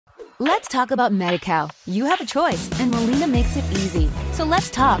Let's talk about Medi-Cal. You have a choice, and Molina makes it easy. So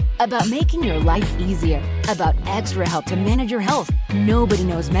let's talk about making your life easier, about extra help to manage your health. Nobody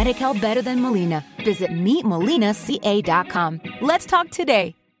knows Medi-Cal better than Molina. Visit meetmolinaca.com. Let's talk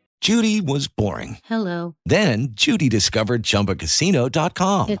today. Judy was boring. Hello. Then Judy discovered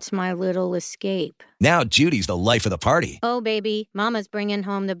ChumbaCasino.com. It's my little escape. Now Judy's the life of the party. Oh, baby, mama's bringing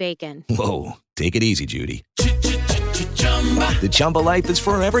home the bacon. Whoa, take it easy, Judy. The Chumba life is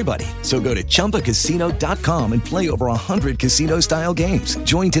for everybody. So go to ChumbaCasino.com and play over 100 casino-style games.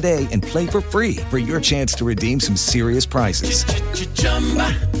 Join today and play for free for your chance to redeem some serious prizes.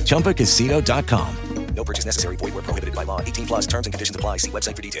 ChumbaCasino.com. No purchase necessary. Void where prohibited by law. 18 plus terms and conditions apply. See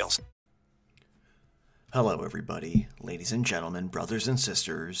website for details. Hello, everybody. Ladies and gentlemen, brothers and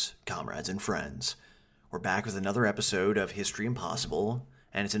sisters, comrades and friends. We're back with another episode of History Impossible,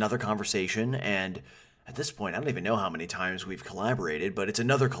 and it's another conversation, and at this point, I don't even know how many times we've collaborated, but it's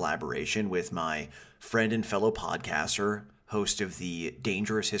another collaboration with my friend and fellow podcaster, host of the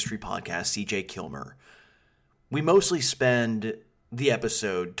Dangerous History podcast, CJ Kilmer. We mostly spend the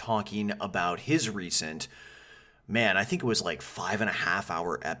episode talking about his recent, I think it was like 5.5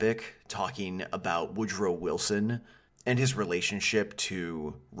 hour epic, talking about Woodrow Wilson and his relationship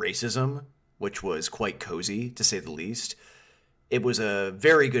to racism, which was quite cozy, to say the least. It was a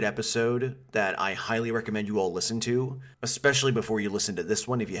very good episode that I highly recommend you all listen to, especially before you listen to this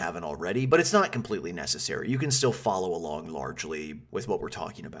one if you haven't already, but it's not completely necessary. You can still follow along largely with what we're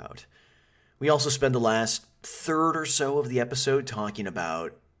talking about. We also spend the last third or so of the episode talking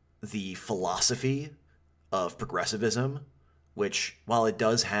about the philosophy of progressivism, which, while it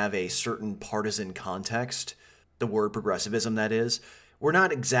does have a certain partisan context, the word progressivism that is, we're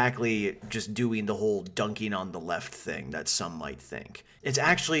not exactly just doing the whole dunking on the left thing that some might think. It's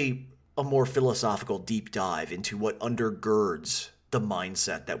actually a more philosophical deep dive into what undergirds the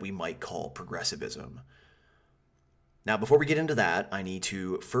mindset that we might call progressivism. Now, before we get into that, I need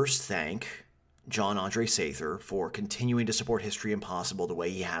to first thank John Andre Sather for continuing to support History Impossible the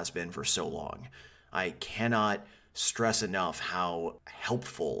way he has been for so long. I cannot stress enough how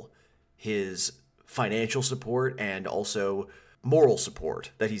helpful his financial support and also moral support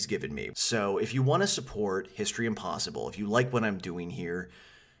that he's given me. So if you want to support History Impossible, if you like what I'm doing here,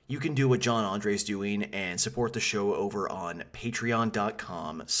 you can do what John Andre's doing and support the show over on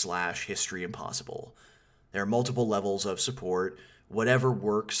patreon.com/historyimpossible. There are multiple levels of support. Whatever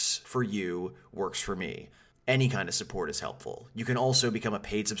works for you works for me. Any kind of support is helpful. You can also become a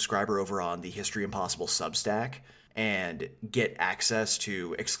paid subscriber over on the History Impossible Substack and get access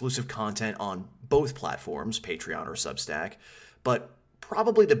to exclusive content on both platforms, Patreon or Substack. But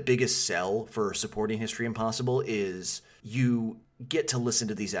probably the biggest sell for supporting History Impossible is you get to listen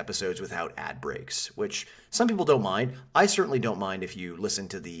to these episodes without ad breaks, which some people don't mind. I certainly don't mind if you listen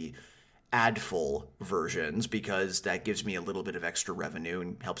to the ad-full versions because that gives me a little bit of extra revenue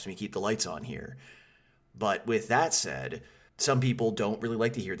and helps me keep the lights on here. But with that said, some people don't really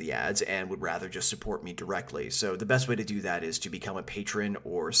like to hear the ads and would rather just support me directly. So the best way to do that is to become a patron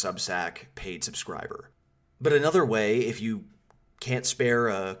or Substack paid subscriber. But another way, if you can't spare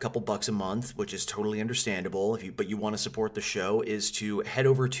a couple bucks a month, which is totally understandable, but you want to support the show, is to head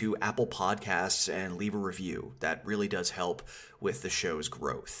over to Apple Podcasts and leave a review. That really does help with the show's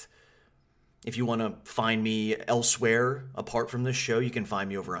growth. If you want to find me elsewhere apart from this show, you can find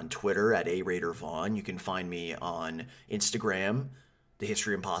me over on Twitter at @RaiderVaughn. You can find me on Instagram. The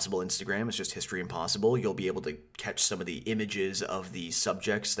History Impossible Instagram is just History Impossible. You'll be able to catch some of the images of the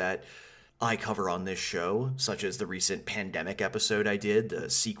subjects that I cover on this show, such as the recent pandemic episode I did, the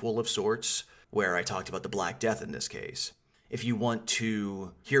sequel of sorts, where I talked about the Black Death in this case. If you want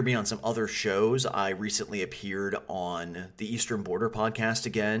to hear me on some other shows, I recently appeared on the Eastern Border podcast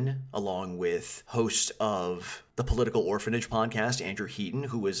again, along with host of the Political Orphanage podcast, Andrew Heaton,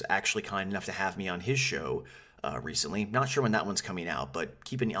 who was actually kind enough to have me on his show recently. Not sure when that one's coming out, but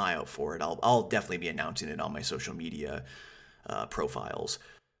keep an eye out for it. I'll definitely be announcing it on my social media profiles.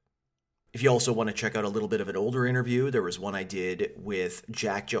 If you also want to check out a little bit of an older interview, there was one I did with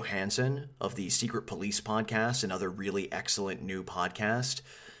Jack Johansson of the Secret Police podcast, another really excellent new podcast.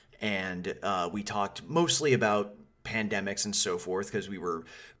 And we talked mostly about pandemics and so forth because we were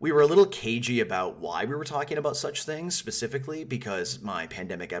a little cagey about why we were talking about such things specifically because my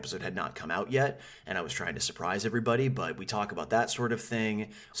pandemic episode had not come out yet and I was trying to surprise everybody, but we talk about that sort of thing.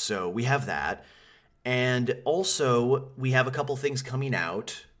 So we have that. And also we have a couple things coming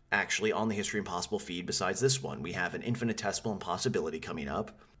out actually on the History Impossible feed besides this one. We have an Infinitesimal Impossibility coming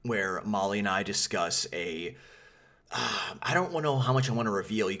up where Molly and I discuss a I don't know how much I want to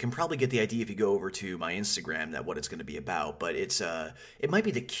reveal. You can probably get the idea if you go over to my Instagram that what it's going to be about. But it might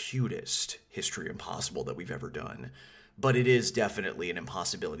be the cutest History Impossible that we've ever done. But it is definitely an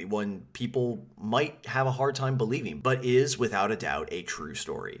impossibility, one people might have a hard time believing, but is without a doubt a true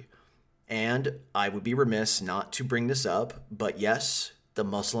story. And I would be remiss not to bring this up, but yes, the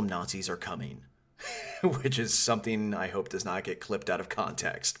Muslim Nazis are coming. Which is something I hope does not get clipped out of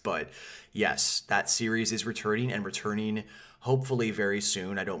context. But yes, that series is returning and returning hopefully very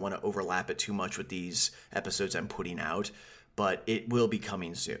soon. I don't want to overlap it too much with these episodes I'm putting out, but it will be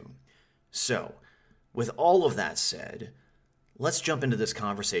coming soon. So, with all of that said, let's jump into this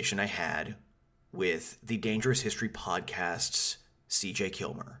conversation I had with the Dangerous History Podcast's CJ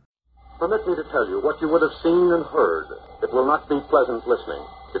Kilmer. Permit me to tell you what you would have seen and heard. It will not be pleasant listening.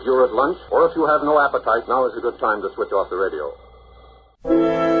 If you're at lunch, or if you have no appetite, now is a good time to switch off the radio.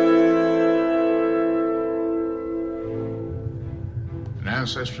 An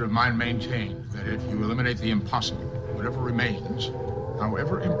ancestor of mine maintained that if you eliminate the impossible, whatever remains,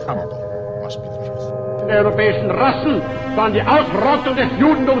 however improbable, must be the truth. Die europäischen Rassen sollen die Ausrottung des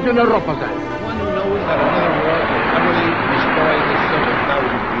Judentums in Europa sein. One who knows that another war can utterly destroy the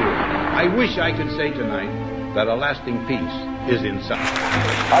 7,000 years. I wish I could say tonight that a lasting peace is in sight.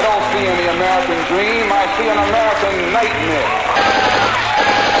 I don't see any American dream. I see an American nightmare.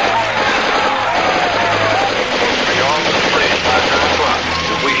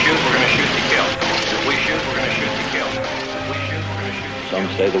 If we shoot, we're going to shoot to kill. If we shoot, we're going to shoot to kill. If we shoot, we're going to shoot to kill. Some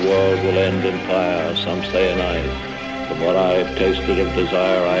say the world will end in fire, some say in ice. From what I have tasted of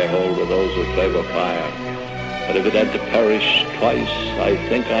desire, I hold with those who favor fire. But if it had to perish twice, I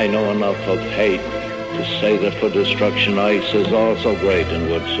think I know enough of hate to say that for destruction ice is also great and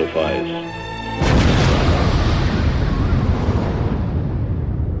would suffice.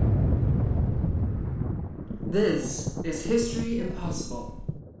 This is History Impossible.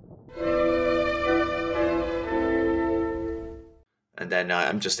 And then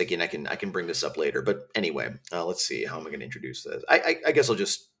I'm just thinking I can bring this up later. But anyway, let's see. How am I going to introduce this? I guess I'll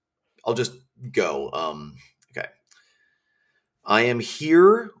just go. Okay. I am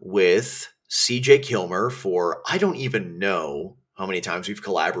here with CJ Kilmer for, I don't even know how many times we've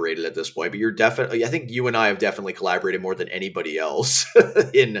collaborated at this point, but you're definitely, I think you and I have definitely collaborated more than anybody else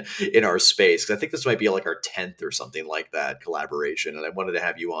in our space. Cause I think this might be like our 10th or something like that collaboration. And I wanted to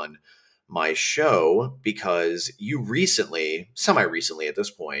have you on my show because you recently, semi-recently at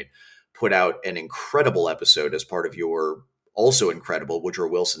this point, put out an incredible episode as part of your also incredible Woodrow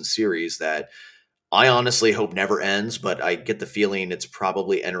Wilson series that I honestly hope never ends, but I get the feeling it's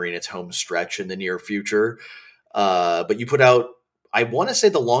probably entering its home stretch in the near future. But you put out, I want to say,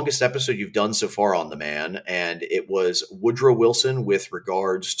 the longest episode you've done so far on the man, and it was Woodrow Wilson with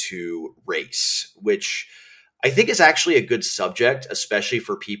regards to race, which I think is actually a good subject, especially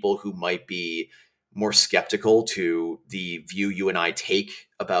for people who might be more skeptical to the view you and I take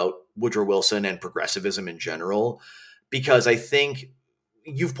about Woodrow Wilson and progressivism in general, because I think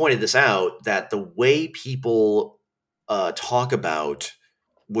you've pointed this out, that the way people talk about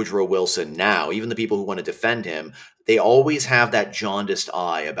Woodrow Wilson now, even the people who want to defend him, they always have that jaundiced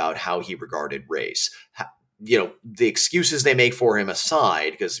eye about how he regarded race. You know, the excuses they make for him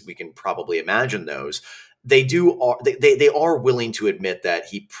aside, because we can probably imagine those, they are willing to admit that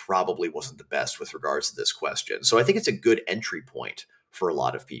he probably wasn't the best with regards to this question. So I think it's a good entry point for a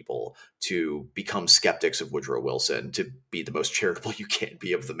lot of people to become skeptics of Woodrow Wilson, to be the most charitable you can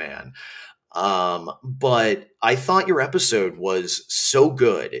be of the man. But I thought your episode was so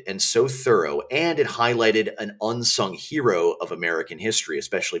good and so thorough, and it highlighted an unsung hero of American history,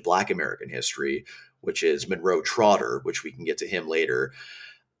 especially Black American history, which is Monroe Trotter, which we can get to him later.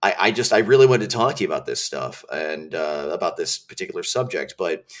 I really wanted to talk to you about this stuff and about this particular subject,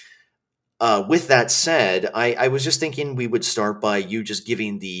 but with that said, I was just thinking we would start by you just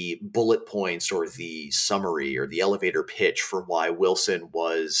giving the bullet points or the summary or the elevator pitch for why Wilson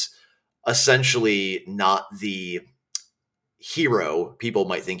was essentially not the hero people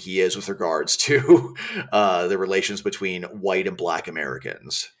might think he is with regards to the relations between white and Black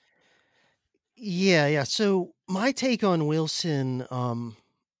Americans. Yeah. So my take on Wilson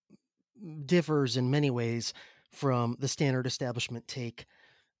differs in many ways from the standard establishment take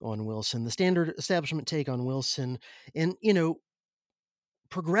on Wilson. The standard establishment take on Wilson, and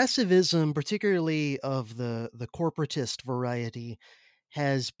progressivism, particularly of the corporatist variety,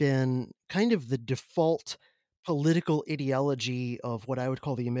 has been kind of the default political ideology of what I would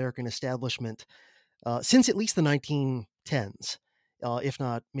call the American establishment since at least the 1910s, if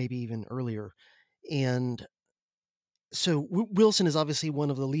not maybe even earlier. And so Wilson is obviously one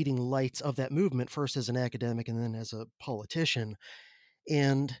of the leading lights of that movement, first as an academic and then as a politician.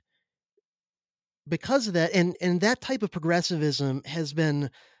 And because of that, and that type of progressivism has been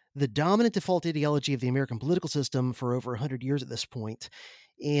the dominant default ideology of the American political system for over 100 years at this point.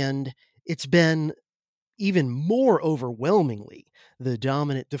 And it's been even more overwhelmingly the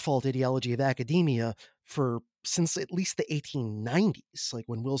dominant default ideology of academia for since at least the 1890s. Like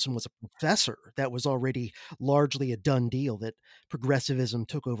when Wilson was a professor, that was already largely a done deal that progressivism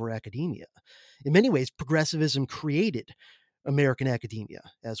took over academia. In many ways, progressivism created American academia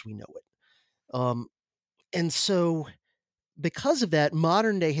as we know it. And so because of that,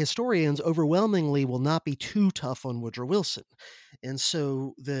 modern day historians overwhelmingly will not be too tough on Woodrow Wilson. And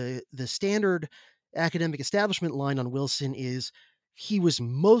so the standard academic establishment line on Wilson is he was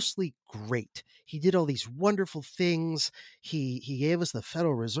mostly great. He did all these wonderful things. He gave us the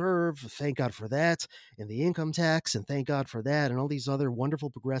Federal Reserve, thank God for that, and the income tax, and thank God for that, and all these other wonderful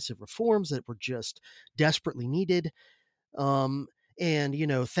progressive reforms that were just desperately needed. And,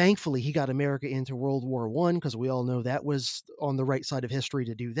 thankfully he got America into World War I, because we all know that was on the right side of history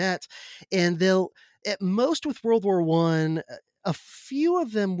to do that. And they'll, at most with World War I, a few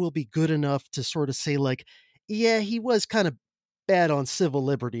of them will be good enough to sort of say like, yeah, he was kind of bad on civil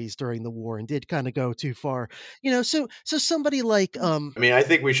liberties during the war and did kind of go too far. So somebody like I mean, I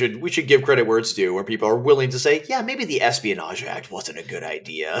think we should give credit where it's due, where people are willing to say, yeah, maybe the Espionage Act wasn't a good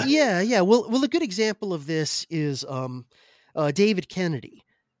idea. Yeah. Well, a good example of this is David Kennedy,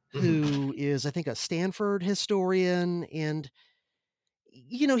 who is, I think, a Stanford historian, and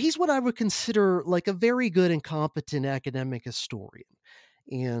he's what I would consider like a very good and competent academic historian,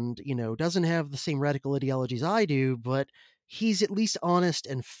 and doesn't have the same radical ideologies I do, but he's at least honest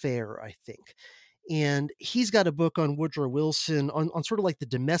and fair, I think. And he's got a book on Woodrow Wilson on sort of like the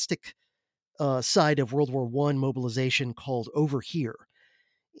domestic side of World War I mobilization called Over Here.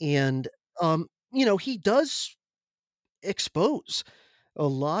 And he does expose a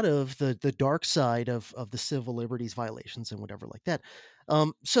lot of the dark side of the civil liberties violations and whatever like that.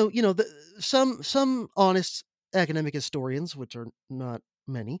 So some honest academic historians, which are not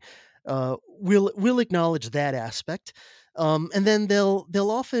many, will acknowledge that aspect. And then they'll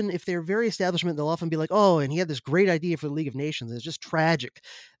often, if they're very establishment, they'll often be like, oh, and he had this great idea for the League of Nations. It's just tragic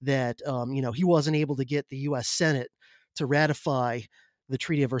that he wasn't able to get the U.S. Senate to ratify the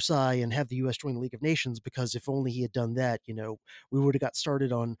Treaty of Versailles and have the U.S. join the League of Nations, because if only he had done that, we would have got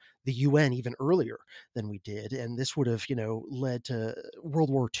started on the UN even earlier than we did. And this would have, led to World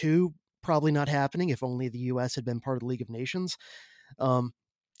War II probably not happening if only the U.S. had been part of the League of Nations.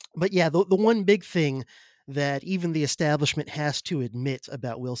 But yeah, the one big thing that even the establishment has to admit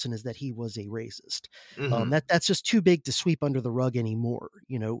about Wilson is that he was a racist. That's just too big to sweep under the rug anymore.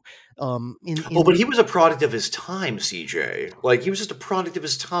 But he was a product of his time, CJ. Like, he was just a product of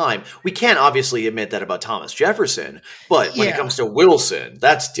his time. We can't obviously admit that about Thomas Jefferson, but when it comes to Wilson,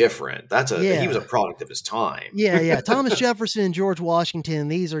 that's different. He was a product of his time. Yeah. Thomas Jefferson, George Washington,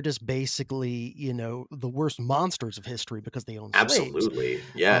 these are just basically, the worst monsters of history because they own slaves. Absolutely.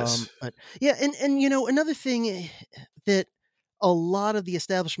 Yes. But yeah, and another thing that a lot of the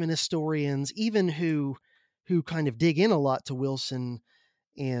establishment historians, even who kind of dig in a lot to Wilson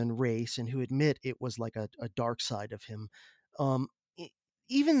and race and who admit it was like a dark side of him,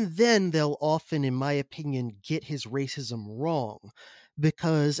 even then they'll often, in my opinion, get his racism wrong,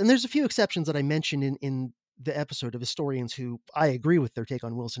 because, and there's a few exceptions that I mentioned in the episode of historians who I agree with their take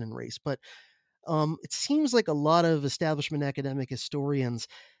on Wilson and race, but it seems like a lot of establishment academic historians,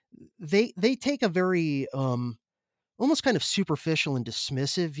 they take a very almost kind of superficial and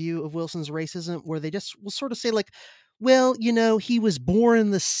dismissive view of Wilson's racism, where they just will sort of say like, well, he was born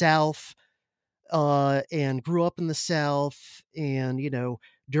in the South and grew up in the South, and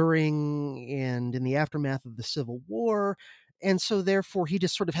during and in the aftermath of the Civil War, and so therefore he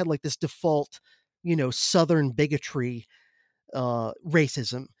just sort of had like this default Southern bigotry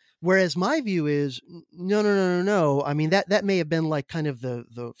racism. Whereas my view is, no. I mean, that may have been like kind of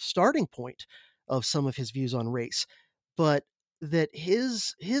the starting point of some of his views on race, but that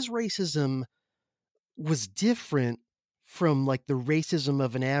his racism was different from like the racism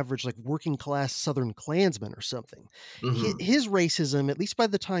of an average like working class Southern Klansman or something. His racism, at least by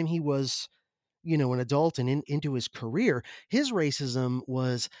the time he was, an adult and into his career, his racism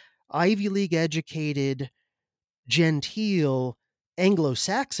was Ivy League educated, genteel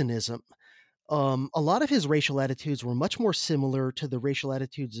Anglo-Saxonism. A lot of his racial attitudes were much more similar to the racial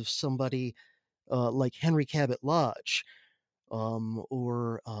attitudes of somebody like Henry Cabot Lodge,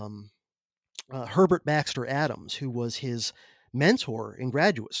 or Herbert Baxter Adams, who was his mentor in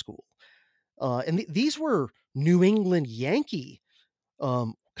graduate school. And these were New England Yankee,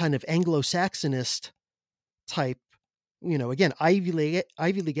 kind of Anglo-Saxonist type, again, Ivy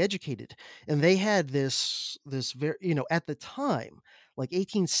League educated. And they had this very, at the time, like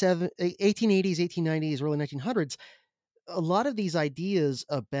 1880s, 1890s, early 1900s, a lot of these ideas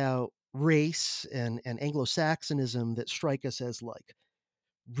about race and Anglo-Saxonism that strike us as like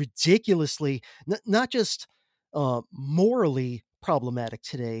ridiculously, not just morally problematic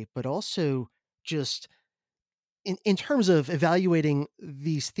today, but also just in terms of evaluating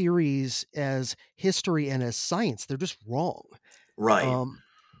these theories as history and as science, they're just wrong. Right.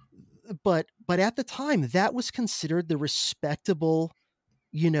 But at the time, that was considered the respectable,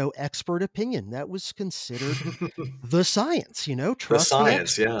 expert opinion. That was considered the science, trust the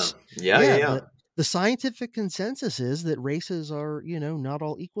science. Yeah. The scientific consensus is that races are, not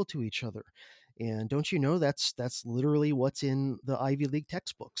all equal to each other. And don't you know that's literally what's in the Ivy League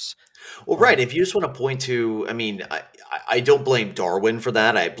textbooks. Well, right. If you just want to point to, I mean, I don't blame Darwin for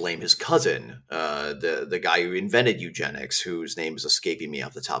that. I blame his cousin, the guy who invented eugenics, whose name is escaping me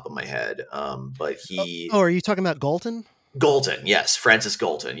off the top of my head. But he. Oh, are you talking about Galton? Galton, yes, Francis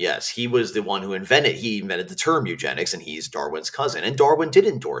Galton, yes. He was the one who invented the term eugenics, and he's Darwin's cousin. And Darwin did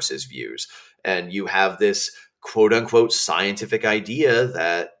endorse his views. And you have this quote unquote scientific idea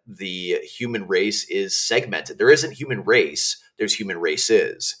that the human race is segmented. There isn't human race, there's human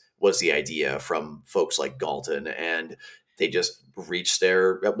races, was the idea from folks like Galton. And they just reached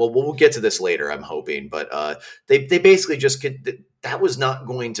their, well, we'll get to this later, I'm hoping, but they basically just that was not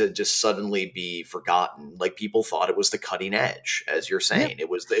going to just suddenly be forgotten. Like, people thought it was the cutting edge, as you're saying. Yeah. It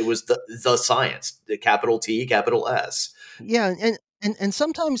was the science, the capital T, capital S. Yeah, and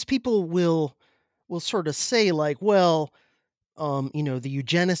sometimes people will sort of say like, well, the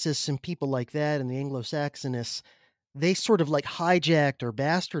eugenicists and people like that and the Anglo-Saxonists, they sort of like hijacked or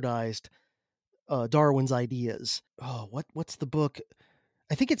bastardized Darwin's ideas. Oh, what's the book?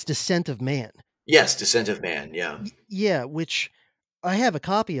 I think it's Descent of Man. Yes, Descent of Man. Yeah. Yeah, which I have a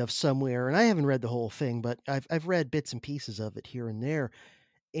copy of somewhere, and I haven't read the whole thing, but I've read bits and pieces of it here and there.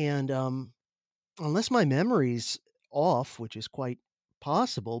 And unless my memory's off, which is quite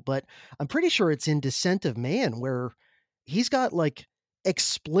possible, but I'm pretty sure it's in Descent of Man, where he's got like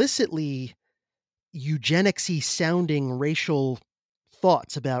explicitly eugenics-y sounding racial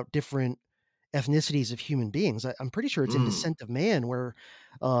thoughts about different ethnicities of human beings. I'm pretty sure it's in Descent of Man, where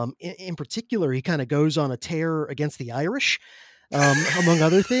in particular he kind of goes on a tear against the Irish, among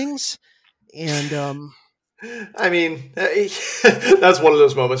other things. And I mean, that's one of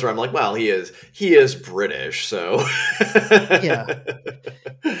those moments where I'm like, well, he is British, so yeah.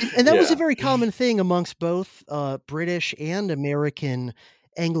 And that was a very common thing amongst both British and American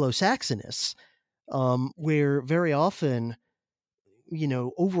Anglo-Saxonists, where very often,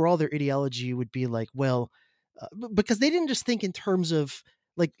 overall their ideology would be like, well, because they didn't just think in terms of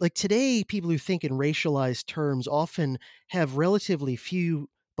like today, people who think in racialized terms often have relatively few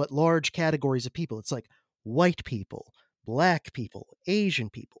but large categories of people. It's like white people, black people, Asian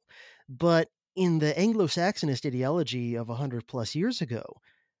people. But in the Anglo-Saxonist ideology of 100 plus years ago,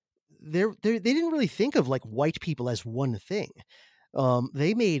 they didn't really think of like white people as one thing.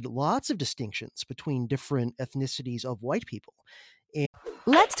 They made lots of distinctions between different ethnicities of white people.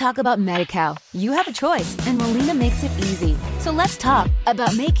 Let's talk about Medi-Cal. You have a choice, and Molina makes it easy. So let's talk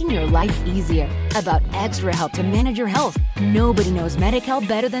about making your life easier, about extra help to manage your health. Nobody knows Medi-Cal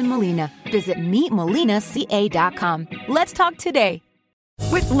better than Molina. Visit meetmolinaca.com. Let's talk today.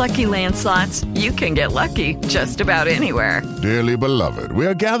 With Lucky Land Slots, you can get lucky just about anywhere. Dearly beloved, we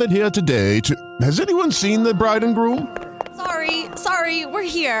are gathered here today to... Has anyone seen the bride and groom? Sorry, we're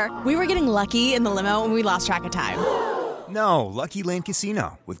here. We were getting lucky in the limo and we lost track of time. No, Lucky Land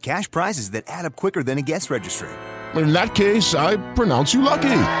Casino, with cash prizes that add up quicker than a guest registry. In that case, I pronounce you lucky.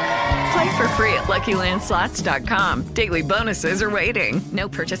 Play for free at LuckyLandSlots.com. Daily bonuses are waiting. No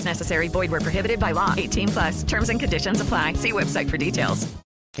purchase necessary. Void where prohibited by law. 18+. Terms and conditions apply. See website for details.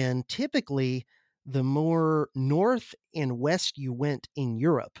 And typically, the more north and west you went in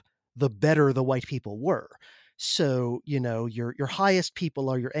Europe, the better the white people were. So, your highest people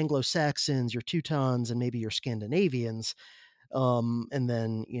are your Anglo-Saxons, your Teutons, and maybe your Scandinavians. And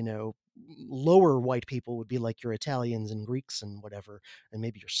then, lower white people would be like your Italians and Greeks and whatever, and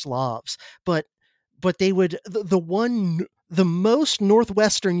maybe your Slavs. But they would, the most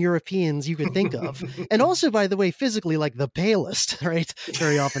Northwestern Europeans you could think of, and also, by the way, physically like the palest, right?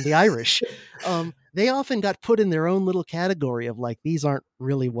 Very often the Irish. They often got put in their own little category of like, these aren't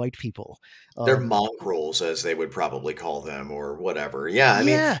really white people. They're mongrels, as they would probably call them, or whatever. Yeah, I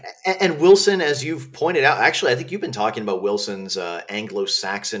mean, and Wilson, as you've pointed out, actually, I think you've been talking about Wilson's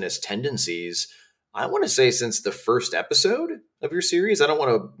Anglo-Saxonist tendencies I want to say since the first episode of your series. I don't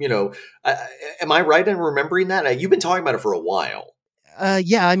want to, am I right in remembering that? You've been talking about it for a while.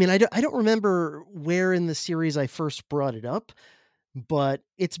 Yeah, I mean, I don't remember where in the series I first brought it up, but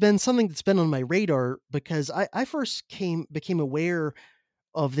it's been something that's been on my radar because I first became aware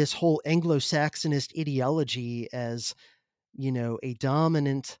of this whole Anglo-Saxonist ideology as, a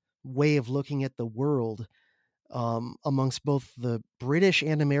dominant way of looking at the world amongst both the British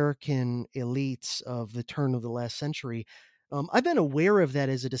and American elites of the turn of the last century. I've been aware of that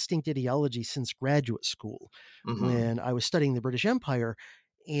as a distinct ideology since graduate school, when I was studying the British Empire,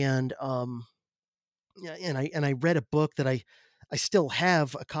 and I read a book that I still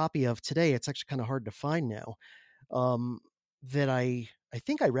have a copy of today. It's actually kind of hard to find now. That I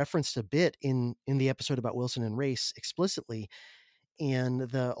think I referenced a bit in the episode about Wilson and race explicitly, and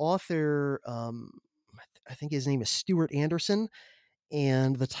the author, I think his name is Stuart Anderson,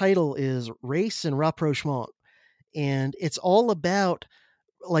 and the title is Race and Rapprochement. And it's all about,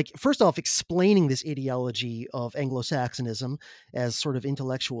 like, first off, explaining this ideology of Anglo-Saxonism as sort of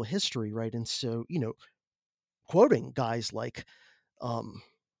intellectual history, right? And so, quoting guys like,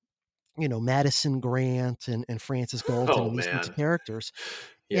 Madison Grant and Francis Galton and these sorts of characters.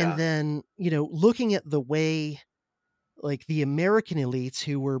 Yeah. And then, looking at the way, like, the American elites,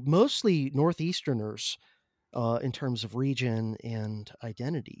 who were mostly Northeasterners in terms of region and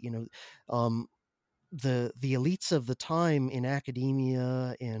identity, the elites of the time in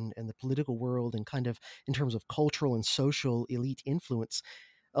academia and the political world, and kind of in terms of cultural and social elite influence,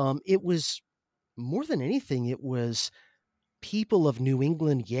 it was more than anything, it was people of New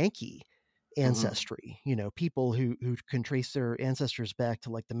England Yankee ancestry, people who can trace their ancestors back to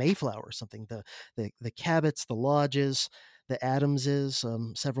like the Mayflower or something, the Cabots, the Lodges, the Adamses,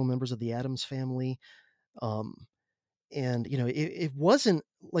 several members of the Adams family. And, it wasn't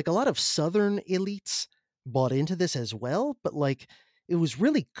like a lot of Southern elites bought into this as well, but like it was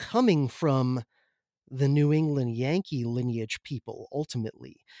really coming from the New England Yankee lineage people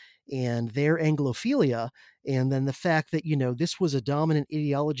ultimately, and their Anglophilia. And then the fact that, this was a dominant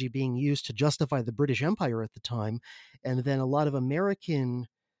ideology being used to justify the British Empire at the time. And then a lot of American,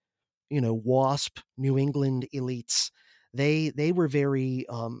 WASP, New England elites, they were very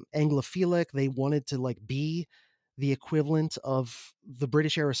Anglophilic. They wanted to like be the equivalent of the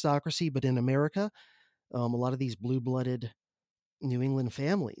British aristocracy, but in America. A lot of these blue-blooded New England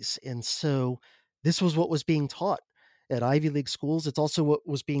families. And so this was what was being taught at Ivy League schools. It's also what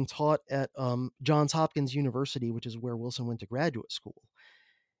was being taught at Johns Hopkins University, which is where Wilson went to graduate school.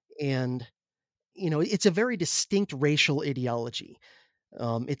 And, it's a very distinct racial ideology.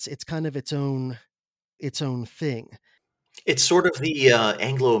 It's kind of its own thing. It's sort of the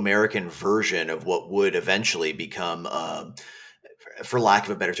Anglo-American version of what would eventually become, for lack of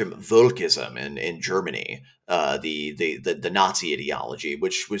a better term, Volkism in Germany, the Nazi ideology,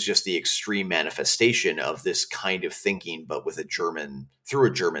 which was just the extreme manifestation of this kind of thinking, but with through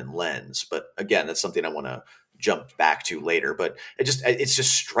a German lens. But again, that's something I want to jump back to later. But it's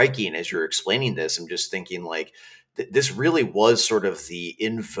just striking as you're explaining this. I'm just thinking like this really was sort of the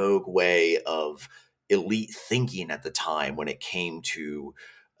in vogue way of elite thinking at the time when it came to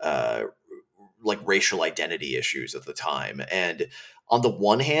like racial identity issues at the time. And on the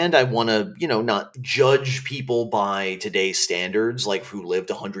one hand, I want to, not judge people by today's standards, like who lived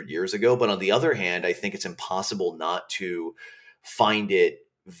 100 years ago. But on the other hand, I think it's impossible not to find it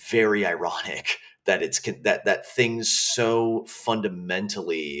very ironic that that things so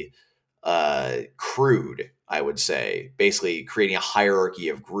fundamentally crude, I would say, basically creating a hierarchy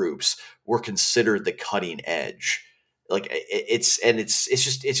of groups, were considered the cutting edge. Like it's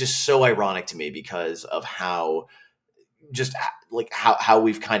just so ironic to me because of how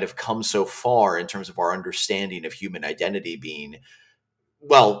we've kind of come so far in terms of our understanding of human identity being,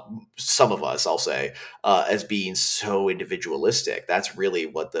 well, some of us, I'll say, as being so individualistic. That's really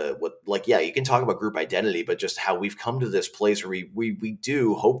you can talk about group identity, but just how we've come to this place where we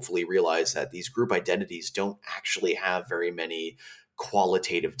do hopefully realize that these group identities don't actually have very many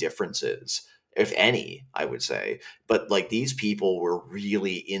qualitative differences, if any, I would say. But like these people were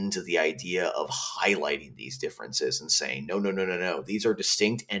really into the idea of highlighting these differences and saying, no, these are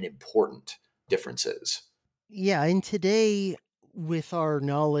distinct and important differences. Yeah, and today, with our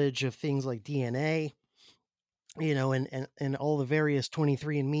knowledge of things like DNA, and all the various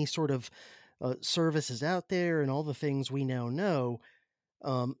 23andMe sort of services out there, and all the things we now know,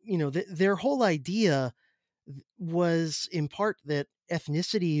 their whole idea was in part that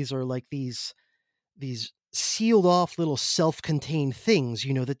ethnicities are like these sealed off little self-contained things,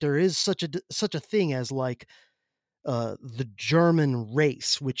 that there is such a thing as like the German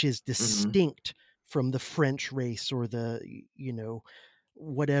race, which is distinct from the French race or the,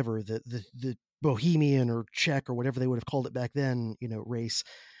 whatever, the Bohemian or Czech or whatever they would have called it back then, race.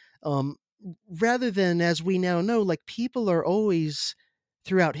 Rather than, as we now know, like people are always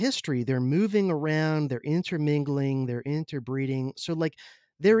throughout history, they're moving around, they're intermingling, they're interbreeding. So like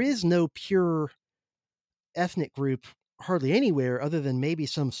there is no pure ethnic group hardly anywhere other than maybe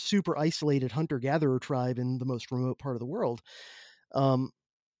some super isolated hunter-gatherer tribe in the most remote part of the world.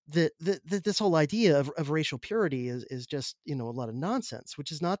 That this whole idea of racial purity is just, a lot of nonsense,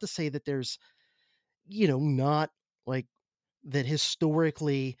 which is not to say that there's, not like that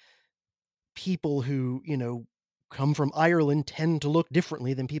historically people who, come from Ireland tend to look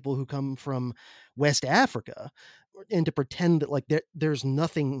differently than people who come from West Africa, and to pretend that like there's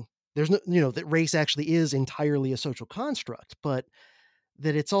nothing, there's no, that race actually is entirely a social construct, but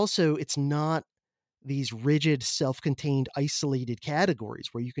that it's not these rigid, self-contained, isolated categories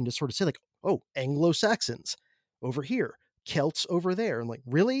where you can just sort of say like, oh, Anglo-Saxons over here, Celts over there. And like,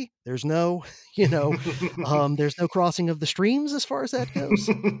 really? There's no, there's no crossing of the streams as far as that goes.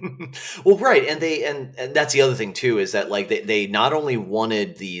 Well, right. And and that's the other thing too, is that like they not only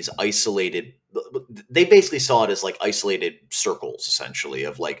wanted these isolated, they basically saw it as like isolated circles essentially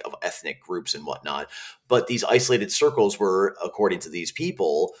of ethnic groups and whatnot. But these isolated circles were, according to these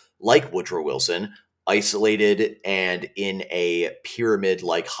people like Woodrow Wilson, isolated and in a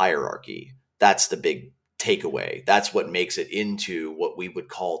pyramid-like hierarchy. That's the big takeaway. That's what makes it into what we would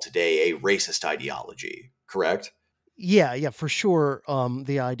call today a racist ideology, correct? Yeah, for sure.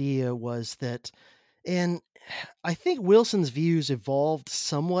 The idea was that, and I think Wilson's views evolved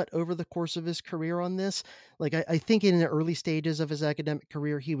somewhat over the course of his career on this. Like, I think in the early stages of his academic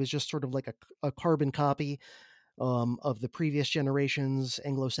career, he was just sort of like a carbon copy of the previous generation's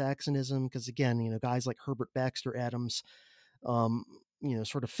Anglo-Saxonism. Because again, guys like Herbert Baxter Adams,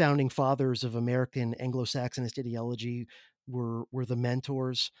 sort of founding fathers of American Anglo-Saxonist ideology were the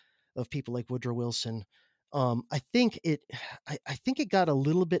mentors of people like Woodrow Wilson. I think it got a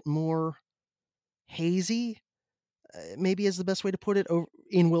little bit more hazy, maybe is the best way to put it,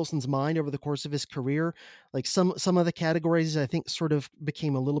 in Wilson's mind over the course of his career. Like some of the categories, I think, sort of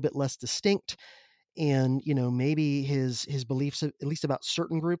became a little bit less distinct, and maybe his beliefs, at least about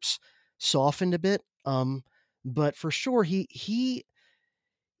certain groups, softened a bit. But for sure, he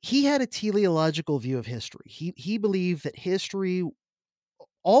had a teleological view of history. He believed that history,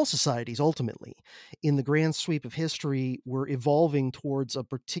 all societies ultimately, in the grand sweep of history, were evolving towards a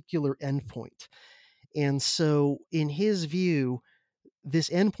particular endpoint. And so in his view, this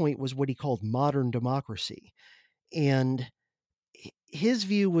endpoint was what he called modern democracy. And his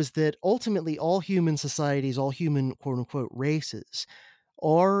view was that ultimately all human societies, all human quote unquote races,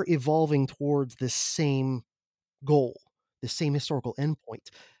 are evolving towards this same goal, this same historical endpoint.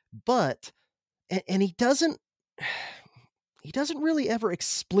 But, and he doesn't really ever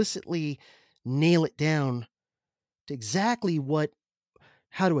explicitly nail it down to exactly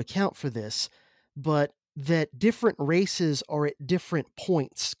how to account for this, but that different races are at different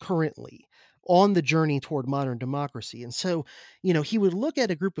points currently on the journey toward modern democracy. And so, he would look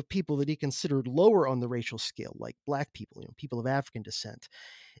at a group of people that he considered lower on the racial scale, like Black people, people of African descent,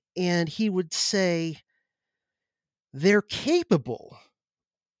 and he would say they're capable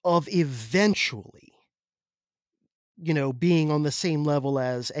of eventually, being on the same level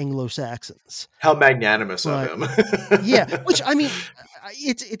as Anglo-Saxons. How magnanimous of him. Yeah, which, I mean,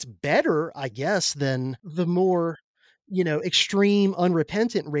 it's better, I guess, than the more, extreme,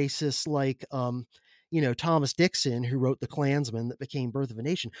 unrepentant racists like, Thomas Dixon, who wrote The Klansman that became Birth of a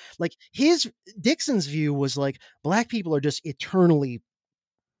Nation. Like, Dixon's view was like, Black people are just eternally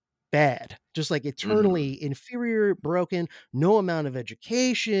bad, just like eternally inferior, broken. No amount of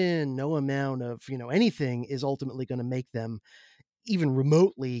education, no amount of, anything is ultimately going to make them even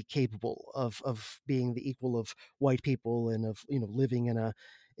remotely capable of being the equal of white people and of, living in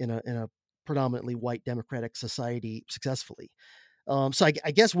a predominantly white democratic society successfully. So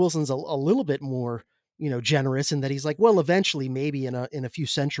I guess Wilson's a little bit more, generous in that he's like, well, eventually, maybe in a few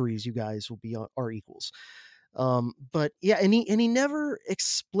centuries, you guys will be our equals. But yeah, and he never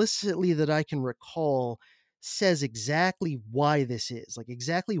explicitly, that I can recall, says exactly why this is. Like,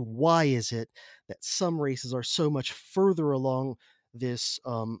 exactly why is it that some races are so much further along this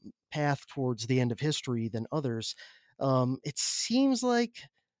path towards the end of history than others. It seems like,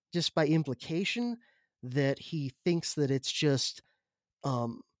 just by implication, that he thinks that it's just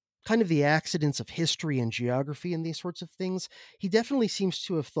kind of the accidents of history and geography and these sorts of things. He definitely seems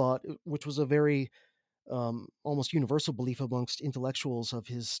to have thought, which was a very almost universal belief amongst intellectuals of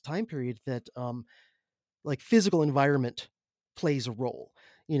his time period, that like physical environment plays a role.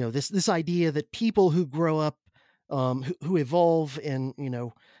 this idea that people who grow up, who evolve and,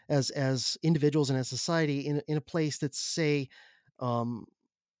 as individuals and as society in a place that's, say,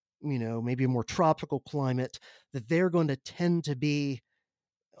 maybe a more tropical climate, that they're going to tend to be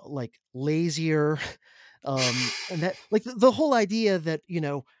like lazier. And that, like, the whole idea that,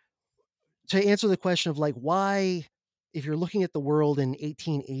 to answer the question of like, why, if you're looking at the world in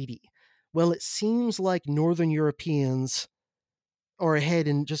 1880, well, it seems like Northern Europeans are ahead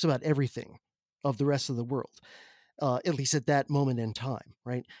in just about everything of the rest of the world, at least at that moment in time,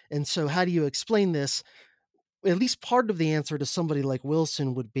 right? And so how do you explain this? At least part of the answer to somebody like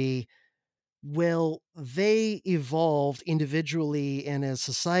Wilson would be, well, they evolved individually and as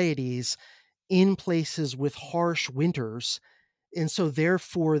societies in places with harsh winters. And so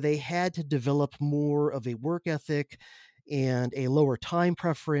therefore they had to develop more of a work ethic and a lower time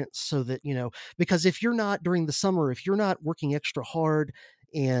preference, so that, because if you're not, during the summer, if you're not working extra hard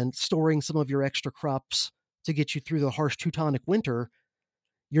and storing some of your extra crops to get you through the harsh Teutonic winter,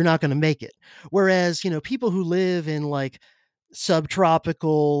 you're not going to make it. Whereas, people who live in like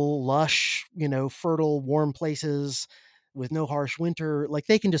subtropical, lush, fertile, warm places with no harsh winter, like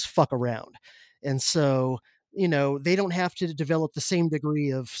they can just fuck around. And so, they don't have to develop the same degree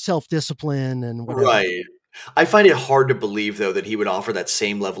of self-discipline and whatever. Right. I find it hard to believe, though, that he would offer that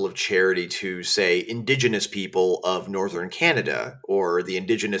same level of charity to, say, indigenous people of northern Canada, or the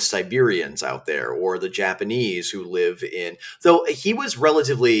indigenous Siberians out there, or the Japanese who live in... Though he was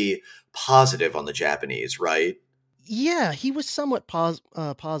relatively positive on the Japanese, right? Yeah, he was somewhat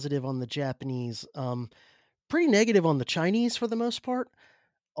positive on the Japanese. Pretty negative on the Chinese for the most part.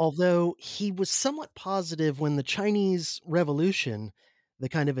 Although he was somewhat positive when the Chinese Revolution, the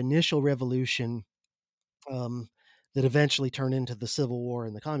kind of initial revolution that eventually turned into the Civil War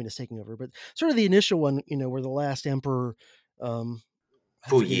and the communists taking over, but sort of the initial one, where the last emperor,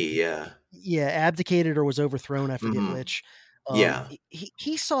 Puyi, abdicated or was overthrown. I forget which.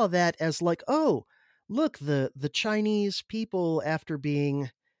 He saw that as like, oh, look, the Chinese people, after being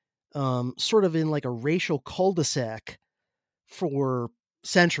sort of in like a racial cul-de-sac for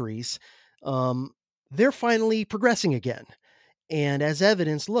centuries, they're finally progressing again. And as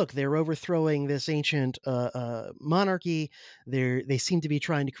evidence, look, they're overthrowing this ancient monarchy. They seem to be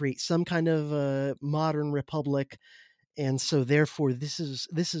trying to create some kind of modern republic, and so therefore this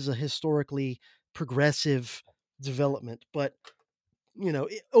is a historically progressive development. But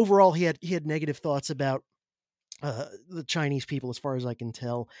overall, he had negative thoughts about the Chinese people, as far as I can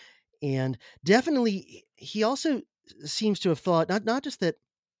tell, and definitely he also seems to have thought not just that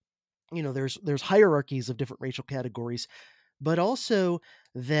there's hierarchies of different racial categories, but also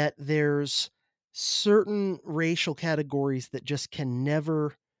that there's certain racial categories that just can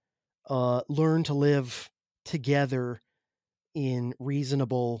never learn to live together in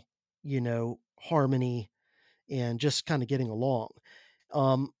reasonable, harmony and just kind of getting along.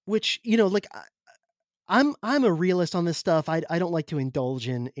 Which, like, I'm a realist on this stuff. I don't like to indulge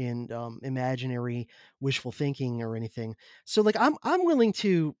in imaginary wishful thinking or anything. So like I'm willing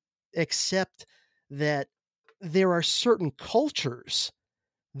to accept that there are certain cultures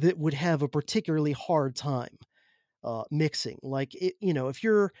that would have a particularly hard time mixing. Like, if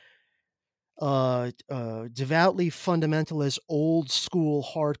you're devoutly fundamentalist, old school,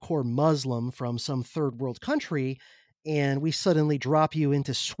 hardcore Muslim from some third world country, and we suddenly drop you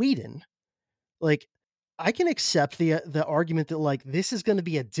into Sweden, like, I can accept the argument that like this is going to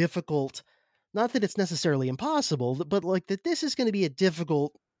be a difficult, not that it's necessarily impossible, but like that this is going to be a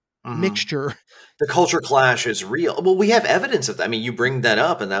difficult mixture. The culture clash is real. Well, we have evidence of that. I mean, you bring that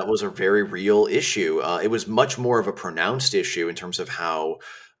up, and that was a very real issue. It was much more of a pronounced issue in terms of how,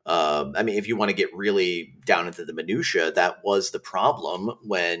 if you want to get really down into the minutia, that was the problem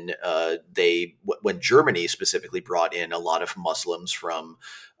when Germany specifically brought in a lot of Muslims from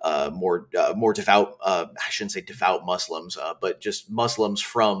more devout, I shouldn't say devout Muslims, but just Muslims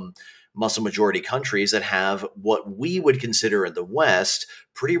from Muslim majority countries that have what we would consider in the West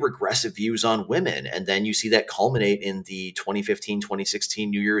pretty regressive views on women. And then you see that culminate in the 2015-2016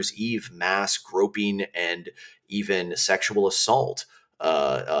 New Year's Eve mass groping and even sexual assault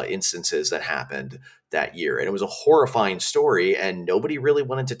instances that happened that year. And it was a horrifying story, and nobody really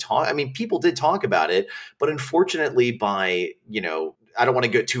wanted to talk. I mean, people did talk about it, but unfortunately by, I don't want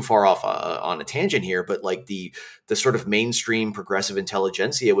to get too far off on a tangent here, but like the sort of mainstream progressive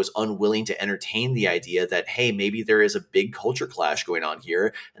intelligentsia was unwilling to entertain the idea that, hey, maybe there is a big culture clash going on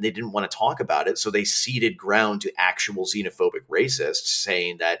here, and they didn't want to talk about it. So they ceded ground to actual xenophobic racists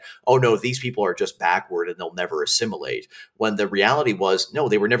saying that, oh no, these people are just backward and they'll never assimilate. When the reality was, no,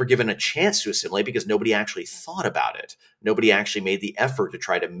 they were never given a chance to assimilate because nobody actually thought about it. Nobody actually made the effort to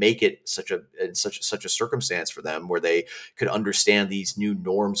try to make it such a circumstance for them where they could understand these new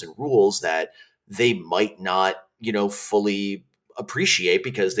norms and rules that they might not, fully appreciate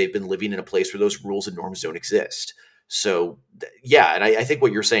because they've been living in a place where those rules and norms don't exist. So, yeah, and I think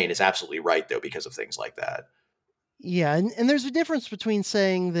what you're saying is absolutely right, though, because of things like that. Yeah, and there's a difference between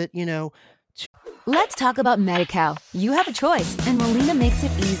saying that, Let's talk about Medi-Cal. You have a choice, and Molina makes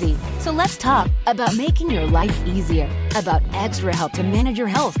it easy. So let's talk about making your life easier, about extra help to manage your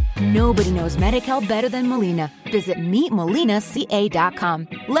health. Nobody knows Medi-Cal better than Molina. Visit meetmolinaca.com.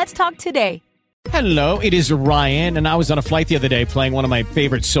 Let's talk today. Hello, it is Ryan, and I was on a flight the other day playing one of my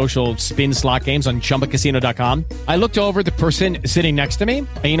favorite social spin slot games on ChumbaCasino.com. I looked over at the person sitting next to me,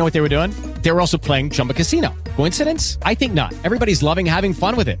 and you know what they were doing? They were also playing Chumba Casino. Coincidence? I think not. Everybody's loving having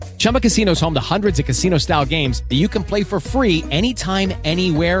fun with it. Chumba Casino is home to hundreds of casino-style games that you can play for free anytime,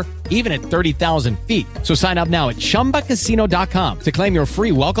 anywhere, even at 30,000 feet. So sign up now at ChumbaCasino.com to claim your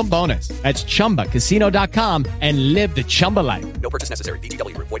free welcome bonus. That's ChumbaCasino.com and live the Chumba life. No purchase necessary.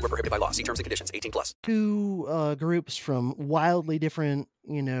 VGW. Void where prohibited by law. See terms and conditions. 18+. Two groups from wildly different,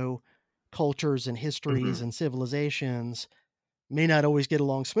 cultures and histories and civilizations may not always get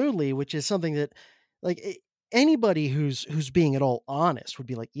along smoothly, which is something that, like, anybody who's being at all honest would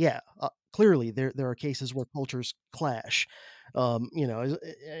be like, yeah, clearly there are cases where cultures clash. I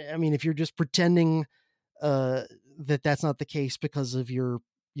mean, if you're just pretending that that's not the case because of your,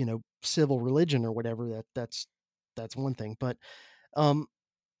 civil religion or whatever, that's one thing. But,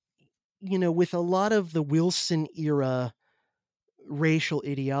 with a lot of the Wilson era racial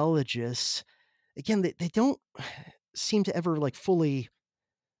ideologists, again, they don't seem to ever like fully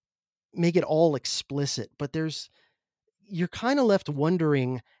make it all explicit, but you're kind of left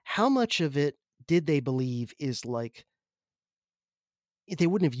wondering how much of it did they believe is like, they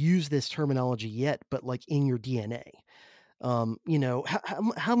wouldn't have used this terminology yet, but like in your DNA.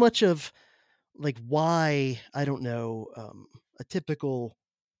 How much of like why, I don't know, a typical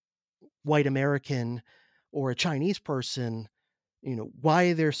white American or a Chinese person,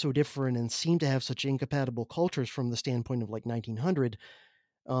 why they're so different and seem to have such incompatible cultures from the standpoint of like 1900.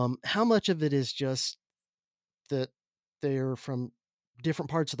 How much of it is just that they're from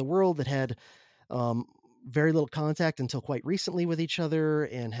different parts of the world that had very little contact until quite recently with each other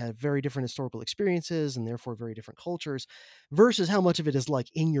and have very different historical experiences and therefore very different cultures, versus how much of it is like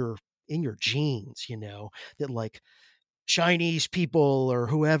in your genes, that like Chinese people or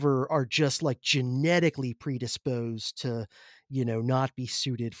whoever are just like genetically predisposed to, not be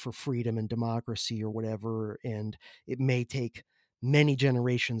suited for freedom and democracy or whatever. And it may take many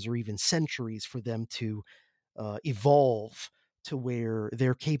generations or even centuries for them to evolve to where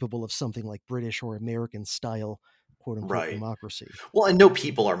they're capable of something like British or American style, quote unquote, democracy. Well, and no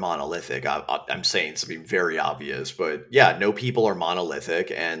people are monolithic. I'm saying something very obvious, but yeah, no people are monolithic.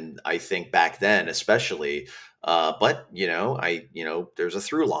 And I think back then, especially, but there's a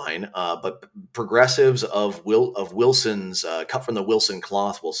through line. But progressives of Wilson's cut from the Wilson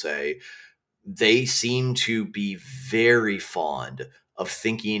cloth will say they seem to be very fond of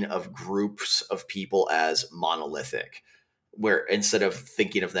thinking of groups of people as monolithic, where instead of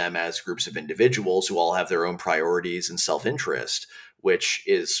thinking of them as groups of individuals who all have their own priorities and self-interest, which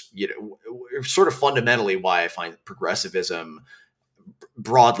is, sort of fundamentally why I find progressivism,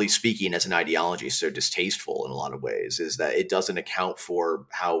 broadly speaking, as an ideology so distasteful in a lot of ways, is that it doesn't account for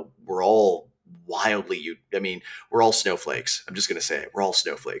how we're all we're all snowflakes. I'm just going to say it. We're all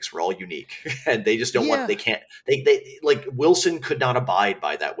snowflakes. We're all unique. And they just don't want, they like Wilson could not abide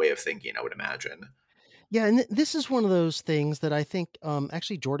by that way of thinking, I would imagine. Yeah. And this is one of those things that I think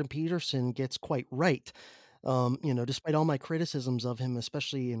actually Jordan Peterson gets quite right. Despite all my criticisms of him,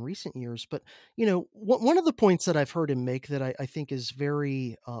 especially in recent years. But, one of the points that I've heard him make that I think is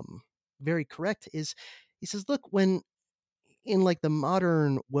very, very correct is he says, look, when in like the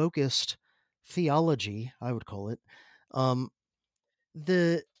modern wokist theology, I would call it,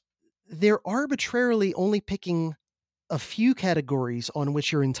 they're arbitrarily only picking a few categories on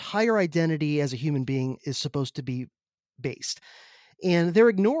which your entire identity as a human being is supposed to be based. And they're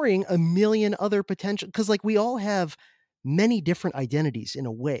ignoring a million other potential, because like we all have many different identities in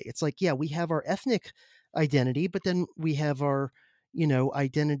a way. It's like, yeah, we have our ethnic identity, but then we have our,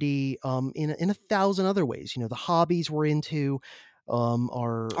 identity in a thousand other ways. The hobbies we're into,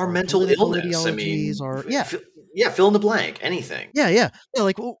 our mental illness. I mean, fill in the blank, anything. Yeah.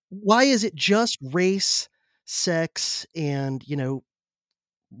 Like, why is it just race, sex, and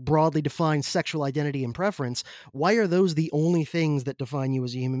broadly defined sexual identity and preference? Why are those the only things that define you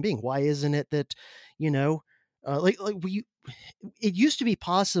as a human being? Why isn't it that It used to be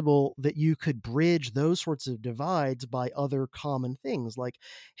possible that you could bridge those sorts of divides by other common things, like,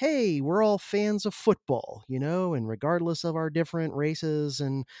 hey, we're all fans of football, and regardless of our different races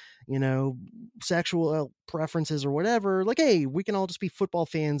and, sexual preferences or whatever, like, hey, we can all just be football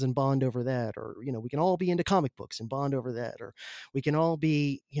fans and bond over that, or, we can all be into comic books and bond over that, or we can all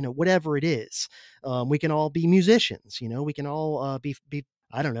be, whatever it is. We can all be musicians, we can all be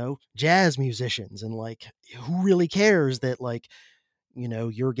I don't know, jazz musicians, and like, who really cares that, like,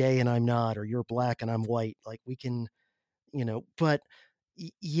 you're gay and I'm not, or you're black and I'm white? Like, we can, but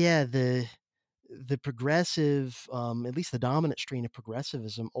yeah, the progressive, at least the dominant strain of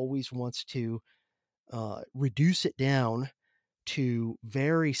progressivism, always wants to reduce it down to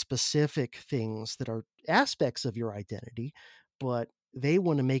very specific things that are aspects of your identity, but they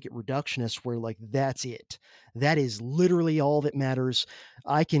want to make it reductionist where, like, that's it. That is literally all that matters.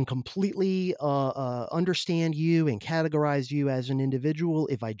 I can completely understand you and categorize you as an individual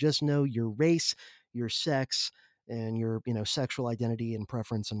if I just know your race, your sex, and your, sexual identity and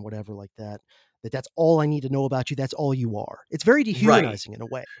preference and whatever like that. That's all I need to know about you. That's all you are. It's very dehumanizing in a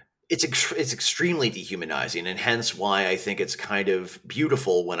way. It's extremely dehumanizing, and hence why I think it's kind of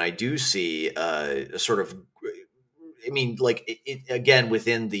beautiful when I do see a sort of, I mean, like, it again,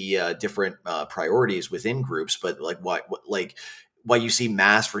 within the different priorities within groups, but like why you see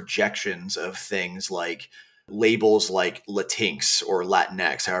mass rejections of things like labels like Latinx or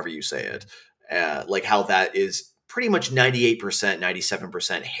Latinx, however you say it, like how that is pretty much 98%,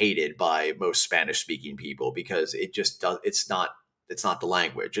 97% hated by most Spanish speaking people, because it just does, it's not the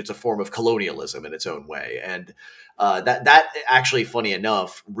language. It's a form of colonialism in its own way. And that actually, funny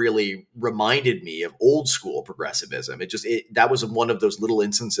enough, really reminded me of old school progressivism. That was one of those little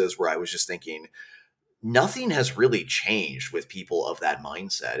instances where I was just thinking, nothing has really changed with people of that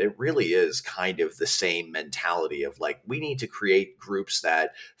mindset. It really is kind of the same mentality of, like, we need to create groups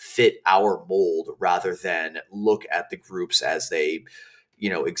that fit our mold rather than look at the groups as they,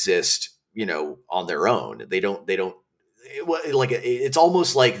 exist, on their own. They don't, like, it's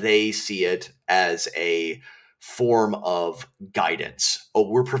almost like they see it as a form of guidance. Oh,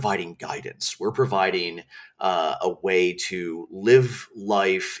 we're providing guidance. We're providing a way to live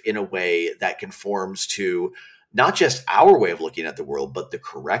life in a way that conforms to not just our way of looking at the world, but the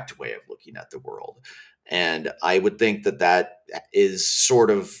correct way of looking at the world. And I would think that is sort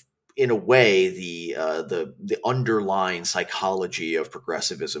of, in a way, the underlying psychology of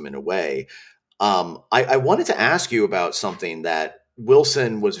progressivism in a way. I wanted to ask you about something that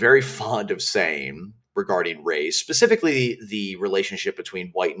Wilson was very fond of saying regarding race, specifically the relationship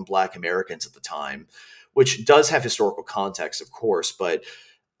between white and black Americans at the time, which does have historical context, of course, but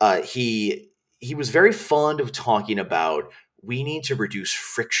he was very fond of talking about, we need to reduce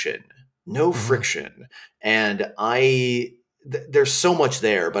friction, no friction. And there's so much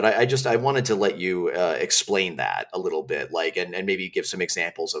there, but I wanted to let you explain that a little bit, like, and maybe give some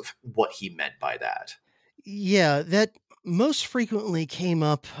examples of what he meant by that. Yeah, that most frequently came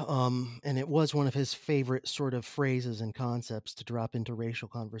up, and it was one of his favorite sort of phrases and concepts to drop into racial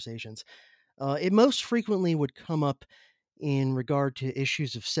conversations. It most frequently would come up in regard to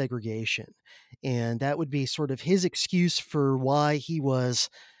issues of segregation, and that would be sort of his excuse for why he was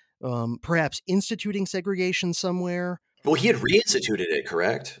perhaps instituting segregation somewhere. Well, he had reinstituted it,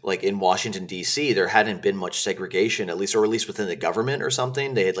 correct? Like, in Washington, D.C., there hadn't been much segregation, at least within the government or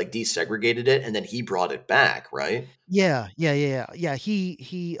something. They had, like, desegregated it, and then he brought it back, right? Yeah.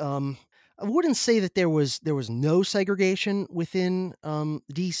 He I wouldn't say that there was no segregation within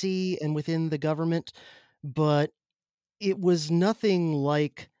D.C. and within the government, but it was nothing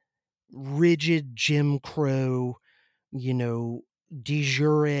like rigid Jim Crow, de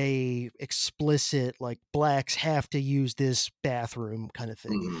jure, explicit, like, blacks have to use this bathroom kind of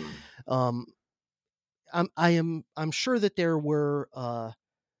thing. I'm sure that there were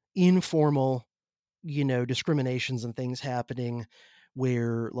informal, discriminations and things happening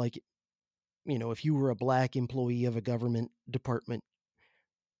where, like, if you were a black employee of a government department,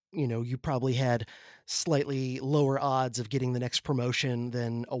 you probably had slightly lower odds of getting the next promotion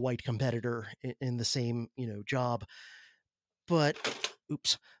than a white competitor in the same, job. But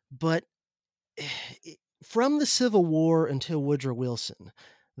from the Civil War until Woodrow Wilson,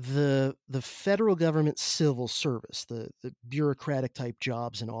 the federal government civil service, the bureaucratic type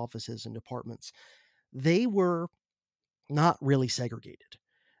jobs and offices and departments, they were not really segregated.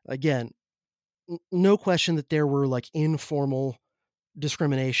 Again, no question that there were, like, informal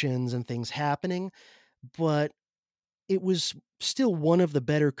discriminations and things happening, but it was still one of the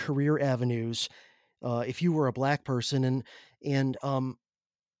better career avenues if you were a black person. And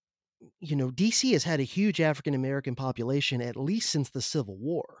DC has had a huge African American population at least since the Civil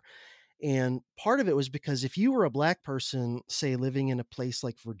War. And part of it was because if you were a black person, say, living in a place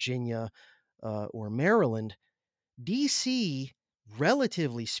like Virginia or Maryland, DC,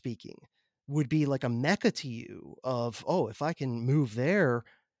 relatively speaking, would be like a mecca to you of, oh, if I can move there,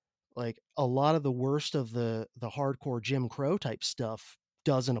 like a lot of the worst of the hardcore Jim Crow type stuff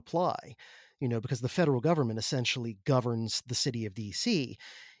doesn't apply, because the federal government essentially governs the city of DC.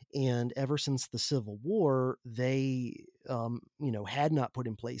 And ever since the Civil War, they, had not put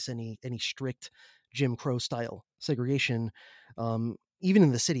in place any strict Jim Crow style segregation, even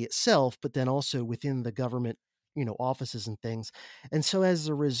in the city itself, but then also within the government, offices and things. And so as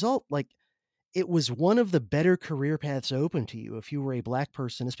a result, like, it was one of the better career paths open to you if you were a black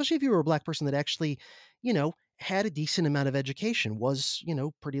person, especially if you were a black person that actually, had a decent amount of education, was,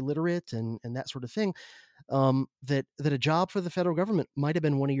 pretty literate and that sort of thing. That a job for the federal government might have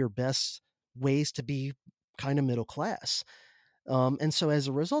been one of your best ways to be kind of middle class. And so as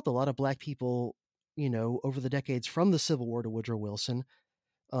a result, a lot of black people, over the decades from the Civil War to Woodrow Wilson,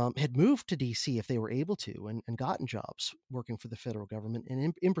 had moved to DC if they were able to, and gotten jobs working for the federal government.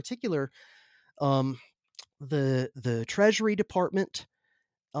 And in particular, the Treasury Department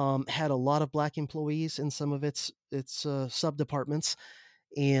had a lot of black employees in some of its sub departments,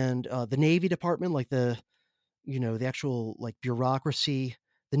 and the Navy Department, like the actual like bureaucracy.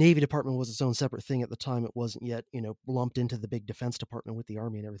 The Navy Department was its own separate thing at the time. It wasn't yet, lumped into the big Defense Department with the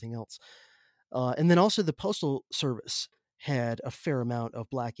Army and everything else. And then also the Postal Service had a fair amount of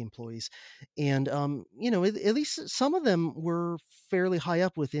black employees. And, at least some of them were fairly high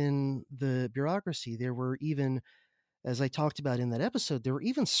up within the bureaucracy. There were even, as I talked about in that episode, there were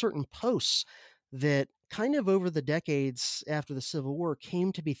even certain posts that kind of over the decades after the Civil War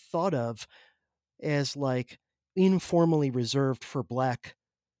came to be thought of as like informally reserved for black,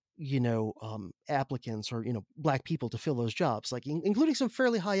 applicants or, black people to fill those jobs, like including some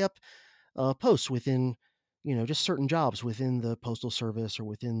fairly high up posts within, just certain jobs within the Postal Service or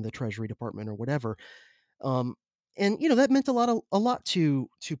within the Treasury Department or whatever. And, that meant a lot to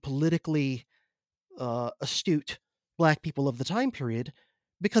politically astute black people of the time period,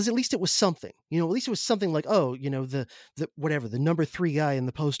 because at least it was something, at least it was something like, oh, the whatever, the number 3 guy in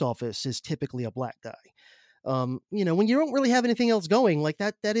the post office is typically a black guy. When you don't really have anything else going like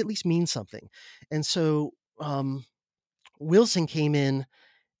that at least means something. And so Wilson came in,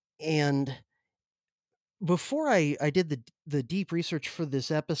 and before I did the deep research for this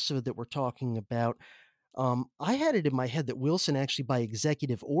episode that we're talking about, I had it in my head that Wilson actually, by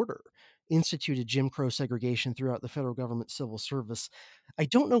executive order, instituted Jim Crow segregation throughout the federal government civil service. I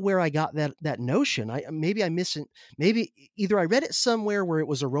don't know where I got that notion. Maybe either I read it somewhere where it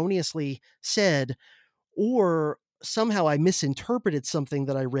was erroneously said, or somehow I misinterpreted something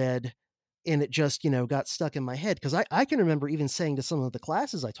that I read and it just, got stuck in my head. Because I can remember even saying to some of the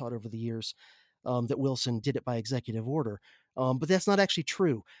classes I taught over the years that Wilson did it by executive order. But that's not actually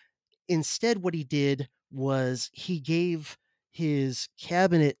true. Instead, what he did was he gave his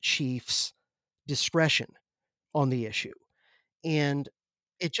cabinet chiefs discretion on the issue. And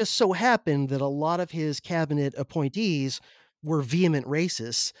it just so happened that a lot of his cabinet appointees were vehement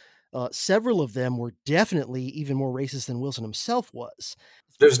racists. Several of them were definitely even more racist than Wilson himself was.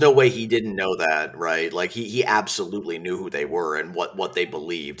 There's no way he didn't know that, right? Like he absolutely knew who they were and what they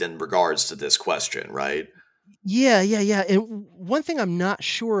believed in regards to this question, right? Yeah. And one thing I'm not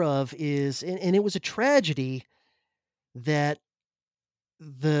sure of is, and it was a tragedy, that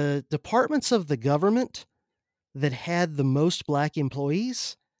the departments of the government that had the most black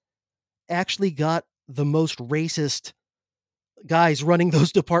employees actually got the most racist guys running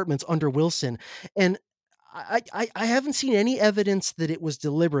those departments under Wilson. And I haven't seen any evidence that it was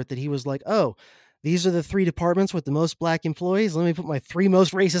deliberate, that he was like, oh, these are the 3 departments with the most black employees. Let me put my 3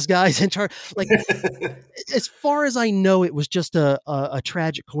 most racist guys in charge. Like, as far as I know, it was just a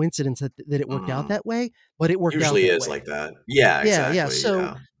tragic coincidence that it worked out that way, but it worked usually out that is way. Like that. Yeah, exactly. Yeah.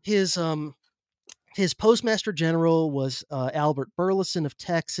 So his postmaster general was Albert Burleson of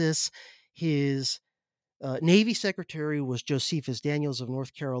Texas. His Navy secretary was Josephus Daniels of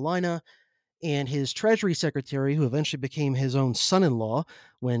North Carolina. And his Treasury secretary, who eventually became his own son-in-law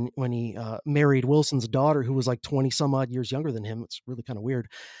when he married Wilson's daughter, who was like 20 some odd years younger than him, it's really kind of weird,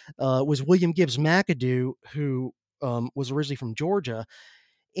 was William Gibbs McAdoo, who was originally from Georgia.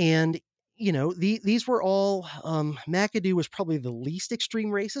 And, these were all, McAdoo was probably the least extreme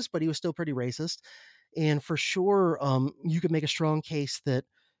racist, but he was still pretty racist. And for sure, you could make a strong case that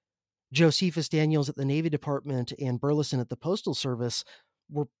Josephus Daniels at the Navy Department and Burleson at the Postal Service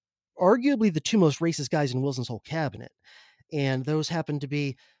were arguably the 2 most racist guys in Wilson's whole cabinet. And those happened to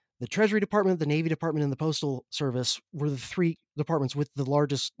be the Treasury Department, the Navy Department, and the Postal Service were the 3 departments with the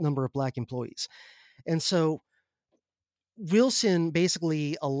largest number of black employees. And so Wilson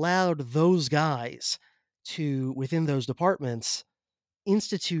basically allowed those guys to, within those departments,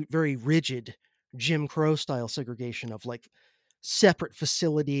 institute very rigid Jim Crow style segregation of like separate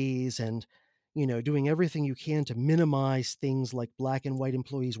facilities and, doing everything you can to minimize things like black and white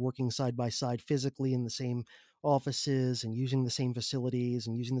employees working side by side physically in the same offices and using the same facilities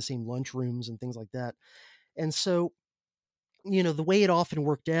and using the same lunchrooms and things like that. And so, the way it often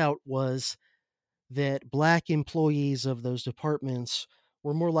worked out was that black employees of those departments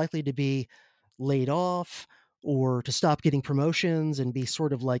were more likely to be laid off or to stop getting promotions and be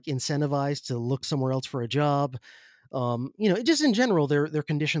sort of like incentivized to look somewhere else for a job. Just in general, their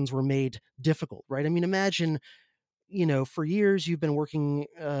conditions were made difficult, right? I mean, imagine, for years you've been working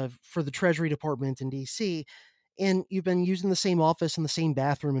for the Treasury Department in DC, and you've been using the same office and the same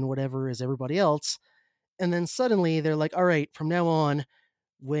bathroom and whatever as everybody else. And then suddenly they're like, all right, from now on,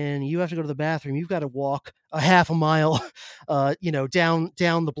 when you have to go to the bathroom, you've got to walk a half a mile, down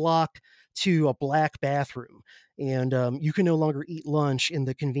the block to a black bathroom. And you can no longer eat lunch in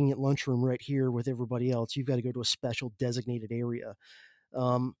the convenient lunchroom right here with everybody else. You've got to go to a special designated area.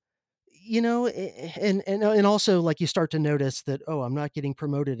 And also like you start to notice that, I'm not getting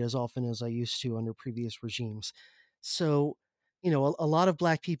promoted as often as I used to under previous regimes. So, a lot of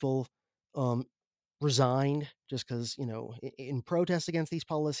black people resigned just because, in protest against these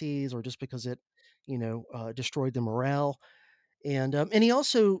policies or just because it, destroyed the morale. And he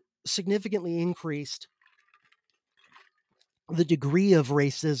also significantly increased the degree of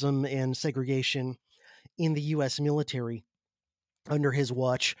racism and segregation in the U.S. military under his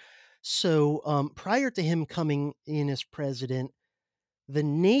watch. So prior to him coming in as president, the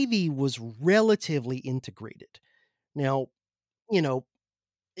Navy was relatively integrated. Now,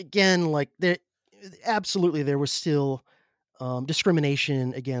 again, like absolutely there was still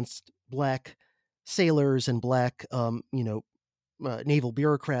discrimination against black sailors and black, naval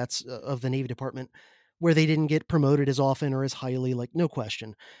bureaucrats of the Navy Department, where they didn't get promoted as often or as highly, like no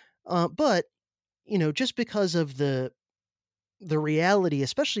question. But, just because of the reality,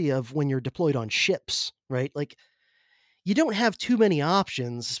 especially of when you're deployed on ships, right? Like you don't have too many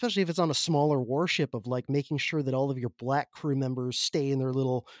options, especially if it's on a smaller warship, of like making sure that all of your black crew members stay in their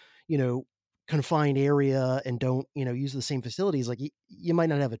little, confined area and don't, use the same facilities. Like you might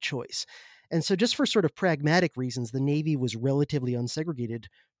not have a choice. And so just for sort of pragmatic reasons, the Navy was relatively unsegregated,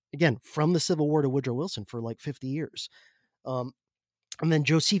 again, from the Civil War to Woodrow Wilson for like 50 years. And then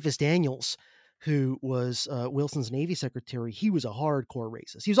Josephus Daniels, who was Wilson's Navy secretary, he was a hardcore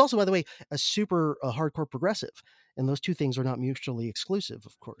racist. He was also, by the way, a super hardcore progressive. And those two things are not mutually exclusive,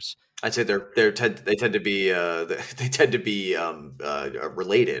 of course. I'd say they tend to be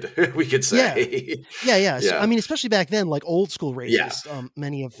related. We could say. Yeah. So, I mean, especially back then, like old school racists. Yeah.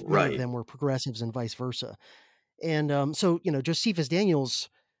 Many of them were progressives and vice versa. And so Josephus Daniels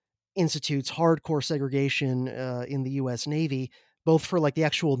institutes hardcore segregation in the U.S. Navy, both for like the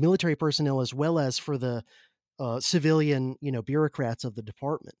actual military personnel as well as for the civilian, bureaucrats of the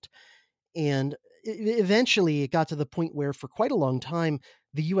department. And eventually it got to the point where for quite a long time,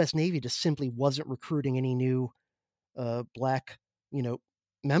 the U.S. Navy just simply wasn't recruiting any new black,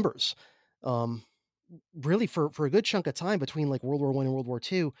 members. Really for a good chunk of time between like World War I and World War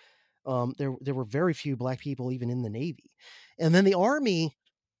II, there were very few black people even in the Navy. And then the Army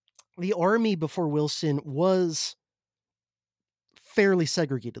before Wilson was fairly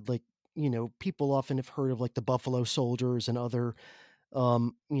segregated. Like, people often have heard of like the Buffalo Soldiers and other,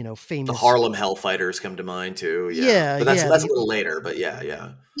 famous. The Harlem Hellfighters come to mind too. Yeah. But that's a little later, but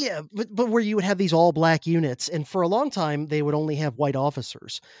yeah. Yeah. But where you would have these all black units, and for a long time they would only have white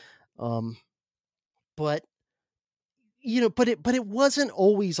officers. But it wasn't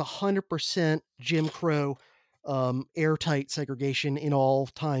always 100% Jim Crow, airtight segregation in all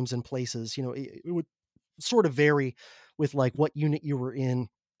times and places. It would sort of vary with like what unit you were in,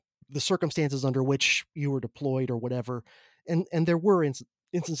 the circumstances under which you were deployed or whatever. And there were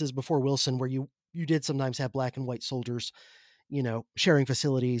instances before Wilson where you did sometimes have black and white soldiers, sharing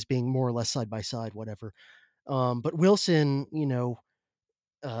facilities, being more or less side by side, whatever. But Wilson,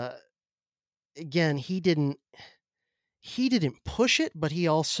 again, he didn't push it, but he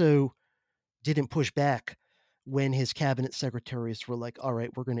also didn't push back when his cabinet secretaries were like, all right,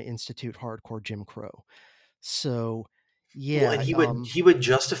 we're going to institute hardcore Jim Crow. So, yeah. Well, and he would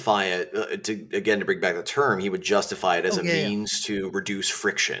justify it to bring back the term, he would justify it as a means to reduce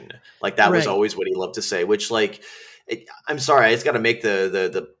friction. Like that was always what he loved to say, which like I'm sorry, I just got to make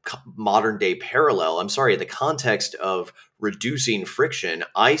the modern day parallel. I'm sorry, in the context of reducing friction,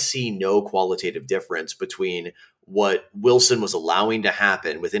 I see no qualitative difference between what Wilson was allowing to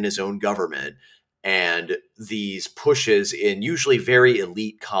happen within his own government and these pushes in usually very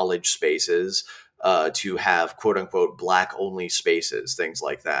elite college spaces to have quote unquote black only spaces, things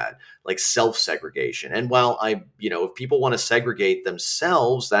like that, like self-segregation. And while if people want to segregate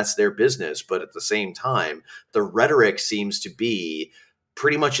themselves, that's their business. But at the same time, the rhetoric seems to be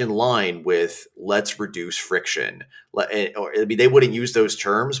pretty much in line with let's reduce friction. They wouldn't use those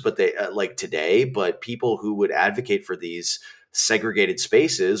terms, but they like today, but people who would advocate for these segregated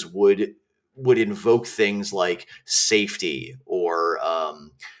spaces would invoke things like safety or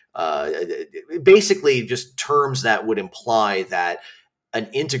basically just terms that would imply that an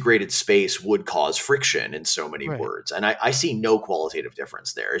integrated space would cause friction in so many words. And I see no qualitative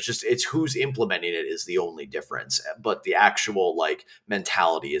difference there. It's who's implementing it is the only difference, but the actual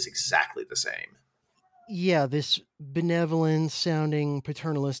mentality is exactly the same. Yeah, this benevolent sounding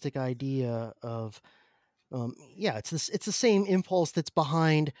paternalistic idea of it's the same impulse that's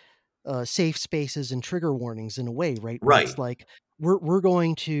behind safe spaces and trigger warnings in a way, right? Right. It's like we're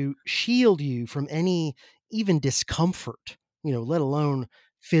going to shield you from any even discomfort, let alone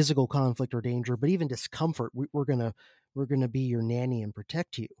physical conflict or danger, but even discomfort. We're gonna be your nanny and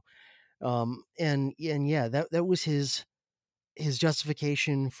protect you. That was his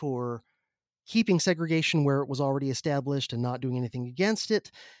justification for keeping segregation where it was already established and not doing anything against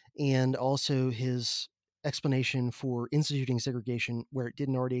it, and also his explanation for instituting segregation where it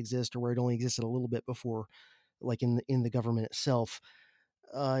didn't already exist or where it only existed a little bit before, like in the government itself.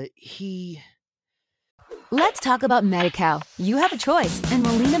 Let's talk about Medi-Cal. You have a choice, and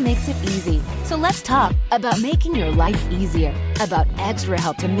Molina makes it easy. So let's talk about making your life easier, about extra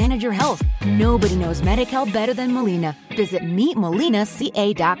help to manage your health. Nobody knows Medi-Cal better than Molina. Visit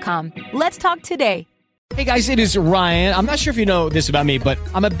meetmolinaca.com. Let's talk today. Hey guys, it is Ryan. I'm not sure if you know this about me, but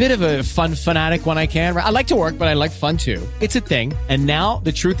I'm a bit of a fun fanatic when I can. I like to work, but I like fun too. It's a thing. And now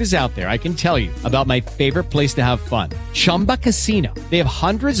the truth is out there. I can tell you about my favorite place to have fun. Chumba Casino. They have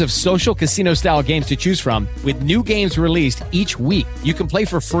hundreds of social casino style games to choose from with new games released each week. You can play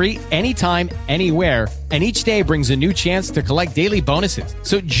for free anytime, anywhere. And each day brings a new chance to collect daily bonuses.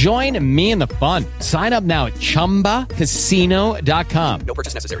 So join me in the fun. Sign up now at ChumbaCasino.com. No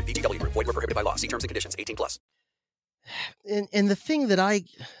purchase necessary. VGW. Void where prohibited by law. See terms and conditions. 18+. And the thing that I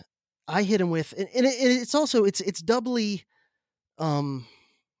hit him with, and it's also it's doubly, not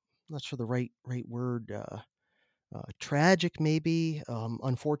sure the right word, tragic maybe,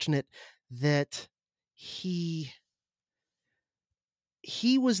 unfortunate that he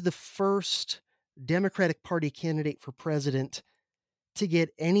was the first Democratic Party candidate for president to get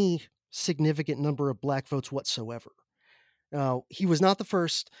any significant number of black votes whatsoever. He was not the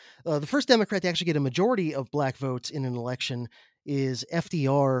first. The first Democrat to actually get a majority of black votes in an election is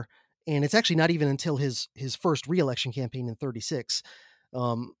FDR, and it's actually not even until his first re-election campaign in 36.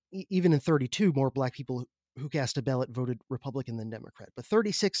 Even in 32, more black people who cast a ballot voted Republican than Democrat. But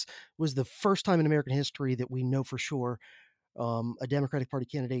 36 was the first time in American history that we know for sure a Democratic Party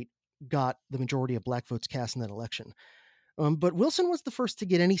candidate got the majority of black votes cast in that election. But Wilson was the first to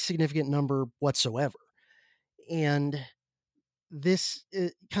get any significant number whatsoever. And this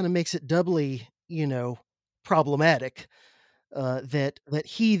kind of makes it doubly, problematic that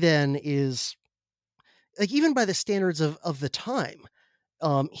he then is, like, even by the standards of the time,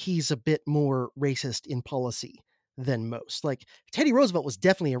 he's a bit more racist in policy than most. Like, Teddy Roosevelt was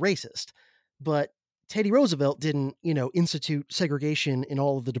definitely a racist, but Teddy Roosevelt didn't, institute segregation in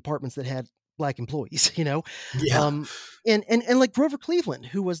all of the departments that had black employees, Yeah. And like Grover Cleveland,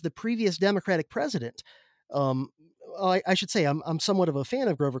 who was the previous Democratic president, I should say I'm somewhat of a fan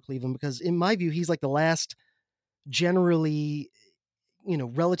of Grover Cleveland because in my view, he's like the last generally,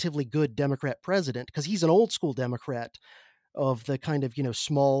 relatively good Democrat president, because he's an old school Democrat of the kind of,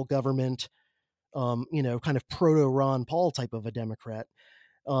 small government, kind of proto Ron Paul type of a Democrat.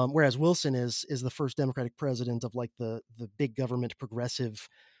 Whereas Wilson is the first Democratic president of like the big government progressive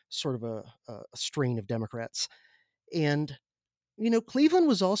sort of a strain of Democrats. And, Cleveland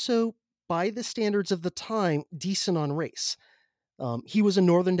was also, by the standards of the time, decent on race. He was a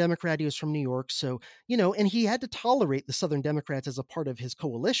Northern Democrat. He was from New York. So, and he had to tolerate the Southern Democrats as a part of his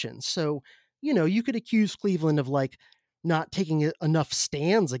coalition. So, you could accuse Cleveland of like not taking enough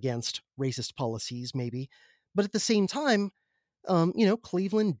stands against racist policies, maybe. But at the same time,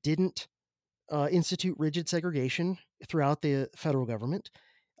 Cleveland didn't institute rigid segregation throughout the federal government.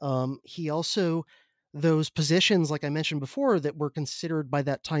 He also those positions, like I mentioned before, that were considered by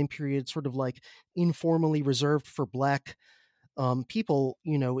that time period sort of like informally reserved for Black people,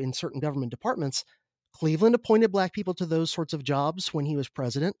 in certain government departments, Cleveland appointed Black people to those sorts of jobs when he was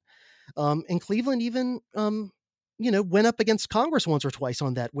president. And Cleveland even, went up against Congress once or twice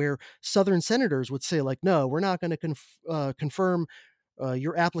on that, where Southern senators would say, like, no, we're not going to confirm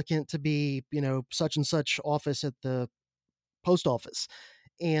your applicant to be, such and such office at the post office.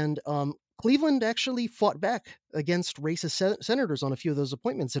 And Cleveland actually fought back against racist senators on a few of those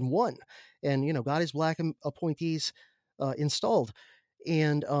appointments and won, and, got his Black appointees installed.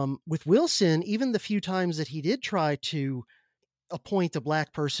 And with Wilson, even the few times that he did try to appoint a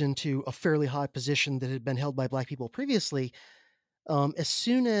Black person to a fairly high position that had been held by Black people previously, as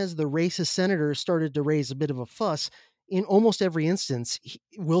soon as the racist senators started to raise a bit of a fuss, in almost every instance,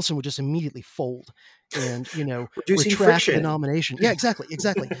 Wilson would just immediately fold and, Reducing retract friction. the nomination. Yeah, exactly.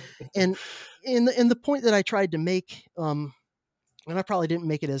 And in the point that I tried to make, and I probably didn't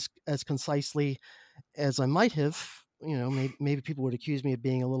make it as concisely as I might have, maybe people would accuse me of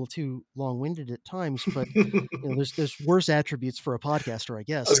being a little too long-winded at times, but there's worse attributes for a podcaster, I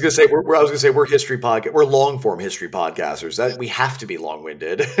guess. I was gonna say we're history podcast. We're long-form history podcasters. That we have to be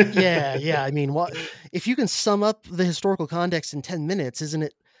long-winded. Yeah. I mean, if you can sum up the historical context in 10 minutes, isn't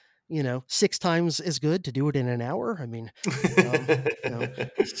it, 6 times as good to do it in an hour? I mean,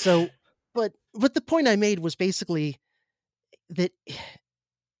 so, but the point I made was basically that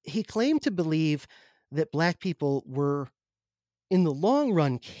he claimed to believe that Black people were, in the long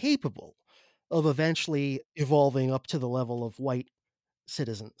run, capable of eventually evolving up to the level of white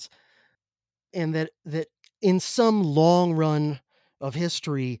citizens. And that in some long run of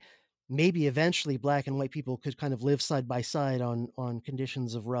history, maybe eventually Black and white people could kind of live side by side on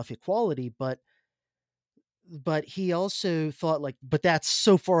conditions of rough equality. But he also thought, like, but that's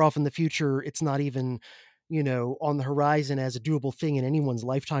so far off in the future, it's not even, on the horizon as a doable thing in anyone's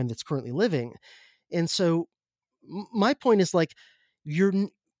lifetime that's currently living. And so my point is, like, you're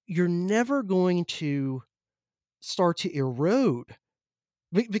never going to start to erode,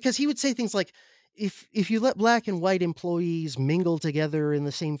 because he would say things like, if you let Black and white employees mingle together in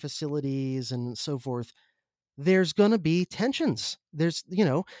the same facilities and so forth, there's going to be tensions. There's,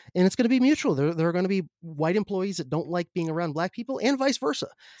 and it's going to be mutual. There are going to be white employees that don't like being around Black people and vice versa.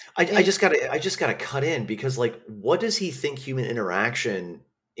 I just gotta cut in, because, like, what does he think human interaction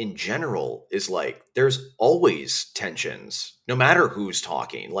in general is like? There's always tensions, no matter who's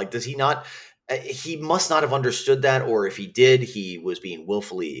talking. Like, does he not? He must not have understood that, or if he did, he was being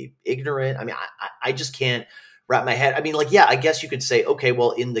willfully ignorant. I mean, I just can't wrap my head. I mean, like, yeah, I guess you could say, okay,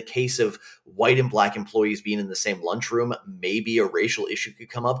 well, in the case of white and Black employees being in the same lunchroom, maybe a racial issue could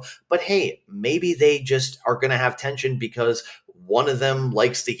come up. But hey, maybe they just are going to have tension because one of them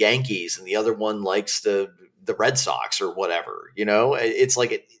likes the Yankees and the other one likes the Red Sox or whatever. It's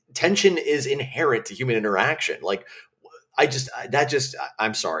like tension is inherent to human interaction. Like,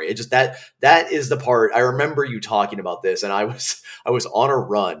 I'm sorry. It just, that is the part. I remember you talking about this, and I was on a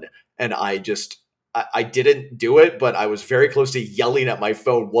run, and I didn't do it, but I was very close to yelling at my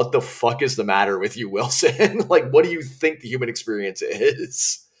phone, what the fuck is the matter with you, Wilson? Like, what do you think the human experience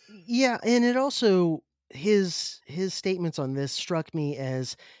is? Yeah. And it also, his statements on this struck me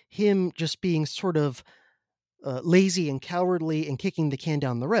as him just being sort of lazy and cowardly and kicking the can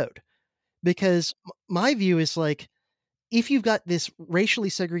down the road. Because my view is, like, if you've got this racially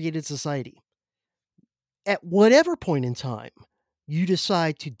segregated society, at whatever point in time you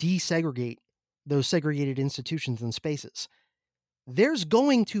decide to desegregate those segregated institutions and spaces, there's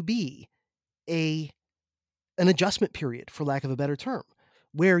going to be an adjustment period, for lack of a better term,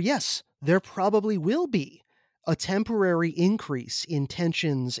 where, yes, there probably will be a temporary increase in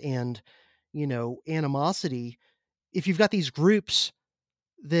tensions and, animosity if you've got these groups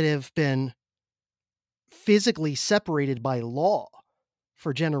that have been physically separated by law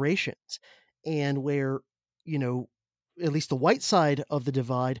for generations, and where, at least the white side of the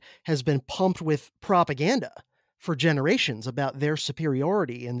divide has been pumped with propaganda for generations about their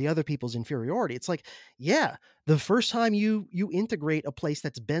superiority and the other people's inferiority. It's like, yeah, the first time you integrate a place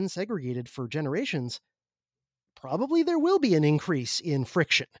that's been segregated for generations, probably there will be an increase in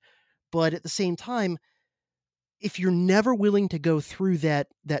friction. But at the same time, if you're never willing to go through that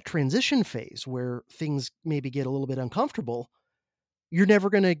transition phase where things maybe get a little bit uncomfortable, you're never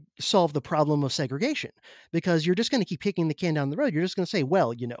going to solve the problem of segregation, because you're just going to keep kicking the can down the road. You're just going to say,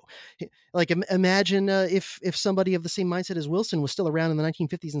 well, like, imagine if somebody of the same mindset as Wilson was still around in the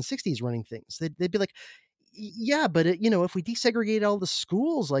 1950s and 60s running things. They'd be like, Yeah, but if we desegregate all the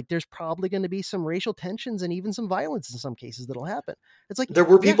schools, like there's probably going to be some racial tensions and even some violence in some cases that'll happen. It's like, there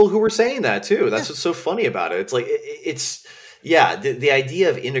were yeah, people who were saying that too. That's what's so funny about it. It's like it's the idea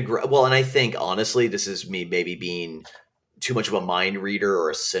of well, and I think honestly, this is me maybe being too much of a mind reader or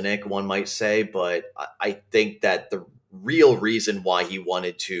a cynic, one might say, but I think that the real reason why he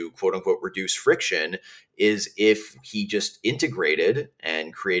wanted to quote unquote reduce friction is if he just integrated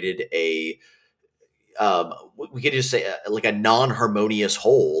and created we could just say like a non-harmonious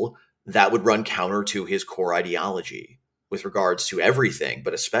whole that would run counter to his core ideology with regards to everything,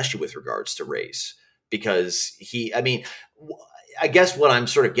 but especially with regards to race. Because I guess what I'm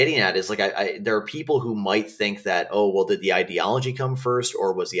sort of getting at is like, there are people who might think that, oh, well, did the ideology come first,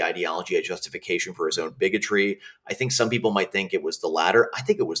 or was the ideology a justification for his own bigotry? I think some people might think it was the latter. I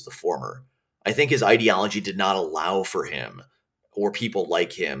think it was the former. I think his ideology did not allow for him or people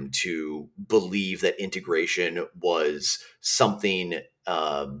like him to believe that integration was something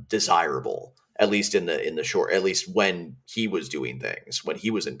desirable, at least in the short, at least when he was doing things, when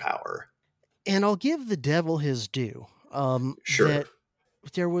he was in power. And I'll give the devil his due. Sure. That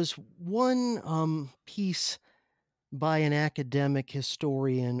there was one piece by an academic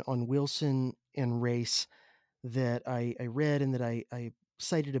historian on Wilson and race that I read and that I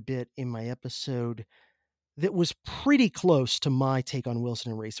cited a bit in my episode that was pretty close to my take on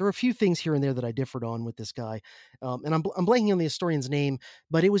Wilson and race. There are a few things here and there that I differed on with this guy. And I'm blanking on the historian's name,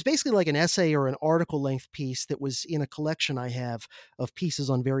 but it was basically like an essay or an article length piece that was in a collection I have of pieces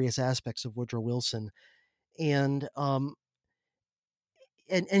on various aspects of Woodrow Wilson. And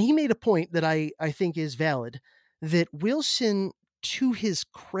he made a point that I think is valid, that Wilson, to his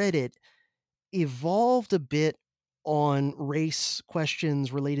credit, evolved a bit on race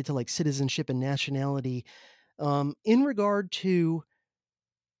questions related to like citizenship and nationality in regard to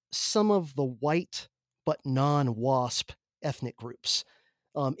some of the white but non-WASP ethnic groups.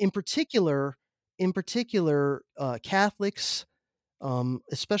 In particular, Catholics,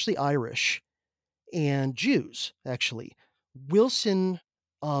 especially Irish, and Jews, actually. Wilson,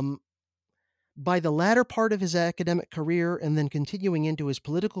 by the latter part of his academic career and then continuing into his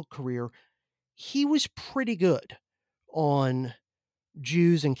political career, he was pretty good on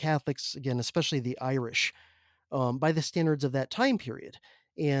Jews and Catholics, again, especially the Irish, by the standards of that time period.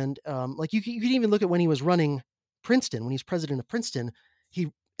 And like you can even look at when he was running Princeton, when he's president of Princeton,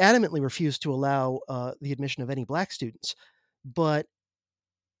 he adamantly refused to allow the admission of any black students. But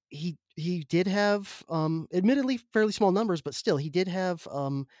he did have, admittedly fairly small numbers, but still he did have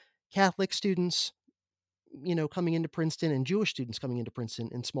Catholic students, coming into Princeton and Jewish students coming into Princeton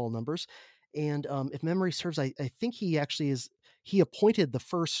in small numbers. And if memory serves, I think he appointed the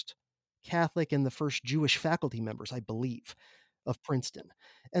first Catholic and the first Jewish faculty members, I believe, of Princeton.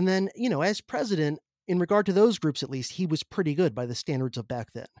 And then, as president, in regard to those groups, at least, he was pretty good by the standards of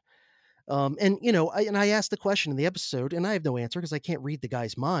back then. I asked the question in the episode, and I have no answer because I can't read the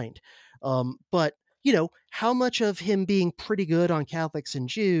guy's mind. But how much of him being pretty good on Catholics and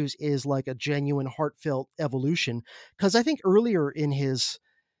Jews is like a genuine heartfelt evolution? Because I think earlier in his,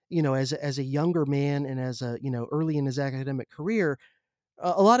 as a younger man and as early in his academic career,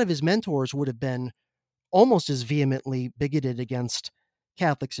 a lot of his mentors would have been almost as vehemently bigoted against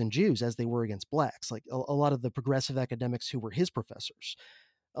Catholics and Jews as they were against blacks, like a lot of the progressive academics who were his professors.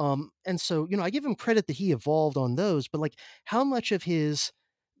 And so, I give him credit that he evolved on those, but like how much of his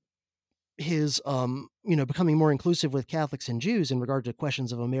becoming more inclusive with Catholics and Jews in regard to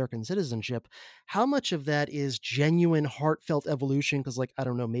questions of American citizenship, how much of that is genuine heartfelt evolution? Because like, I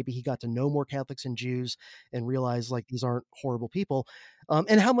don't know, maybe he got to know more Catholics and Jews and realized like these aren't horrible people.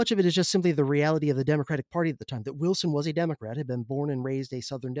 And how much of it is just simply the reality of the Democratic Party at the time, that Wilson was a Democrat, had been born and raised a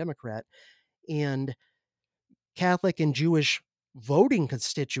Southern Democrat, and Catholic and Jewish voting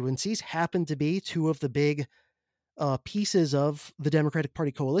constituencies happened to be two of the big pieces of the Democratic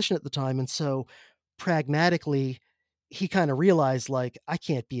Party coalition at the time. And so pragmatically, he kind of realized, like, I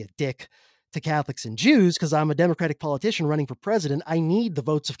can't be a dick to Catholics and Jews because I'm a Democratic politician running for president. I need the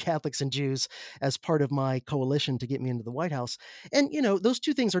votes of Catholics and Jews as part of my coalition to get me into the White House. And, those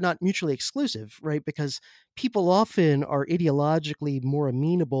two things are not mutually exclusive, right? Because people often are ideologically more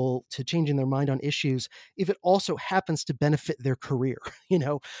amenable to changing their mind on issues if it also happens to benefit their career,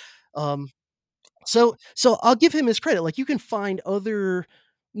 So I'll give him his credit. Like you can find other,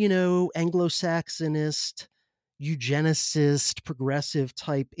 Anglo-Saxonist, eugenicist, progressive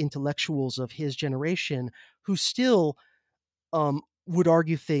type intellectuals of his generation who still would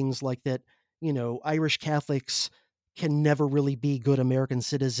argue things like that, Irish Catholics can never really be good American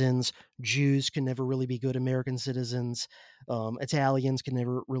citizens. Jews can never really be good American citizens. Italians can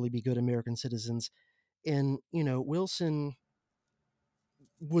never really be good American citizens. And, Wilson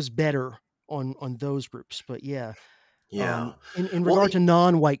was better on those groups. But yeah, Yeah. in Well, regard to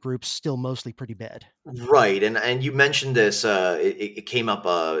non-white groups, still mostly pretty bad. right, and you mentioned this. It came up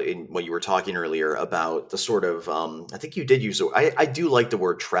in when you were talking earlier about the sort of. I think you did use. I do like the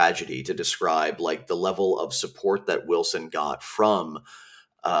word tragedy to describe like the level of support that Wilson got from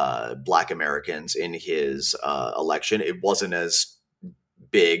Black Americans in his election. It wasn't as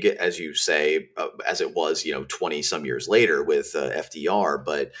big as you say as it was 20 some years later with FDR,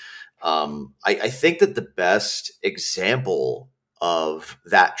 but I think that the best example of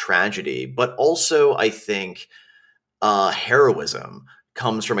that tragedy, but also I think heroism,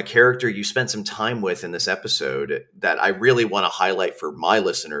 comes from a character you spent some time with in this episode that I really want to highlight for my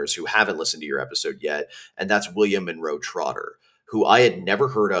listeners who haven't listened to your episode yet, and that's William Monroe Trotter, who I had never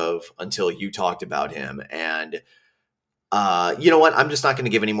heard of until you talked about him. And you know what? I'm just not going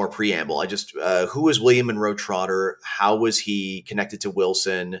to give any more preamble. Who is William Monroe Trotter? How was he connected to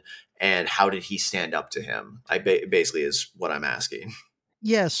Wilson? And how did he stand up to him? Basically is what I'm asking.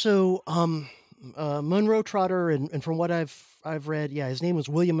 Yeah. So, Monroe Trotter, and from what I've read, yeah, his name was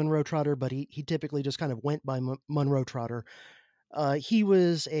William Monroe Trotter, but he typically just kind of went by Monroe Trotter. He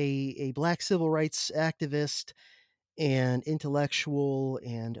was a Black civil rights activist and intellectual,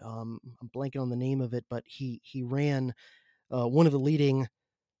 and I'm blanking on the name of it, but he ran one of the leading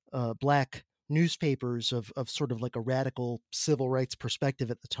Black newspapers of sort of like a radical civil rights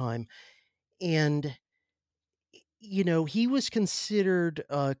perspective at the time. And he was considered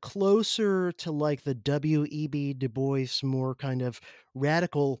closer to like the W.E.B. Du Bois, more kind of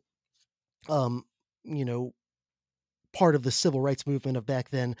radical, um, you know, part of the civil rights movement of back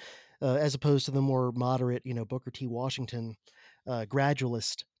then, as opposed to the more moderate, Booker T. Washington,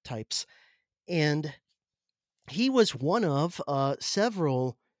 gradualist types. And he was one of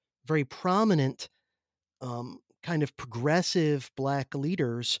several very prominent, kind of progressive Black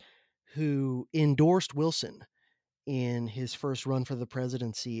leaders who endorsed Wilson in his first run for the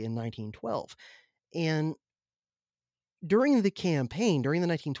presidency in 1912. And during the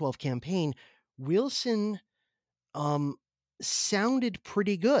 1912 campaign, Wilson sounded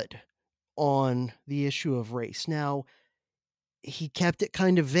pretty good on the issue of race. Now, he kept it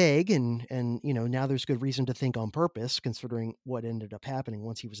kind of vague, and now there's good reason to think on purpose, considering what ended up happening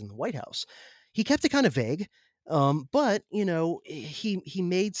once he was in the White House. He kept it kind of vague, but he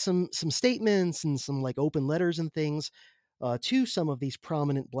made some statements and some like open letters and things to some of these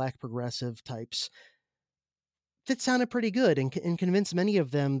prominent Black progressive types that sounded pretty good, and convinced many of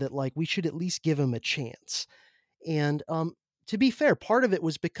them that like we should at least give him a chance. And to be fair, part of it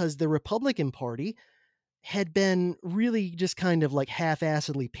was because the Republican Party had been really just kind of like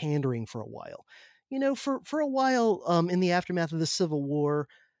half-assedly pandering for a while. For a while, in the aftermath of the Civil War,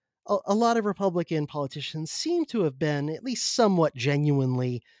 a lot of Republican politicians seem to have been at least somewhat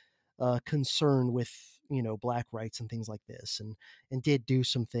genuinely concerned with Black rights and things like this, and did do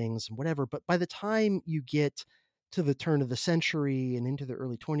some things and whatever. But by the time you get to the turn of the century and into the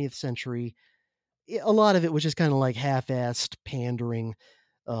early 20th century, a lot of it was just kind of like half-assed pandering.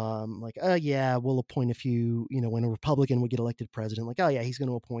 Like, oh yeah, we'll appoint a few, when a Republican would get elected president, like, oh yeah, he's going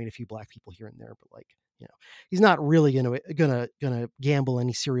to appoint a few Black people here and there, but like, he's not really gonna gamble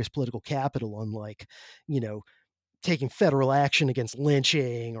any serious political capital on like, taking federal action against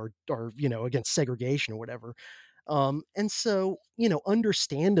lynching or against segregation or whatever. And so,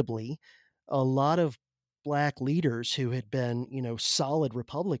 understandably, a lot of Black leaders who had been, solid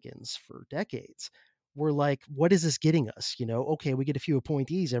Republicans for decades were like, what is this getting us? Okay, we get a few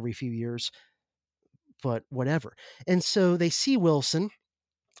appointees every few years, but whatever. And so they see Wilson,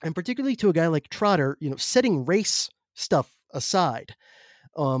 and particularly to a guy like Trotter, setting race stuff aside,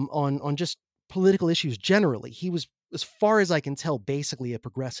 on just political issues generally. He was, as far as I can tell, basically a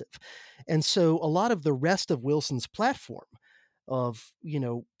progressive. And so a lot of the rest of Wilson's platform of,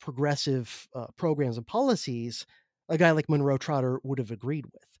 progressive programs and policies, a guy like Monroe Trotter would have agreed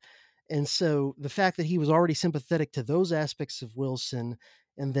with. And so the fact that he was already sympathetic to those aspects of Wilson,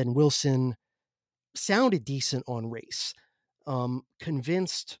 and then Wilson sounded decent on race,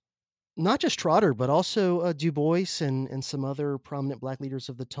 convinced not just Trotter, but also Du Bois and some other prominent Black leaders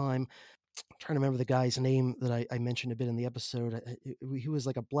of the time. I'm trying to remember the guy's name that I mentioned a bit in the episode. He was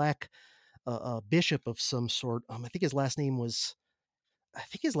like a Black bishop of some sort. I think his last name was I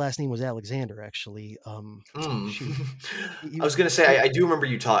think his last name was Alexander, actually. I was going to say, I do remember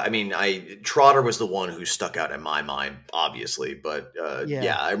you talk. I mean, Trotter was the one who stuck out in my mind, obviously, but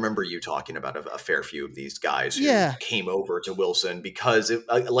yeah, I remember you talking about a fair few of these guys who came over to Wilson because,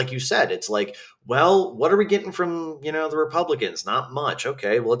 like you said, it's like, well, what are we getting from the Republicans? Not much.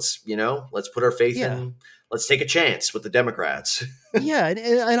 Okay, well, let's put our faith in. Let's take a chance with the Democrats. Yeah,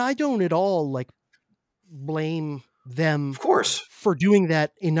 and I don't at all blame them, of course, for doing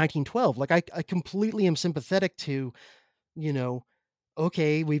that in 1912. Like I completely am sympathetic to,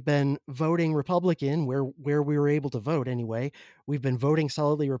 okay, we've been voting Republican where we were able to vote anyway. We've been voting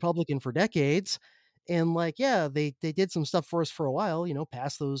solidly Republican for decades. And they did some stuff for us for a while,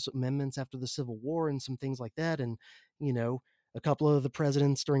 pass those amendments after the Civil War and some things like that. And, a couple of the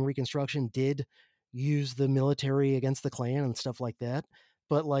presidents during Reconstruction did use the military against the Klan and stuff like that.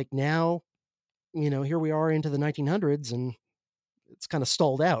 But now, here we are into the 1900s and it's kind of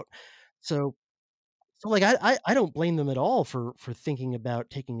stalled out. So I don't blame them at all for thinking about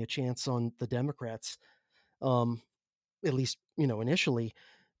taking a chance on the Democrats, at least, initially.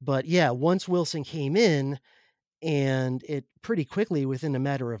 But yeah, once Wilson came in, and it pretty quickly, within a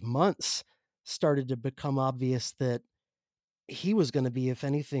matter of months, started to become obvious that he was going to be, if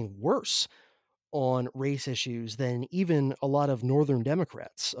anything, worse on race issues than even a lot of Northern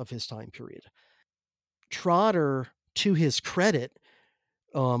Democrats of his time period. Trotter, to his credit,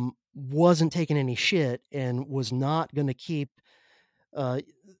 wasn't taking any shit and was not going to keep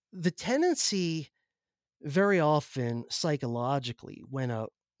the tendency very often psychologically when a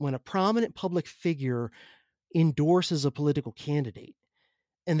prominent public figure endorses a political candidate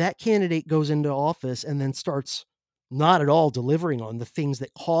and that candidate goes into office and then starts not at all delivering on the things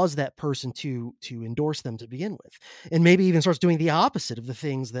that cause that person to endorse them to begin with, and maybe even starts doing the opposite of the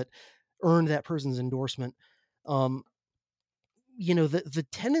things that earned that person's endorsement. The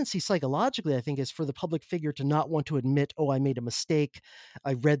tendency psychologically, I think, is for the public figure to not want to admit, oh, I made a mistake.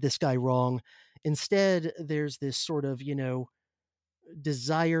 I read this guy wrong. Instead, there's this sort of,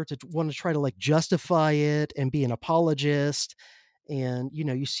 desire to want to try to justify it and be an apologist. And,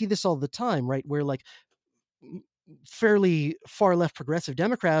 you see this all the time, right? Where fairly far left progressive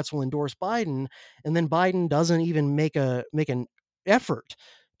Democrats will endorse Biden, and then Biden doesn't even make an effort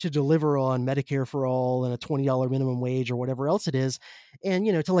to deliver on Medicare for all and a $20 minimum wage or whatever else it is. And,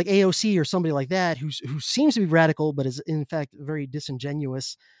 to AOC or somebody like that, who seems to be radical, but is in fact a very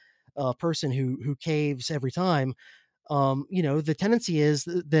disingenuous person who caves every time. The tendency is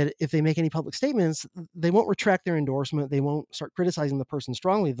that if they make any public statements, they won't retract their endorsement. They won't start criticizing the person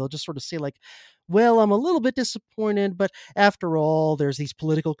strongly. They'll just sort of say well, I'm a little bit disappointed, but after all, there's these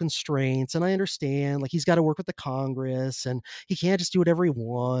political constraints and I understand, he's got to work with the Congress and he can't just do whatever he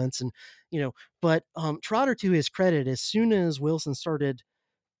wants. And, but Trotter, to his credit, as soon as Wilson started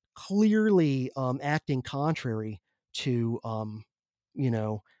clearly acting contrary to,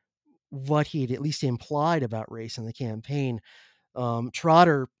 what he'd at least implied about race in the campaign,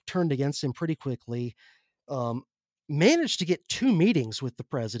 Trotter turned against him pretty quickly, managed to get 2 meetings with the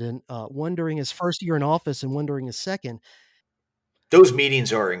president, one during his first year in office and one during his second. Those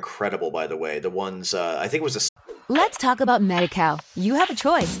meetings are incredible, by the way. The ones, I think it was Let's talk about Medi-Cal. You have a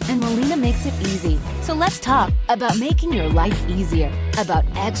choice, and Molina makes it easy. So let's talk about making your life easier, about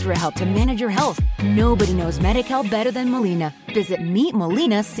extra help to manage your health. Nobody knows Medi-Cal better than Molina. Visit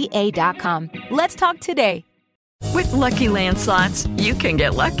meetmolinaca.com. Let's talk today. With Lucky Land Slots, you can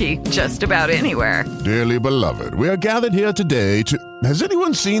get lucky just about anywhere. Dearly beloved, we are gathered here today to... Has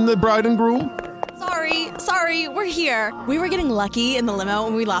anyone seen the bride and groom? Sorry, we're here. We were getting lucky in the limo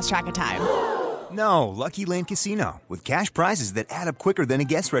and we lost track of time. No, Lucky Land Casino, with cash prizes that add up quicker than a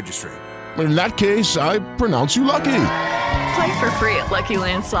guest registry. In that case, I pronounce you lucky. Play for free at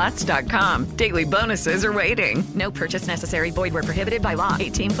LuckyLandSlots.com. Daily bonuses are waiting. No purchase necessary. Void where prohibited by law.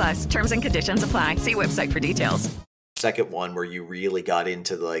 18+. Terms and conditions apply. See website for details. Second one where you really got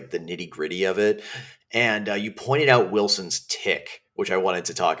into the nitty gritty of it. And you pointed out Wilson's tick, which I wanted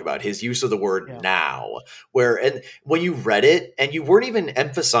to talk about, his use of the word now, and when you read it and you weren't even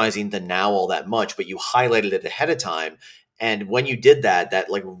emphasizing the now all that much, but you highlighted it ahead of time. And when you did that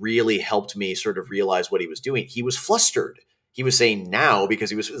really helped me sort of realize what he was doing. He was flustered. He was saying now because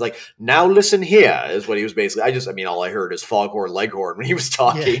he was like, now listen here is what he was basically. All I heard is foghorn leghorn when he was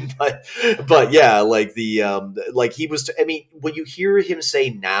talking, but yeah, he was, when you hear him say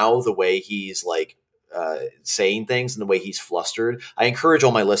now, the way he's saying things and the way he's flustered, I encourage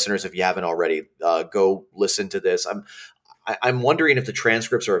all my listeners, if you haven't already, go listen to this. I'm wondering if the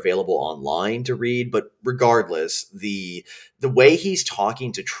transcripts are available online to read, but regardless, the way he's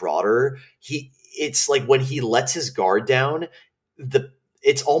talking to Trotter, it's like when he lets his guard down,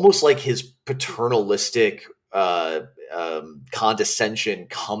 it's almost like his paternalistic condescension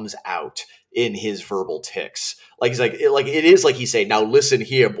comes out in his verbal tics. Like it is like he's saying, "Now listen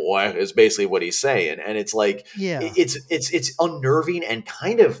here, boy," is basically what he's saying, and it's like it's unnerving and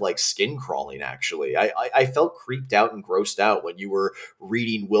kind of like skin crawling. Actually, I felt creeped out and grossed out when you were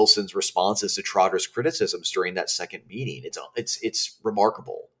reading Wilson's responses to Trotter's criticisms during that second meeting. It's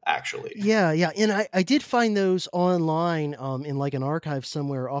remarkable. Actually. Yeah. And I did find those online in like an archive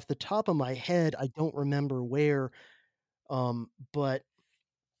somewhere. Off the top of my head, I don't remember where, but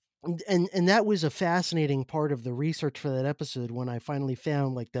and that was a fascinating part of the research for that episode when I finally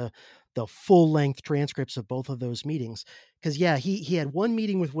found like the full length transcripts of both of those meetings. Because he had one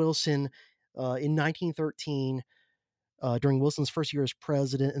meeting with Wilson in 1913 during Wilson's first year as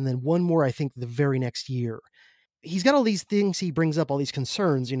president, and then one more I think the very next year. He's got all these things he brings up, all these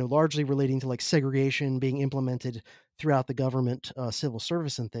concerns, largely relating to like segregation being implemented throughout the government, civil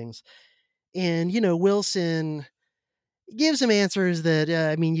service and things. And, Wilson gives him answers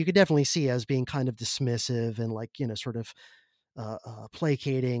that, you could definitely see as being kind of dismissive and like, sort of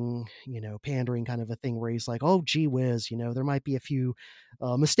placating, pandering kind of a thing where he's like, "Oh, gee whiz, there might be a few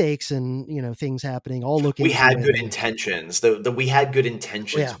mistakes and, things happening. I'll look into we had it." good intentions. The we had good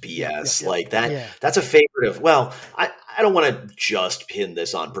intentions BS. Like that. Yeah. That's a favorite of, well, I don't want to just pin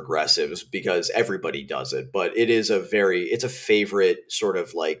this on progressives because everybody does it, but it's a favorite sort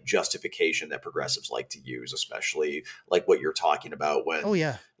of like justification that progressives like to use, especially like what you're talking about when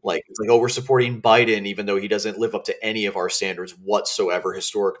like it's like, "Oh, we're supporting Biden even though he doesn't live up to any of our standards whatsoever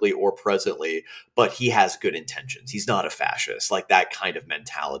historically or presently, but he has good intentions. He's not a fascist." Like that kind of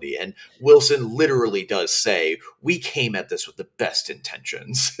mentality. And Wilson literally does say, "We came at this with the best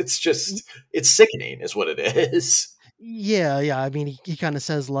intentions." It's sickening is what it is. Yeah. He kind of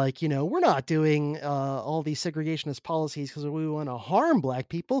says like, "We're not doing all these segregationist policies because we want to harm black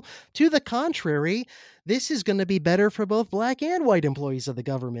people. To the contrary, this is going to be better for both black and white employees of the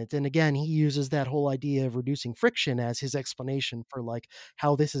government." And again, he uses that whole idea of reducing friction as his explanation for like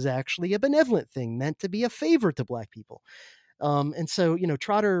how this is actually a benevolent thing meant to be a favor to black people. And so,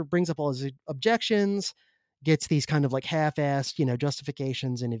 Trotter brings up all his objections, gets these kind of like half-assed,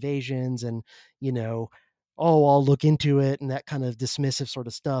 justifications and evasions and, "Oh, I'll look into it," and that kind of dismissive sort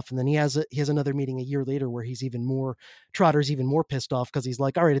of stuff. And then he has another meeting a year later where Trotter's even more pissed off because he's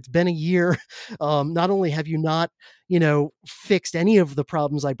like, "All right, it's been a year. Not only have you not, fixed any of the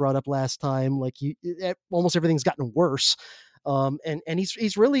problems I brought up last time, like almost everything's gotten worse." And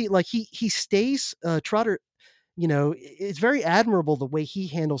he's really like he stays Trotter. It's very admirable the way he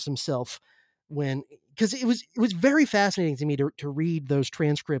handles himself because it was very fascinating to me to read those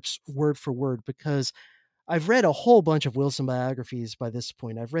transcripts word for word, because I've read a whole bunch of Wilson biographies by this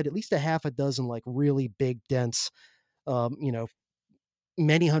point. I've read at least a half a dozen like really big, dense,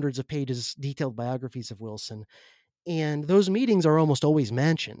 many hundreds of pages detailed biographies of Wilson. And those meetings are almost always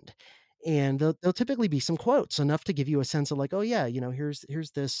mentioned. And there'll typically be some quotes enough to give you a sense of like, "Oh yeah,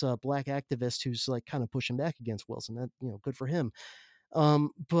 here's this black activist who's like kind of pushing back against Wilson. That, good for him."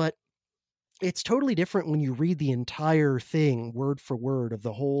 But it's totally different when you read the entire thing word for word of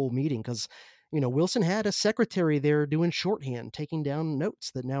the whole meeting, because Wilson had a secretary there doing shorthand, taking down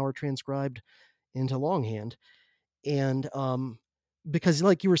notes that now are transcribed into longhand. And because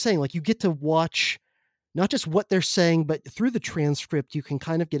like you were saying, like you get to watch not just what they're saying, but through the transcript, you can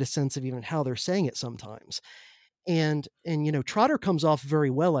kind of get a sense of even how they're saying it sometimes. And Trotter comes off very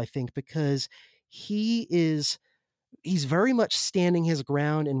well, I think, because he's very much standing his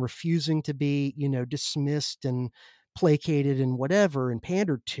ground and refusing to be, dismissed and placated and whatever and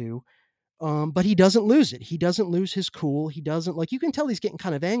pandered to. But he doesn't lose it. He doesn't lose his cool. He doesn't, like, you can tell he's getting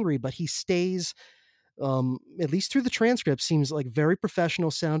kind of angry, but he stays, at least through the transcript, seems like very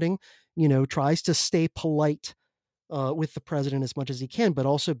professional sounding, tries to stay polite with the president as much as he can, but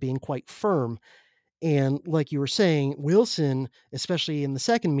also being quite firm. And like you were saying, Wilson, especially in the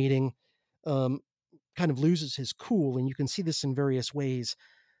second meeting, kind of loses his cool, and you can see this in various ways.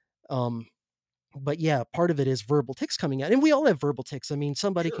 But yeah, part of it is verbal tics coming out, and we all have verbal tics. I mean,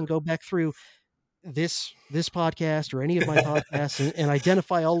 somebody can go back through this podcast or any of my podcasts and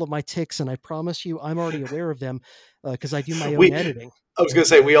identify all of my tics, and I promise you, I'm already aware of them because I do my own editing. I was going to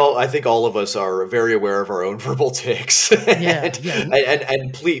say, I think all of us are very aware of our own verbal tics.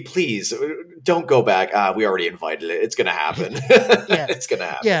 And please don't go back. We already invited it. It's going to happen. It's going to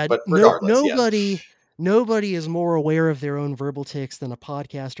happen. Yeah, but regardless, nobody is more aware of their own verbal tics than a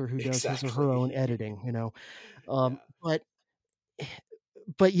podcaster who does his or her own editing,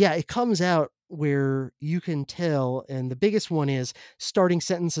 But yeah, it comes out where you can tell, and the biggest one is starting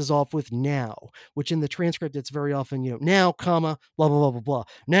sentences off with now, which in the transcript it's very often, now, comma, blah, blah, blah, blah, blah.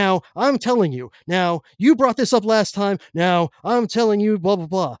 Now, I'm telling you. Now, you brought this up last time. Now, I'm telling you, blah, blah,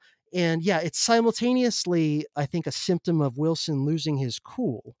 blah. And yeah, it's simultaneously, I think, a symptom of Wilson losing his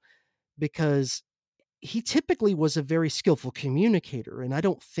cool, because he typically was a very skillful communicator, and I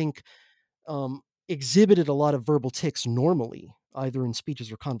don't think exhibited a lot of verbal tics normally, either in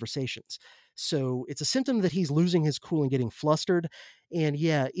speeches or conversations. So it's a symptom that he's losing his cool and getting flustered. And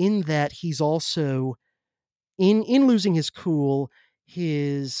yeah, in that he's also in losing his cool,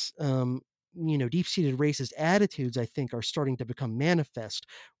 his deep-seated racist attitudes, I think, are starting to become manifest.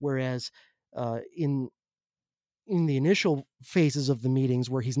 Whereas in the initial phases of the meetings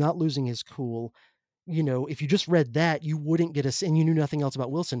where he's not losing his cool, if you just read that, you wouldn't get and you knew nothing else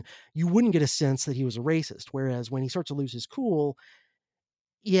about Wilson, you wouldn't get a sense that he was a racist. Whereas when he starts to lose his cool,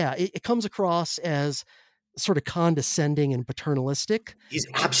 yeah, it comes across as sort of condescending and paternalistic. He's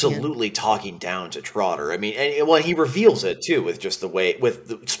absolutely talking down to Trotter. I mean, and he reveals it too with just the way,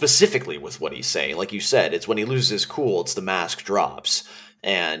 specifically with what he's saying. Like you said, it's when he loses his cool, it's the mask drops.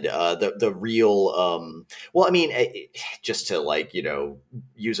 And the real, just to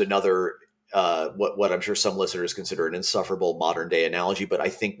use another, what I'm sure some listeners consider an insufferable modern day analogy, but I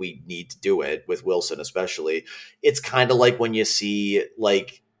think we need to do it with Wilson, especially. It's kind of like when you see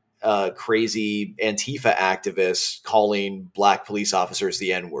crazy Antifa activists calling black police officers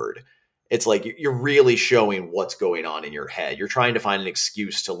the N-word. It's like you're really showing what's going on in your head. You're trying to find an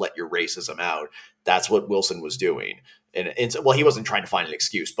excuse to let your racism out. That's what Wilson was doing. And he wasn't trying to find an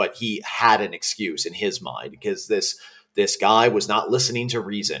excuse, but he had an excuse in his mind, because this guy was not listening to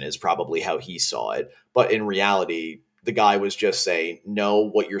reason, is probably how he saw it. But in reality, the guy was just saying, no,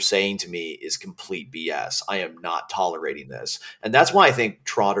 what you're saying to me is complete BS. I am not tolerating this. And that's why I think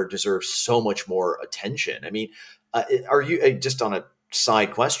Trotter deserves so much more attention. I mean, are you, just on a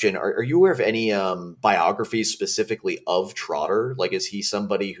side question, are you aware of any biographies specifically of Trotter? Like, is he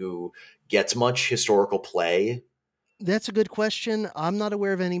somebody who gets much historical play? That's a good question. I'm not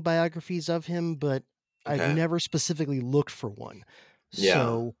aware of any biographies of him, but okay. I've never specifically looked for one. Yeah.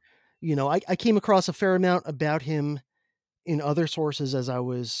 So, I came across a fair amount about him in other sources as I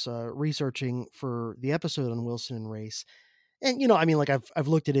was researching for the episode on Wilson and race. And, I've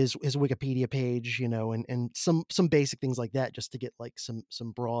looked at his Wikipedia page, and some basic things like that, just to get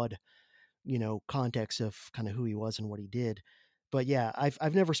some broad, context of kind of who he was and what he did. But yeah,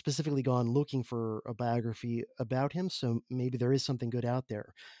 I've never specifically gone looking for a biography about him, so maybe there is something good out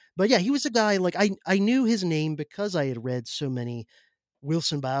there. But yeah, he was a guy, I knew his name because I had read so many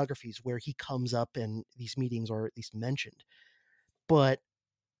Wilson biographies where he comes up and these meetings are at least mentioned. But,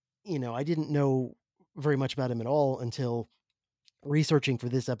 I didn't know very much about him at all until researching for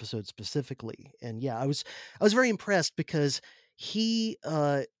this episode specifically. And yeah, I was very impressed because he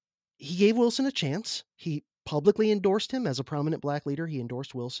gave Wilson a chance. He publicly endorsed him as a prominent black leader. He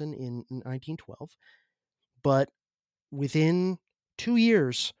endorsed Wilson in 1912. But within 2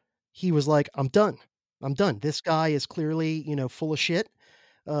 years, he was like, I'm done. This guy is clearly, full of shit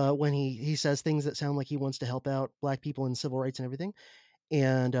when he says things that sound like he wants to help out black people in civil rights and everything.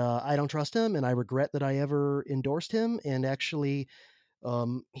 And I don't trust him, and I regret that I ever endorsed him. And actually,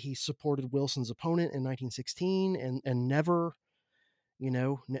 he supported Wilson's opponent in 1916 and never...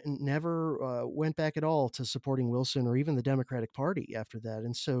 never went back at all to supporting Wilson or even the Democratic Party after that.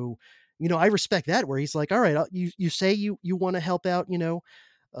 And so, I respect that, where he's like, all right, you say you want to help out,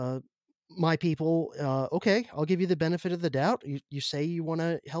 my people. Okay, I'll give you the benefit of the doubt. You say you want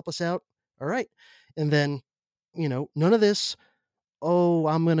to help us out. All right. And then, none of this,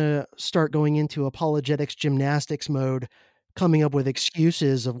 I'm going to start going into apologetics gymnastics mode, coming up with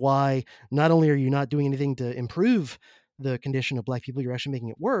excuses of why not only are you not doing anything to improve the condition of black people, you're actually making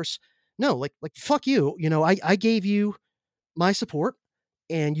it worse. No, like fuck you. I gave you my support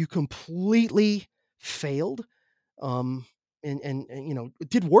and you completely failed. And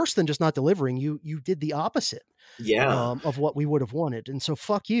did worse than just not delivering. You did the opposite of what we would have wanted. And so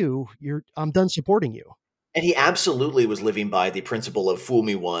fuck you. I'm done supporting you. And he absolutely was living by the principle of fool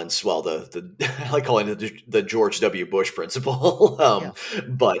me once. Well, the I like calling it the George W. Bush principle.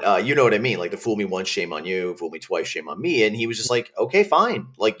 But you know what I mean? Like the fool me once, shame on you. Fool me twice, shame on me. And he was just like, okay, fine.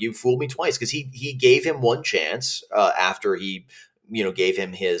 Like you fooled me twice. Because he gave him one chance after he, gave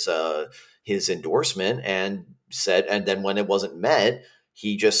him his endorsement and said, and then when it wasn't met,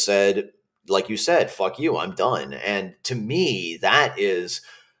 he just said, like you said, fuck you, I'm done. And to me, that is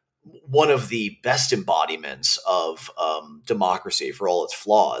one of the best embodiments of democracy for all its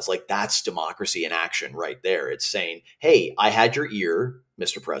flaws. Like that's democracy in action right there. It's saying, hey, I had your ear,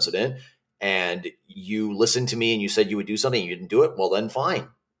 Mr. President, and you listened to me and you said you would do something and you didn't do it, well then fine.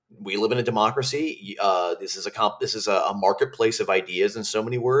 We live in a democracy. This is a marketplace of ideas in so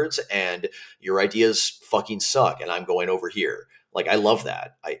many words, and your ideas fucking suck, and I'm going over here. Like, I love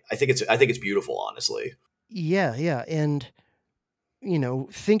that. I think it's beautiful, honestly. Yeah. And,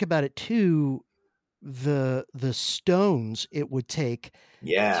 think about it too, the stones it would take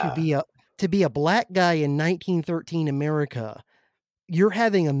to be a black guy in 1913 America. You're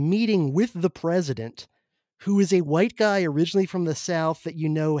having a meeting with the president, who is a white guy originally from the South that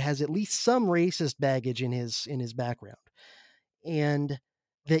has at least some racist baggage in his background. And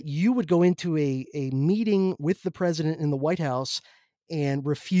that you would go into a meeting with the president in the White House and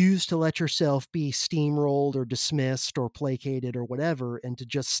refuse to let yourself be steamrolled or dismissed or placated or whatever, and to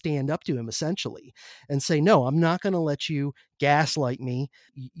just stand up to him essentially and say, no, I'm not going to let you gaslight me.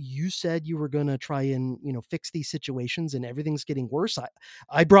 You said you were going to try and, fix these situations, and everything's getting worse.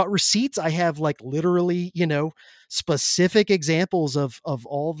 I brought receipts. I have like literally, specific examples of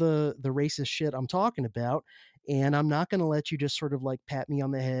all the racist shit I'm talking about. And I'm not going to let you just sort of like pat me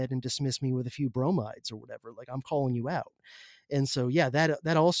on the head and dismiss me with a few bromides or whatever. Like, I'm calling you out. And so, yeah,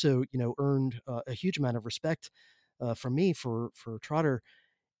 that also, earned a huge amount of respect from me for Trotter.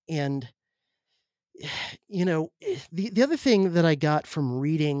 And, the other thing that I got from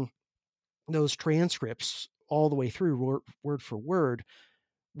reading those transcripts all the way through word for word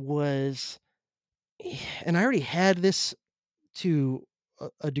was, and I already had this to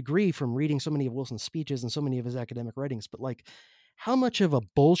a degree from reading so many of Wilson's speeches and so many of his academic writings, but like how much of a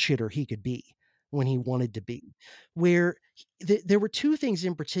bullshitter he could be when he wanted to be, where there were two things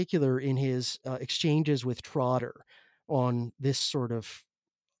in particular in his exchanges with Trotter on this sort of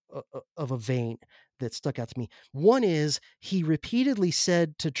a vein that stuck out to me. One is he repeatedly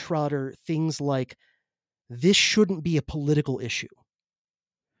said to Trotter things like, this shouldn't be a political issue,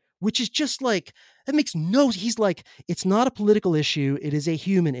 which is just like, that makes he's like, it's not a political issue. It is a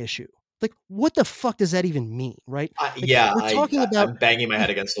human issue. Like, what the fuck does that even mean? Right. We're talking about, I'm banging my head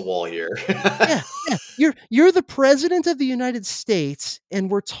against the wall here. yeah. You're the president of the United States,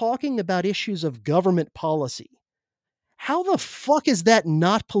 and we're talking about issues of government policy. How the fuck is that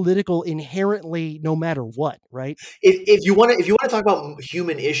not political inherently, no matter what? Right. If you want to talk about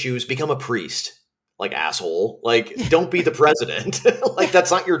human issues, become a priest. Like, asshole, like, don't be the president. Like,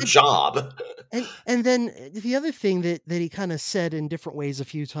 that's not your job. And then the other thing that he kind of said in different ways a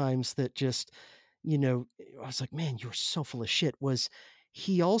few times that just, I was like, man, you're so full of shit, was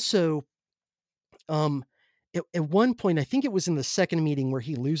he also, at one point, I think it was in the second meeting where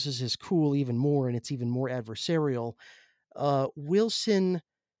he loses his cool even more and it's even more adversarial. Wilson,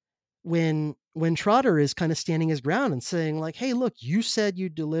 when Trotter is kind of standing his ground and saying like, hey, look, you said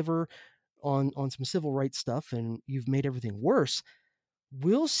you'd deliver on some civil rights stuff and you've made everything worse.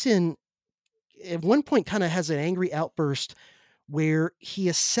 Wilson at one point kind of has an angry outburst where he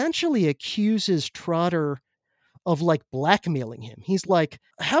essentially accuses Trotter of like blackmailing him. He's like,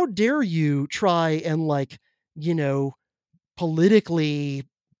 how dare you try and like, politically,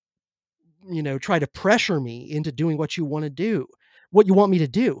 try to pressure me into doing what you want me to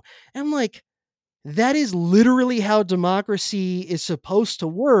do. And I'm like, that is literally how democracy is supposed to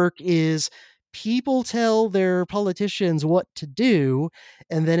work, is people tell their politicians what to do.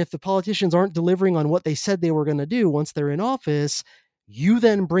 And then if the politicians aren't delivering on what they said they were going to do once they're in office, you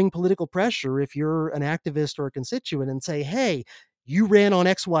then bring political pressure if you're an activist or a constituent and say, hey, you ran on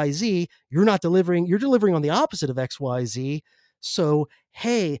XYZ, you're not delivering, you're delivering on the opposite of XYZ. So,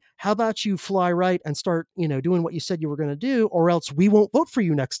 hey, how about you fly right and start, doing what you said you were going to do, or else we won't vote for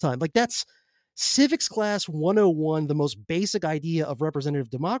you next time. Like, that's civics class 101, the most basic idea of representative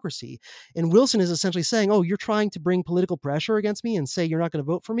democracy. And Wilson is essentially saying, oh, you're trying to bring political pressure against me and say you're not going to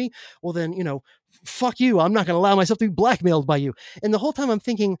vote for me. Well, then, fuck you. I'm not going to allow myself to be blackmailed by you. And the whole time I'm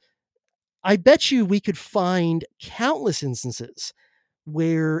thinking, I bet you we could find countless instances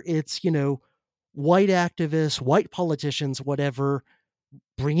where it's, white activists, white politicians, whatever,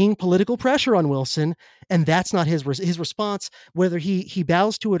 bringing political pressure on Wilson, and that's not his response. Whether he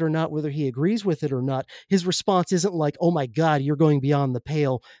bows to it or not, whether he agrees with it or not, his response isn't like, "Oh my God, you're going beyond the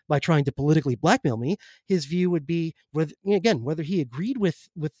pale by trying to politically blackmail me." His view would be, whether he agreed with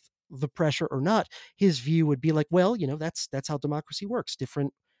the pressure or not, his view would be like, "Well, that's how democracy works.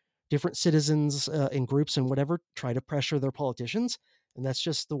 Different citizens and groups and whatever try to pressure their politicians, and that's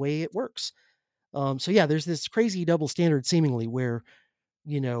just the way it works." So yeah, there's this crazy double standard seemingly where,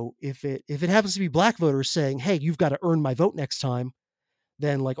 if it happens to be black voters saying, hey, you've got to earn my vote next time,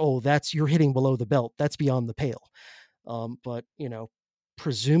 then like, oh, you're hitting below the belt. That's beyond the pale. But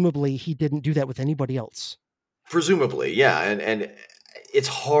presumably he didn't do that with anybody else. Presumably. Yeah. And it's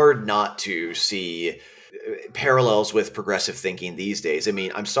hard not to see parallels with progressive thinking these days. I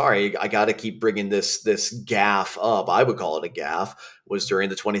mean, I'm sorry, I got to keep bringing this gaffe up. I would call it a gaffe. Was during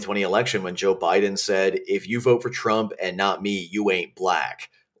the 2020 election when Joe Biden said, "If you vote for Trump and not me, you ain't black."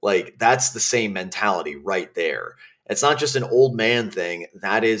 Like, that's the same mentality right there. It's not just an old man thing.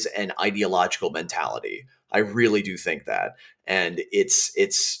 That is an ideological mentality. I really do think that. And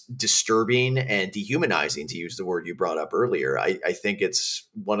it's disturbing and dehumanizing, to use the word you brought up earlier. I think it's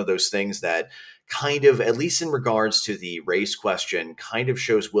one of those things that kind of, at least in regards to the race question, kind of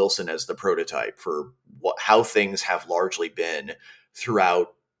shows Wilson as the prototype for how things have largely been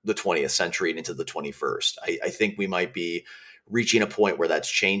throughout the 20th century and into the 21st. I think we might be reaching a point where that's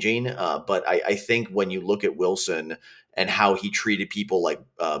changing. But I think when you look at Wilson and how he treated people like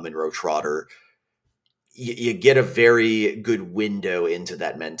Monroe Trotter, you get a very good window into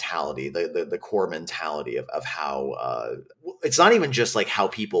that mentality, the core mentality of how it's not even just like how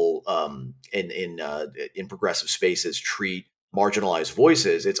people in progressive spaces treat marginalized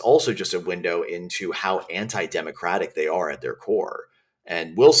voices. It's also just a window into how anti-democratic they are at their core.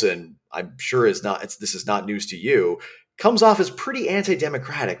 And Wilson, I'm sure this is not news to you, comes off as pretty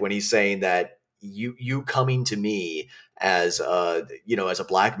anti-democratic when he's saying that you coming to me as as a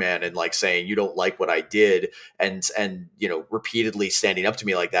black man and like saying you don't like what I did and repeatedly standing up to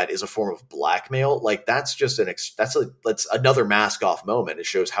me like that is a form of blackmail. Like, that's just that's another mask off moment. It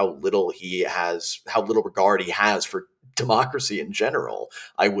shows how little regard he has for democracy in general,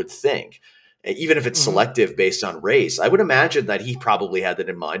 I would think. Even if it's selective based on race, I would imagine that he probably had that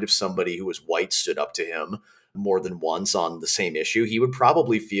in mind. If somebody who was white stood up to him more than once on the same issue, he would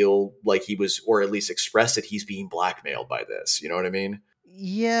probably feel like he was, or at least express that he's being blackmailed by this. You know what I mean?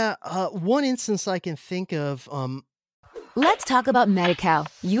 Yeah. One instance I can think of. Let's talk about Medi-Cal.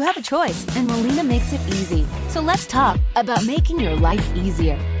 You have a choice, and Molina makes it easy. So let's talk about making your life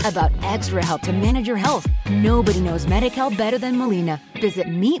easier, about extra help to manage your health. Nobody knows Medi-Cal better than Molina. Visit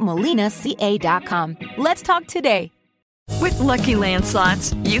meetmolinaca.com. Let's talk today. With Lucky Land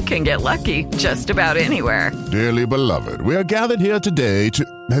Slots, you can get lucky just about anywhere. Dearly beloved, we are gathered here today to...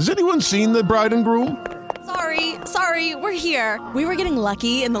 Has anyone seen the bride and groom? Sorry, we're here. We were getting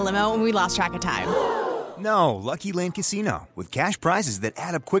lucky in the limo and we lost track of time. No, Lucky Land Casino, with cash prizes that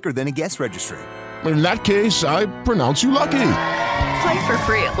add up quicker than a guest registry. In that case, I pronounce you lucky. Play for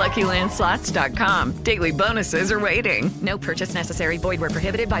free at LuckyLandSlots.com. Daily bonuses are waiting. No purchase necessary. Void where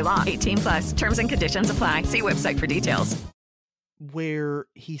prohibited by law. 18+. Terms and conditions apply. See website for details. Where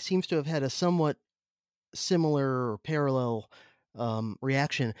he seems to have had a somewhat similar or parallel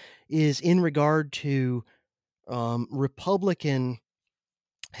reaction is in regard to Republican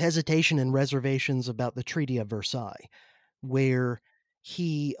hesitation and reservations about the Treaty of Versailles, where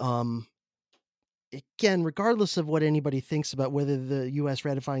he, again, regardless of what anybody thinks about whether the U.S.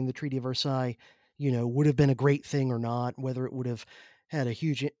 ratifying the Treaty of Versailles, would have been a great thing or not, whether it would have had a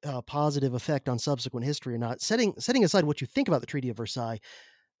huge positive effect on subsequent history or not, setting aside what you think about the Treaty of Versailles,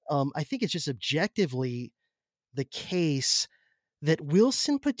 I think it's just objectively the case that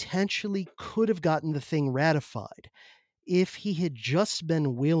Wilson potentially could have gotten the thing ratified if he had just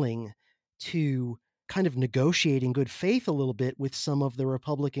been willing to kind of negotiate in good faith a little bit with some of the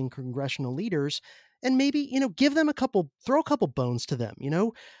Republican congressional leaders and maybe, give them throw a couple bones to them,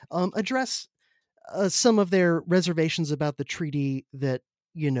 address some of their reservations about the treaty that,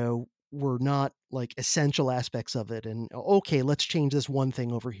 were not like essential aspects of it. And okay, let's change this one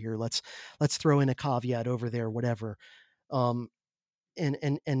thing over here. Let's throw in a caveat over there, whatever. And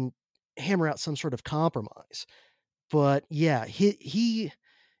hammer out some sort of compromise. But yeah, he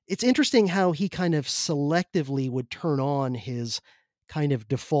it's interesting how he kind of selectively would turn on his kind of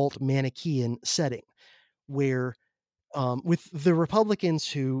default Manichaean setting, where with the Republicans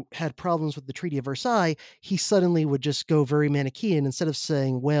who had problems with the Treaty of Versailles, he suddenly would just go very Manichaean instead of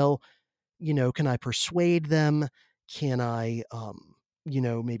saying, well, can I persuade them? Can I,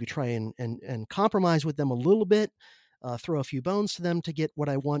 maybe try and compromise with them a little bit, throw a few bones to them to get what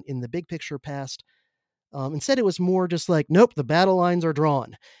I want in the big picture passed. Instead, it was more just like, nope, the battle lines are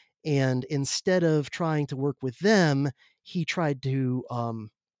drawn. And instead of trying to work with them, he tried to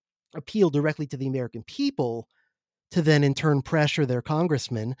appeal directly to the American people to then in turn pressure their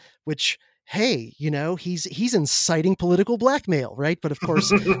congressmen, which, hey, he's inciting political blackmail, right? But of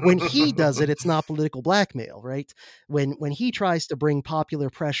course, when he does it, it's not political blackmail, right? When he tries to bring popular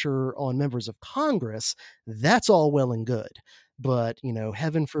pressure on members of Congress, that's all well and good. But,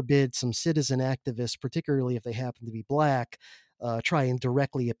 heaven forbid some citizen activists, particularly if they happen to be black, try and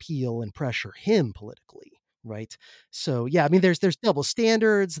directly appeal and pressure him politically, right? So, yeah, I mean, there's double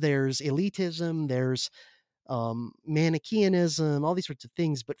standards, there's elitism, there's Manichaeanism, all these sorts of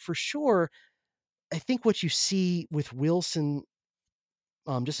things. But for sure, I think what you see with Wilson,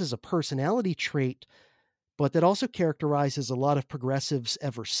 just as a personality trait, but that also characterizes a lot of progressives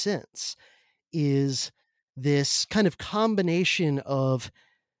ever since, is this kind of combination of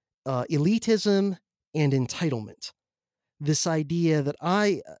elitism and entitlement. This idea that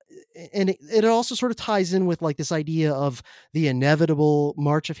it also sort of ties in with like this idea of the inevitable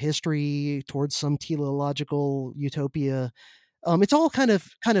march of history towards some teleological utopia. It's all kind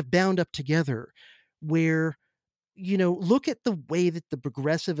of bound up together, where, look at the way that the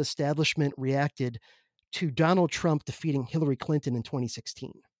progressive establishment reacted to Donald Trump defeating Hillary Clinton in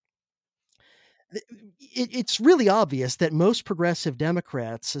 2016. It's really obvious that most progressive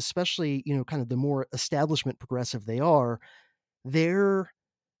Democrats, especially, kind of the more establishment progressive they are, their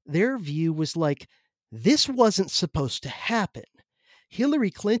view was like, this wasn't supposed to happen.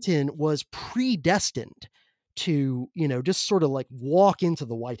 Hillary Clinton was predestined to, just sort of like walk into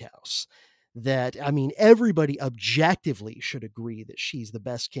the White House. That, I mean, everybody objectively should agree that she's the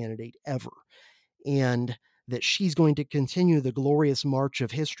best candidate ever. And that she's going to continue the glorious march of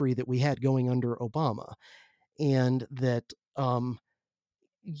history that we had going under Obama. And that, the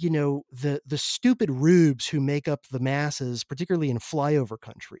stupid rubes who make up the masses, particularly in flyover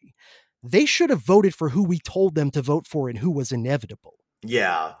country, they should have voted for who we told them to vote for and who was inevitable.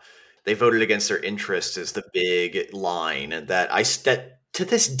 Yeah. They voted against their interests is the big line. And that to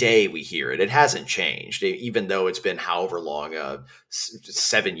this day, we hear it. It hasn't changed, even though it's been however long,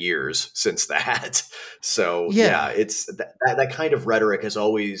 7 years since that. So yeah, it's that kind of rhetoric has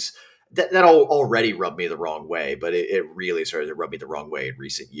always that already rubbed me the wrong way, but it really started to rub me the wrong way in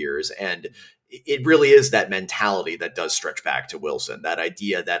recent years. And it really is that mentality that does stretch back to Wilson, that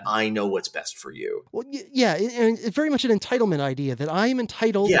idea that I know what's best for you. Well, yeah, and it's very much an entitlement idea that I am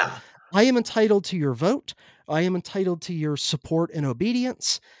entitled. Yeah. I am entitled to your vote. I am entitled to your support and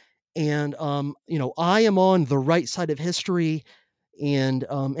obedience. And, I am on the right side of history. And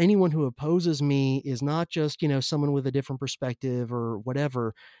anyone who opposes me is not just, someone with a different perspective or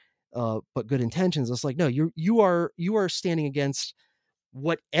whatever, but good intentions. It's like, no, you are standing against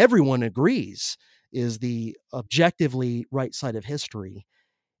what everyone agrees is the objectively right side of history.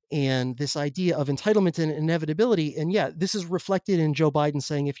 And this idea of entitlement and inevitability. And yeah, this is reflected in Joe Biden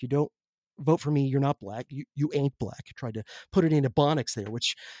saying, if you don't vote for me, you're not black. You ain't black. Tried to put it into Ebonics there,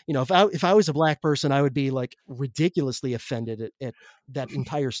 which, if I was a black person, I would be like ridiculously offended at that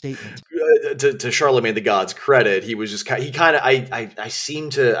entire statement. To Charlemagne the God's credit, he was just I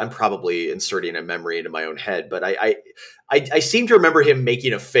seem to, I'm probably inserting a memory into my own head, but I seem to remember him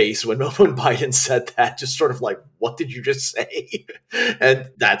making a face when Biden said that, just sort of like, what did you just say?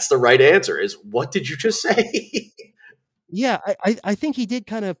 And that's the right answer, is what did you just say? Yeah, I think he did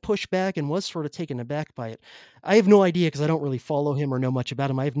kind of push back and was sort of taken aback by it. I have no idea, because I don't really follow him or know much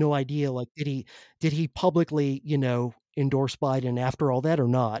about him. I have no idea, like, did he publicly, endorse Biden after all that or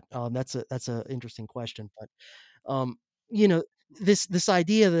not? That's a interesting question. But this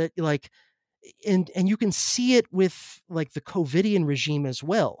idea that, like, and you can see it with like the COVIDian regime as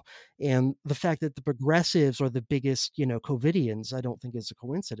well, and the fact that the progressives are the biggest, COVIDians, I don't think is a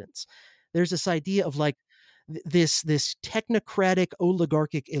coincidence. There's this idea of like this technocratic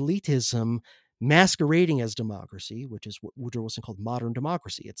oligarchic elitism masquerading as democracy, which is what Woodrow Wilson called modern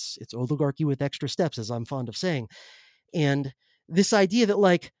democracy. It's oligarchy with extra steps, as I'm fond of saying. And this idea that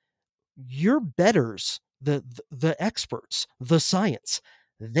like your betters, the experts, the science,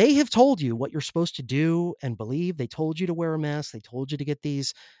 they have told you what you're supposed to do and believe. They told you to wear a mask. They told you to get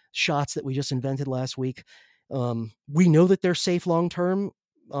these shots that we just invented last week. We know that they're safe long-term,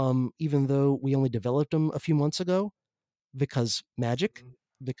 even though we only developed them a few months ago, because magic,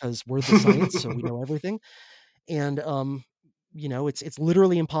 because we're the science, so we know everything. And, it's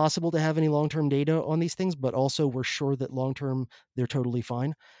literally impossible to have any long-term data on these things, but also we're sure that long-term they're totally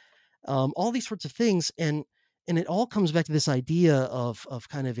fine. All these sorts of things. And it all comes back to this idea of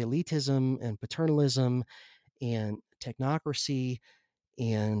kind of elitism and paternalism and technocracy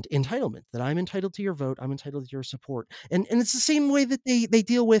and entitlement, that I'm entitled to your vote, I'm entitled to your support. And it's the same way that they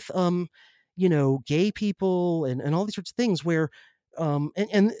deal with, gay people and all these sorts of things, where,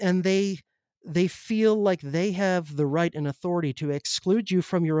 and they feel like they have the right and authority to exclude you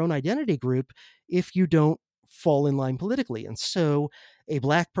from your own identity group if you don't fall in line politically. And so a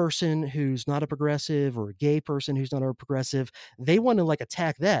black person who's not a progressive, or a gay person who's not a progressive, they want to like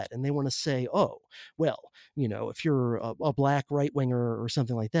attack that. And they want to say, oh, well, if you're a black right winger or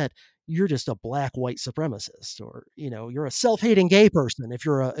something like that, you're just a black white supremacist, or, you're a self-hating gay person if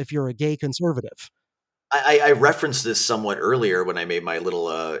you're a gay conservative. I referenced this somewhat earlier when I made my little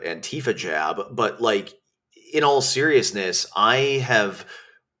Antifa jab, but like, in all seriousness, I have,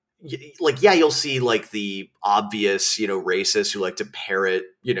 like, yeah, you'll see like the obvious, racists who like to parrot,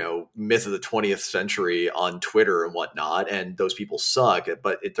 myth of the 20th century on Twitter and whatnot. And those people suck,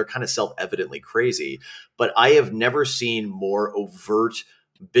 but they're kind of self-evidently crazy. But I have never seen more overt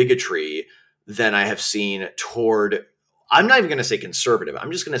bigotry than I have seen toward, I'm not even going to say conservative,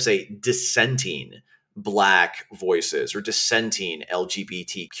 I'm just going to say dissenting Black voices or dissenting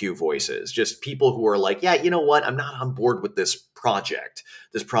LGBTQ voices, just people who are like, yeah, you know what? I'm not on board with this project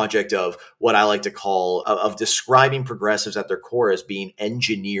of what I like to call of describing progressives at their core as being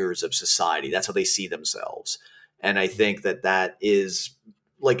engineers of society. That's how they see themselves. And I think that is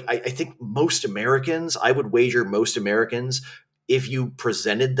like, I think most Americans, I would wager most Americans, if you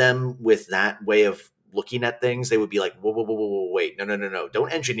presented them with that way of looking at things, they would be like, whoa, wait, no.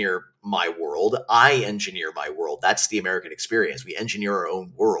 Don't engineer my world. I engineer my world. That's the American experience. We engineer our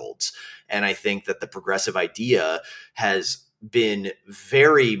own worlds. And I think that the progressive idea has been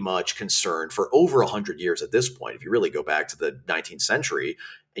very much concerned for over 100 years at this point. If you really go back to the 19th century,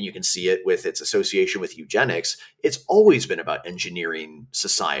 and you can see it with its association with eugenics, it's always been about engineering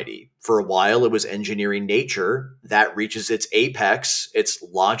society. For a while, it was engineering nature. That reaches its apex, its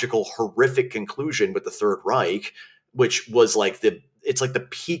logical, horrific conclusion with the Third Reich, which was like it's like the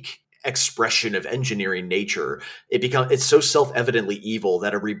peak expression of engineering nature. It's so self-evidently evil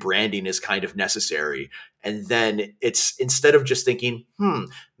that a rebranding is kind of necessary. And then it's, instead of just thinking,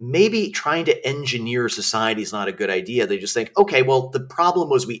 maybe trying to engineer society is not a good idea, they just think, okay, well, the problem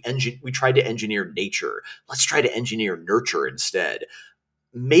was we tried to engineer nature. Let's try to engineer nurture instead.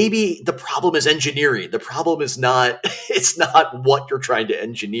 Maybe the problem is engineering. The problem is not, it's not what you're trying to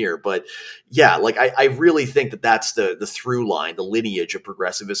engineer. But yeah, like I really think that that's the through line, the lineage of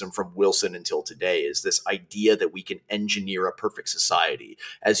progressivism from Wilson until today, is this idea that we can engineer a perfect society.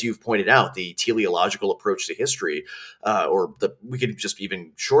 As you've pointed out, the teleological approach to history, we could just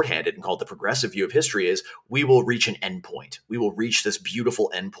even shorthand it and call it the progressive view of history, is we will reach an endpoint. We will reach this beautiful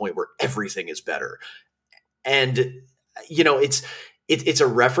endpoint where everything is better. And, it's a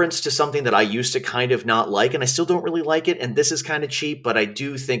reference to something that I used to kind of not like, and I still don't really like it. And this is kind of cheap, but I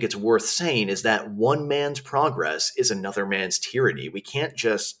do think it's worth saying, is that one man's progress is another man's tyranny. We can't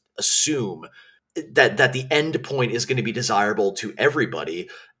just assume that the end point is going to be desirable to everybody,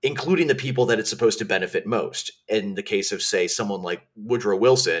 including the people that it's supposed to benefit most. In the case of, say, someone like Woodrow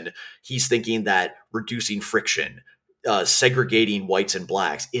Wilson, he's thinking that reducing friction, segregating whites and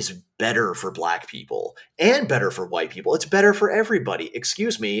blacks is better for Black people and better for white people. It's better for everybody.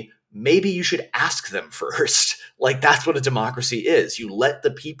 Excuse me, maybe you should ask them first. Like, that's what a democracy is. You let the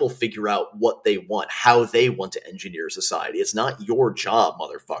people figure out what they want, how they want to engineer society. It's not your job,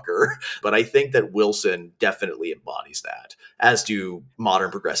 motherfucker. But I think that Wilson definitely embodies that, as do modern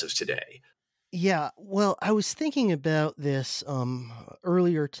progressives today. Yeah, well, I was thinking about this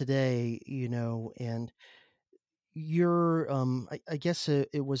earlier today, and I guess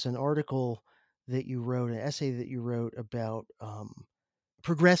it was an article that you wrote, an essay that you wrote about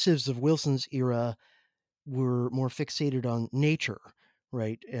progressives of Wilson's era were more fixated on nature,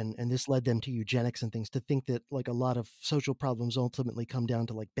 right? And this led them to eugenics and things, to think that like a lot of social problems ultimately come down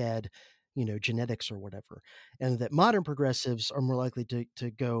to like bad, genetics or whatever. And that modern progressives are more likely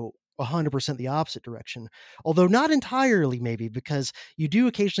to go 100% the opposite direction, although not entirely, maybe, because you do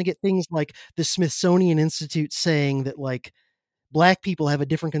occasionally get things like the Smithsonian Institute saying that like Black people have a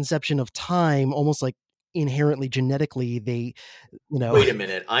different conception of time, almost like inherently genetically they, Wait a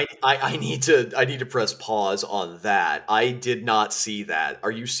minute. I need to press pause on that. I did not see that.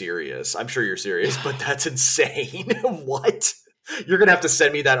 Are you serious? I'm sure you're serious, but that's insane. What? You're going to have to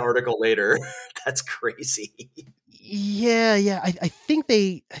send me that article later. That's crazy. Yeah. I think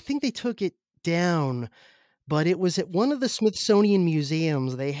they took it down, but it was at one of the Smithsonian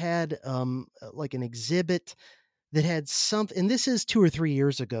museums. They had like an exhibit that had something, and this is 2 or 3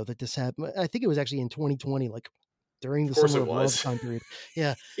 years ago that this happened. I think it was actually in 2020, like during the Summer of Love time period.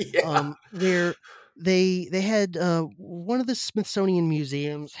 Yeah. Where they had one of the Smithsonian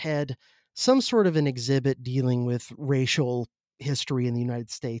museums had some sort of an exhibit dealing with racial history in the United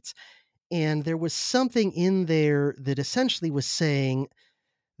States. And there was something in there that essentially was saying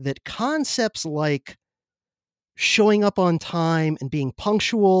that concepts like showing up on time and being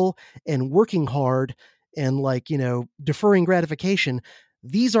punctual and working hard and like, deferring gratification,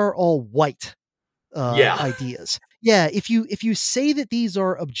 these are all white ideas. Yeah. If you say that these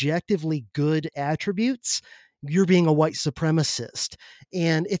are objectively good attributes, you're being a white supremacist.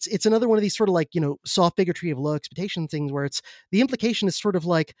 And it's another one of these sort of like, soft bigotry of low expectation things where it's the implication is sort of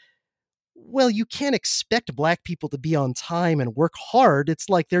like, well, you can't expect black people to be on time and work hard. It's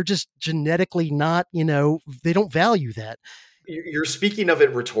like they're just genetically not, they don't value that. You're speaking of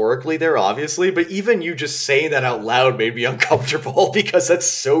it rhetorically there, obviously, but even you just saying that out loud made me uncomfortable because that's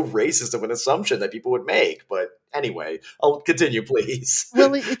so racist of an assumption that people would make. But anyway, I'll continue, please.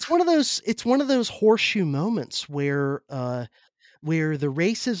 Well, it's one of those horseshoe moments where the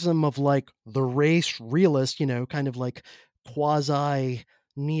racism of like the race realist, kind of like quasi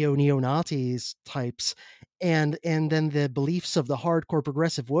neo-Nazis types, and then the beliefs of the hardcore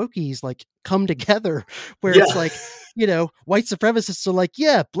progressive wokies like come together where it's like, white supremacists are like,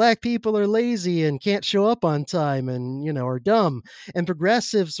 yeah, black people are lazy and can't show up on time and, are dumb. And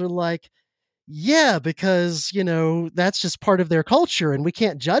progressives are like, yeah, because, that's just part of their culture and we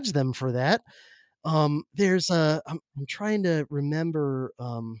can't judge them for that. I'm trying to remember,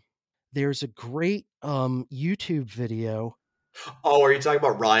 there's a great YouTube video. Oh, are you talking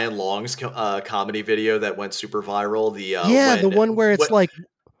about Ryan Long's comedy video that went super viral? The one where it's like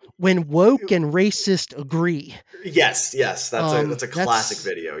when woke and racist agree. Yes, that's a classic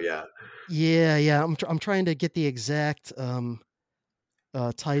video. Yeah. I'm trying to get the exact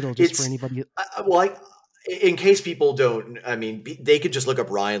title just for anybody. In case people don't, they could just look up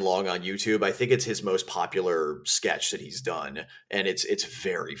Ryan Long on YouTube. I think it's his most popular sketch that he's done, and it's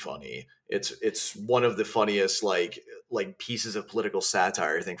very funny. It's one of the funniest like pieces of political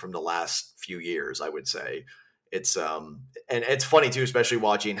satire I think from the last few years, I would say. It's and it's funny too, especially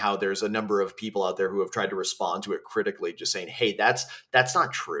watching how there's a number of people out there who have tried to respond to it critically, just saying, "Hey, that's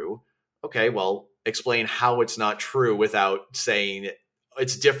not true." Okay, well, explain how it's not true without saying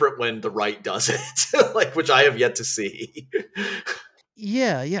it's different when the right does it, which I have yet to see.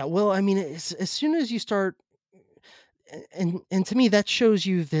 Yeah. Well, as soon as you start, and to me, that shows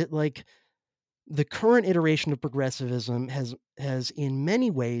you that like the current iteration of progressivism has in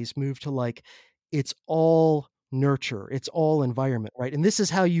many ways moved to like, it's all nurture, it's all environment, right? And this is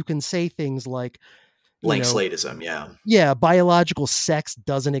how you can say things like, slatism, biological sex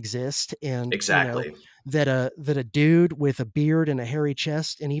doesn't exist, and exactly. That a dude with a beard and a hairy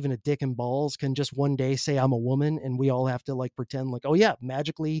chest and even a dick and balls can just one day say I'm a woman, and we all have to like pretend like, oh yeah,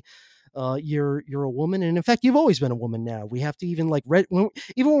 magically you're a woman, and in fact you've always been a woman. Now we have to even like even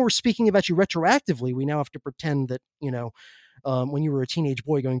when we're speaking about you retroactively, we now have to pretend that when you were a teenage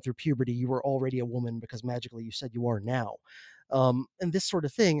boy going through puberty you were already a woman because magically you said you are now, and this sort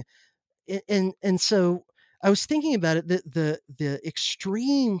of thing. And so I was thinking about it, the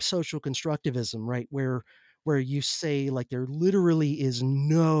extreme social constructivism, right? Where you say like there literally is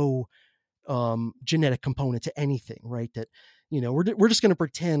no genetic component to anything, right? That, we're just going to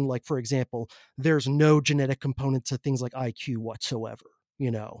pretend like, for example, there's no genetic component to things like IQ whatsoever,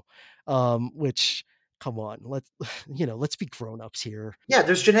 which, come on, let's be grown-ups here. Yeah,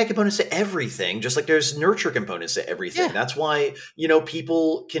 there's genetic components to everything, just like there's nurture components to everything. Yeah. That's why,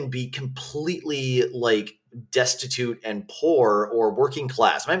 people can be completely like destitute and poor or working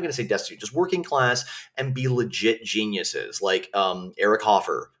class. I'm not even going to say destitute, just working class and be legit geniuses. Like Eric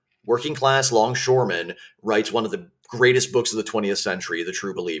Hoffer, working class longshoreman, writes one of the greatest books of the 20th century, The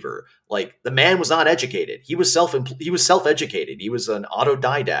True Believer. Like, the man was not educated. He was self-educated. He was an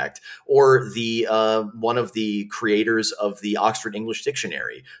autodidact. Or the one of the creators of the Oxford English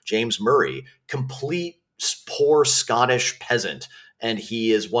Dictionary, James Murray, complete poor Scottish peasant. And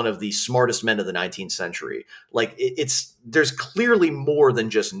he is one of the smartest men of the 19th century. Like, there's clearly more than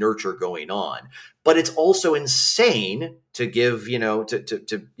just nurture going on, but it's also insane to give, keep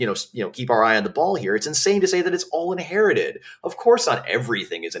our eye on the ball here. It's insane to say that it's all inherited. Of course, not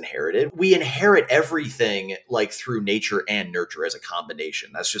everything is inherited. We inherit everything like through nature and nurture as a combination.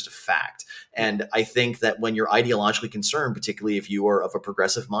 That's just a fact. And I think that when you're ideologically concerned, particularly if you are of a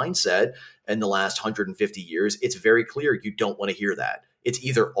progressive mindset in the last 150 years, it's very clear you don't want to hear that. It's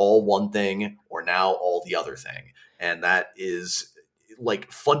either all one thing or now all the other thing. And that is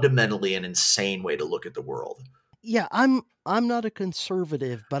like fundamentally an insane way to look at the world. Yeah, I'm not a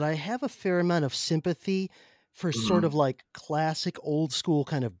conservative, but I have a fair amount of sympathy for sort of like classic old school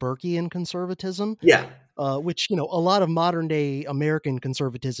kind of Burkean conservatism. Yeah. Which, a lot of modern day American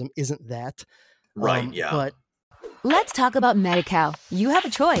conservatism isn't that. Right, yeah. But let's talk about Medi-Cal. You have a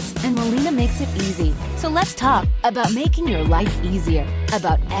choice, and Molina makes it easy. So let's talk about making your life easier,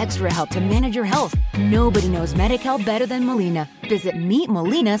 about extra help to manage your health. Nobody knows Medi-Cal better than Molina. Visit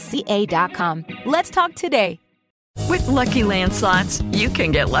meetmolinaca.com. Let's talk today. With Lucky Land Slots, you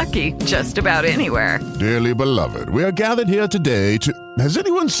can get lucky just about anywhere. Dearly beloved, we are gathered here today to... Has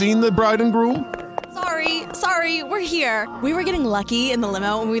anyone seen the bride and groom? Sorry, we're here. We were getting lucky in the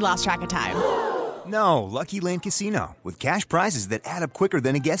limo and we lost track of time. No, Lucky Land Casino, with cash prizes that add up quicker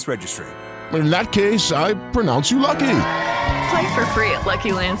than a guest registry. In that case, I pronounce you lucky. Play for free at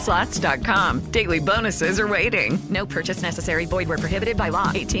LuckyLandSlots.com. Daily bonuses are waiting. No purchase necessary. Void where prohibited by law.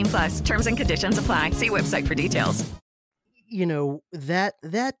 18+. Terms and conditions apply. See website for details. You know, that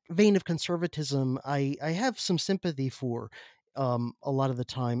vein of conservatism, I have some sympathy for a lot of the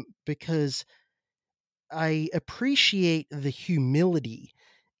time, because I appreciate the humility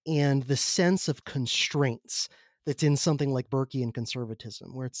and the sense of constraints that's in something like Burkean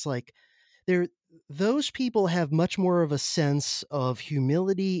conservatism, where it's like those people have much more of a sense of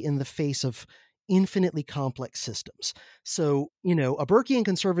humility in the face of infinitely complex systems. So, you know, a Burkean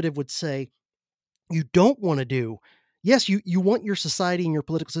conservative would say, you don't want to do, yes, you want your society and your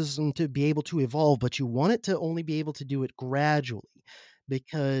political system to be able to evolve, but you want it to only be able to do it gradually,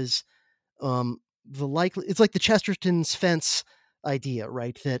 because it's like the Chesterton's fence idea,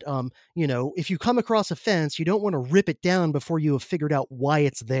 right? That, you know, if you come across a fence, you don't want to rip it down before you have figured out why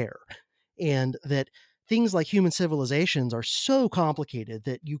it's there. And that things like human civilizations are so complicated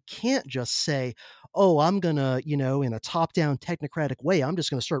that you can't just say, oh, I'm going to, you know, in a top-down technocratic way, I'm just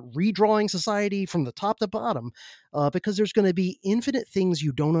going to start redrawing society from the top to bottom, because there's going to be infinite things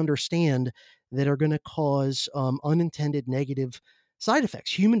you don't understand that are going to cause unintended negative side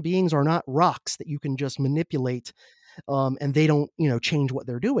effects. Human beings are not rocks that you can just manipulate and they don't, you know, change what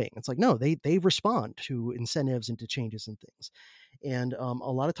they're doing. It's like, no, they respond to incentives and to changes and things. And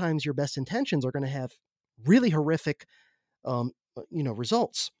a lot of times your best intentions are going to have really horrific, you know,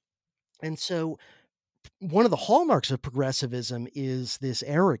 results. And so one of the hallmarks of progressivism is this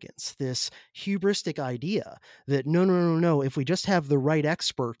arrogance, this hubristic idea that no, if we just have the right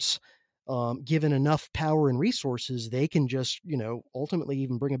experts, given enough power and resources, they can just, you know, ultimately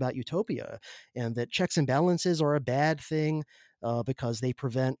even bring about utopia, and that checks and balances are a bad thing because they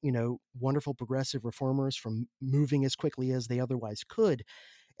prevent, you know, wonderful progressive reformers from moving as quickly as they otherwise could.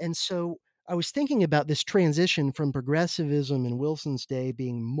 And so I was thinking about this transition from progressivism in Wilson's day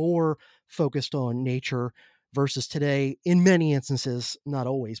being more focused on nature versus today, in many instances, not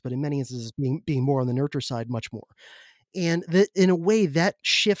always, but in many instances being more on the nurture side, much more. And that, in a way, that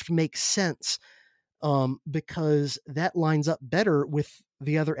shift makes sense because that lines up better with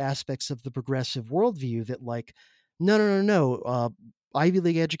the other aspects of the progressive worldview that, like, no. Ivy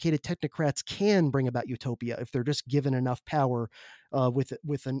League educated technocrats can bring about utopia if they're just given enough power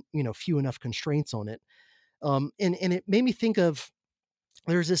with an, you know, few enough constraints on it. And it made me think of,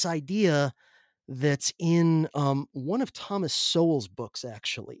 there's this idea that's in one of Thomas Sowell's books,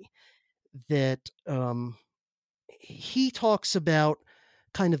 actually, that he talks about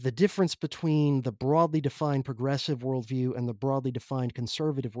kind of the difference between the broadly defined progressive worldview and the broadly defined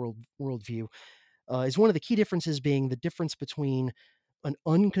conservative worldview. Is one of the key differences being the difference between an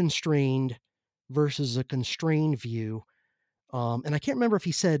unconstrained versus a constrained view. And I can't remember if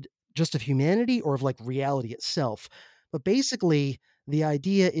he said just of humanity or of like reality itself, but basically the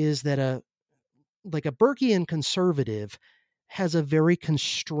idea is that a Burkean conservative has a very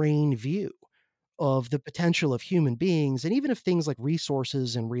constrained view of the potential of human beings, and even of things like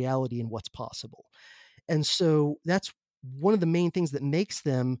resources and reality and what's possible. And so that's one of the main things that makes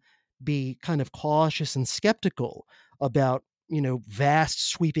them be kind of cautious and skeptical about, you know, vast,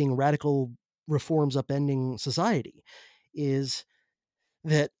 sweeping, radical reforms upending society, is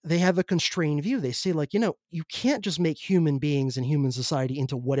that they have a constrained view. They say, like, you know, you can't just make human beings and human society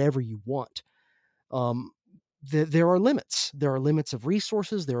into whatever you want. There are limits. There are limits of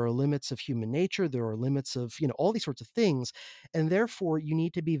resources. There are limits of human nature. There are limits of, you know, all these sorts of things. And therefore, you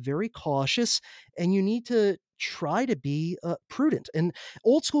need to be very cautious, and you need to try to be prudent. And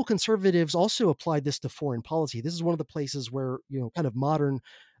old school conservatives also applied this to foreign policy. This is one of the places where, you know, kind of modern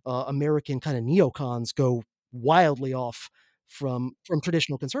American kind of neocons go wildly off from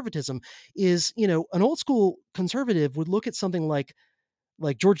traditional conservatism. Is, you know, an old school conservative would look at something like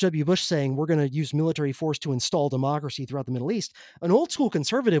George W. Bush saying, we're going to use military force to install democracy throughout the Middle East. An old school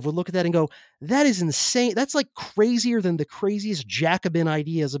conservative would look at that and go, that is insane. That's like crazier than the craziest Jacobin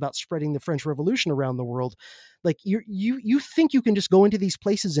ideas about spreading the French Revolution around the world. Like, you think you can just go into these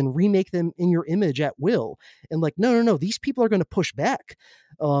places and remake them in your image at will. And like, no, these people are going to push back.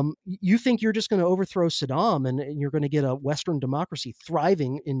 You think you're just going to overthrow Saddam and you're going to get a Western democracy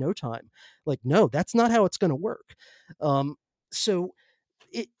thriving in no time. Like, no, that's not how it's going to work. So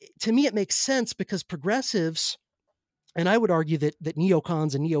to me, it makes sense because progressives, and I would argue that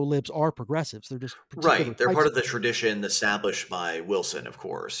neocons and neolibs are progressives. They're just right. They're part of the tradition established by Wilson, of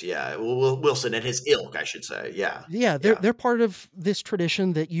course. Yeah, Wilson and his ilk, I should say. Yeah, they're part of this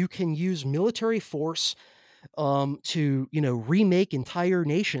tradition that you can use military force to, remake entire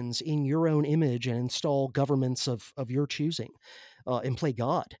nations in your own image and install governments of your choosing, and play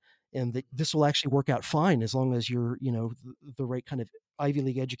God. And that this will actually work out fine as long as you're, the right kind of Ivy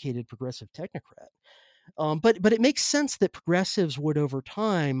League educated progressive technocrat. But it makes sense that progressives would over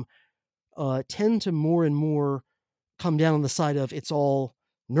time tend to more and more come down on the side of it's all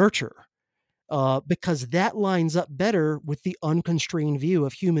nurture, because that lines up better with the unconstrained view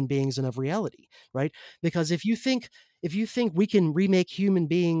of human beings and of reality, right? Because if you think we can remake human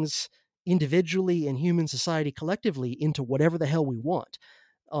beings individually and human society collectively into whatever the hell we want,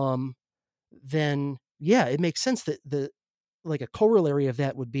 then yeah, it makes sense that like a corollary of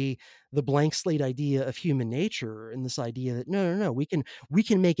that would be the blank slate idea of human nature, and this idea that no, we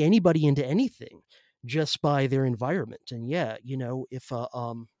can make anybody into anything just by their environment. And yeah, if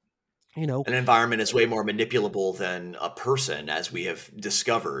an environment is way more manipulable than a person, as we have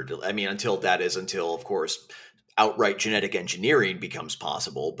discovered. I mean, until of course outright genetic engineering becomes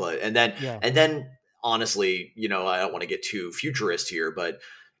possible. And then honestly, I don't want to get too futurist here, but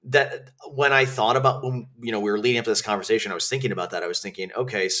that when I thought about when we were leading up to this conversation, I was thinking about that. I was thinking,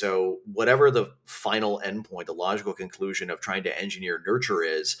 okay, so whatever the final endpoint, the logical conclusion of trying to engineer nurture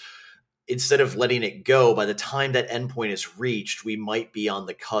is, instead of letting it go, by the time that endpoint is reached, we might be on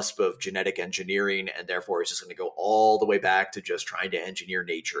the cusp of genetic engineering, and therefore it's just going to go all the way back to just trying to engineer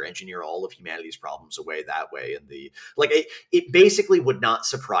nature, engineer all of humanity's problems away that way. And it basically would not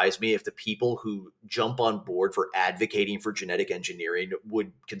surprise me if the people who jump on board for advocating for genetic engineering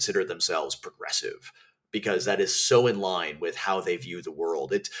would consider themselves progressive, because that is so in line with how they view the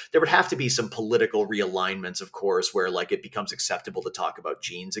world. There would have to be some political realignments, of course, where it becomes acceptable to talk about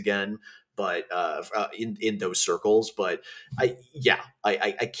genes again, but in those circles. But I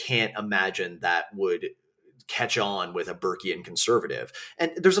can't imagine that would catch on with a Burkean conservative.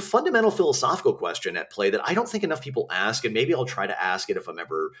 And there's a fundamental philosophical question at play that I don't think enough people ask, and maybe I'll try to ask it if I'm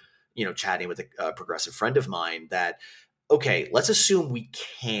ever, chatting with a progressive friend of mine. That, okay, let's assume we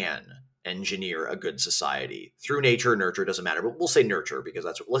can engineer a good society through nature, nurture, doesn't matter, but we'll say nurture because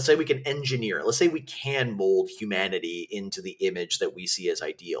let's say we can engineer, let's say we can mold humanity into the image that we see as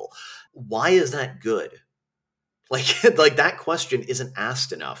ideal. Why is that good? Like that question isn't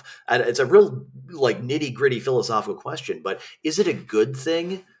asked enough. And it's a real nitty gritty philosophical question, but is it a good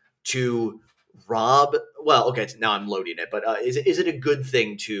thing to rob? Well, okay, now I'm loading it, but is it a good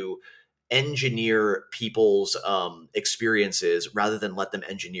thing to engineer people's experiences rather than let them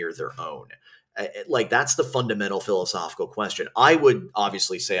engineer their own? That's the fundamental philosophical question. I would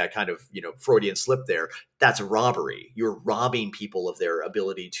obviously say, I kind of, Freudian slip there. That's robbery. You're robbing people of their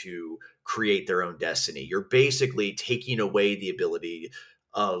ability to create their own destiny. You're basically taking away the ability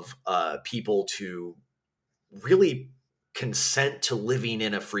of people to really consent to living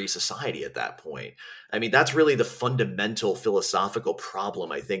in a free society at that point. I mean, that's really the fundamental philosophical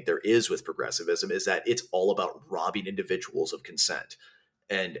problem I think there is with progressivism, is that it's all about robbing individuals of consent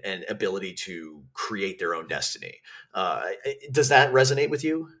and ability to create their own destiny. Does that resonate with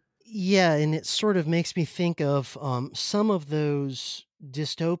you? Yeah, and it sort of makes me think of some of those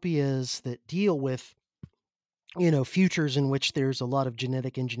dystopias that deal with futures in which there's a lot of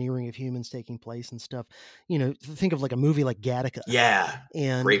genetic engineering of humans taking place and stuff. Think of a movie like Gattaca. Yeah.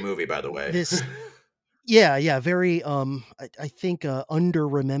 And great movie, by the way. This, yeah, very, I think,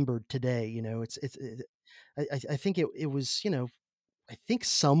 under-remembered today. I think it was, I think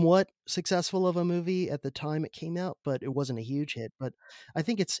somewhat successful of a movie at the time it came out, but it wasn't a huge hit. But I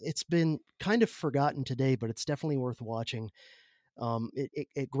think it's been kind of forgotten today, but it's definitely worth watching.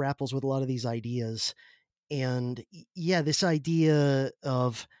 It grapples with a lot of these ideas. And yeah, this idea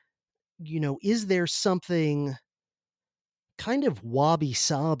of, is there something kind of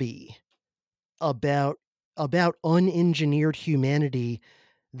wabi-sabi about unengineered humanity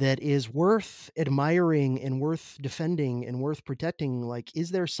that is worth admiring and worth defending and worth protecting? Is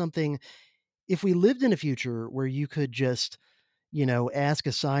there something, if we lived in a future where you could just, ask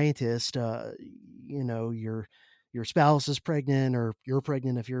a scientist, your spouse is pregnant, or you're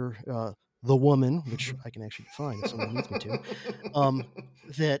pregnant if you're the woman, which I can actually define if someone needs me to,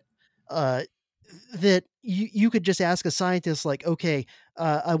 that you could just ask a scientist, okay,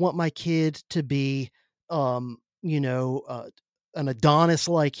 I want my kid to be, an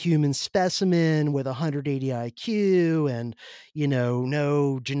Adonis-like human specimen with 180 IQ and,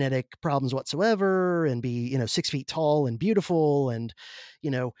 no genetic problems whatsoever, and be, 6 feet tall and beautiful. And,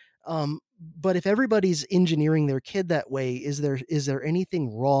 but if everybody's engineering their kid that way, is there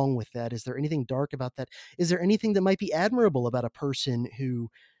anything wrong with that? Is there anything dark about that? Is there anything that might be admirable about a person who,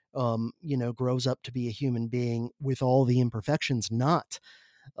 grows up to be a human being with all the imperfections? Not.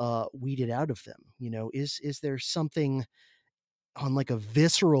 weeded out of them? Is there something on like a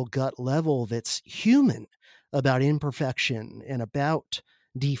visceral gut level that's human about imperfection and about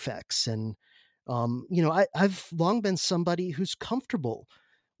defects? And I've long been somebody who's comfortable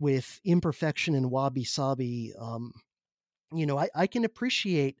with imperfection and wabi sabi. I can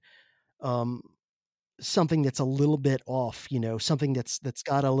appreciate something that's a little bit off, something that's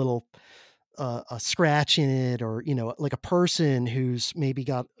got a little a scratch in it, or like a person who's maybe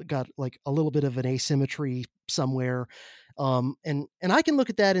got like a little bit of an asymmetry somewhere. And I can look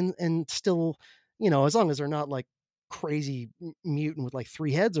at that and still, as long as they're not like crazy mutant with like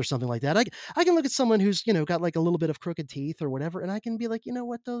 3 heads or something like that, I can look at someone who's got like a little bit of crooked teeth or whatever, and I can be like,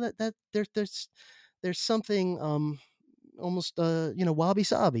 what though, that there's something almost wabi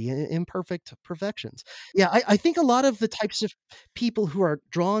sabi, imperfect perfections. Yeah, I think a lot of the types of people who are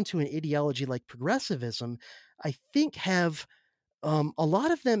drawn to an ideology like progressivism, I think have a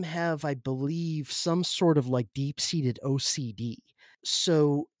lot of them have, I believe, some sort of like deep-seated OCD.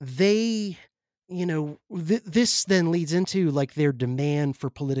 So they, this then leads into like their demand for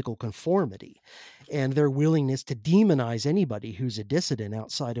political conformity and their willingness to demonize anybody who's a dissident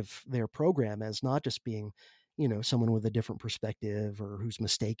outside of their program as not just being, someone with a different perspective or who's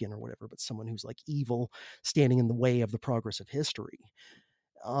mistaken or whatever, but someone who's like evil, standing in the way of the progress of history.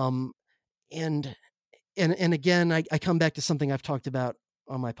 And again, I come back to something I've talked about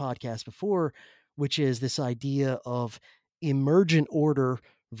on my podcast before, which is this idea of emergent order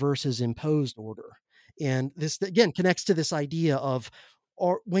versus imposed order. And this, again, connects to this idea of,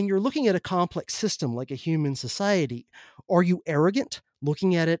 or when you're looking at a complex system like a human society, are you arrogant,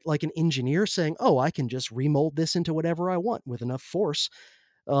 looking at it like an engineer saying, oh, I can just remold this into whatever I want with enough force?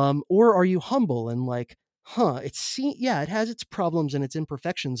 Or are you humble and like, it has its problems and its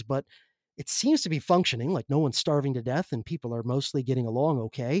imperfections, but it seems to be functioning, like no one's starving to death and people are mostly getting along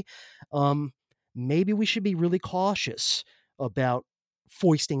okay. Maybe we should be really cautious about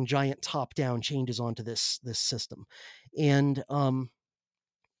foisting giant top-down changes onto this system. And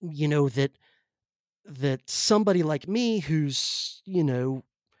that somebody like me who's,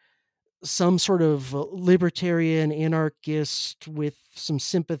 some sort of libertarian anarchist with some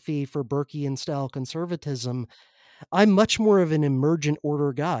sympathy for Burkean style conservatism, I'm much more of an emergent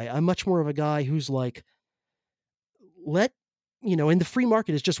order guy. I'm much more of a guy who's like, and the free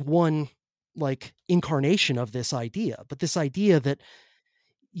market is just one like incarnation of this idea, but this idea that,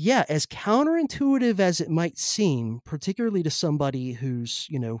 yeah, as counterintuitive as it might seem, particularly to somebody who's,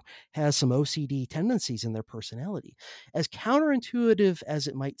 has some OCD tendencies in their personality, as counterintuitive as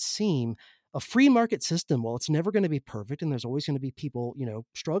it might seem, a free market system, while it's never going to be perfect and there's always going to be people,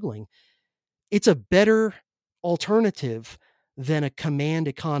 struggling, it's a better alternative than a command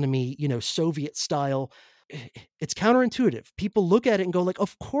economy, Soviet style. It's counterintuitive. People look at it and go like,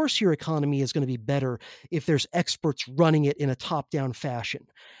 of course your economy is going to be better if there's experts running it in a top-down fashion.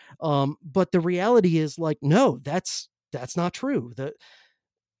 But the reality is like, no, that's not true.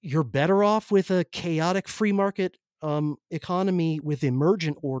 You're better off with a chaotic free market economy with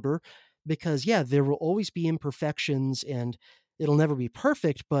emergent order, because there will always be imperfections and it'll never be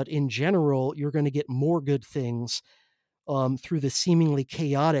perfect, but in general, you're going to get more good things through the seemingly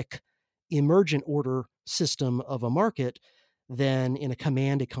chaotic emergent order system of a market than in a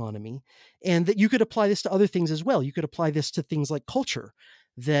command economy. And that you could apply this to other things as well. You could apply this to things like culture,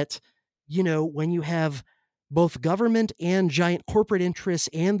 that, when you have both government and giant corporate interests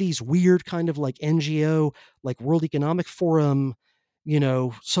and these weird kind of like NGO, like World Economic Forum,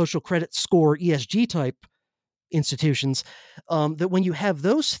 social credit score, ESG type institutions, that when you have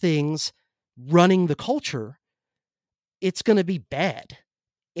those things running the culture, it's going to be bad.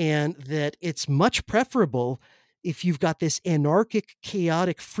 And that it's much preferable if you've got this anarchic,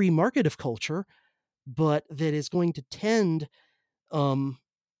 chaotic free market of culture, but that is going to tend, over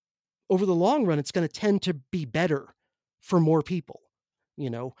the long run, it's going to tend to be better for more people,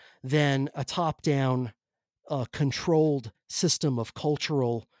 than a top-down, controlled system of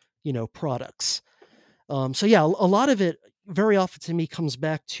cultural, products. A lot of it very often to me comes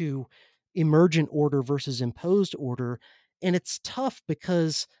back to emergent order versus imposed order. And it's tough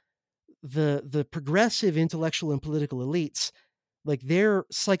because the progressive intellectual and political elites, like they're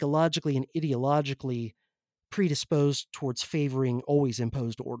psychologically and ideologically predisposed towards favoring always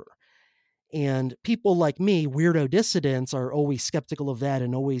imposed order. And people like me, weirdo dissidents, are always skeptical of that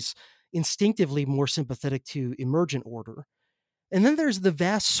and always instinctively more sympathetic to emergent order. And then there's the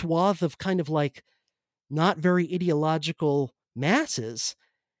vast swath of kind of like not very ideological masses,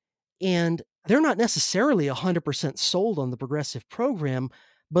 and they're not necessarily 100% sold on the progressive program,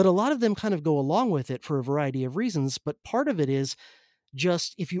 but a lot of them kind of go along with it for a variety of reasons. But part of it is,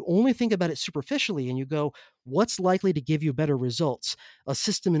 just if you only think about it superficially and you go, what's likely to give you better results? A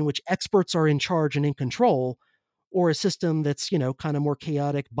system in which experts are in charge and in control, or a system that's, kind of more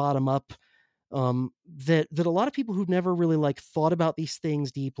chaotic, bottom up, that a lot of people who've never really thought about these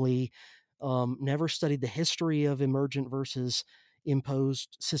things deeply, never studied the history of emergent versus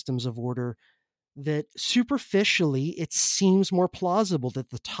imposed systems of order, that superficially it seems more plausible that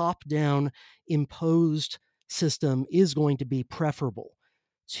the top-down imposed system is going to be preferable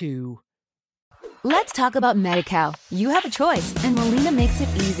to. Let's talk about Medi-Cal. You have a choice, and Molina makes it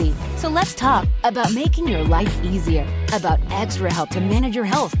easy. So let's talk about making your life easier, about extra help to manage your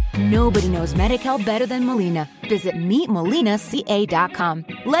health. Nobody knows Medi-Cal better than Molina. Visit meetmolinaca.com.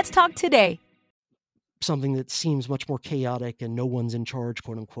 Let's talk today. Something that seems much more chaotic and no one's in charge,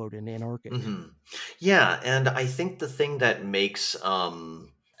 quote unquote, and anarchic. Mm-hmm. Yeah, and I think the thing that makes, that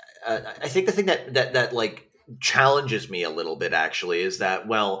challenges me a little bit actually is that,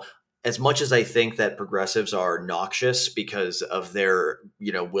 well, as much as I think that progressives are noxious because of their,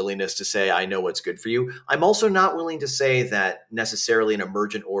 willingness to say, I know what's good for you, I'm also not willing to say that necessarily an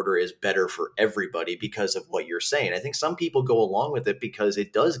emergent order is better for everybody because of what you're saying. I think some people go along with it because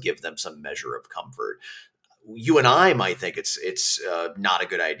it does give them some measure of comfort. You and I might think it's not a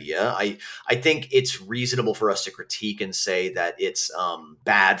good idea. I think it's reasonable for us to critique and say that it's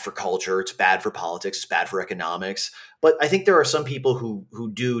bad for culture, it's bad for politics, it's bad for economics. But I think there are some people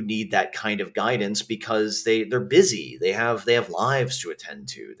who do need that kind of guidance because they're busy. They have lives to attend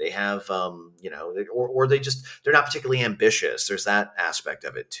to. They have or they're not particularly ambitious. There's that aspect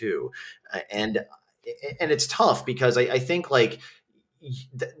of it too, and it's tough because I think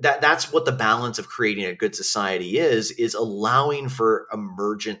that's what the balance of creating a good society is allowing for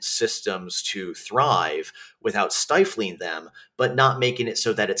emergent systems to thrive without stifling them, but not making it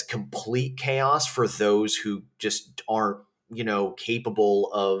so that it's complete chaos for those who just aren't,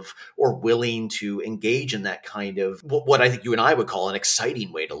 capable of or willing to engage in that kind of what I think you and I would call an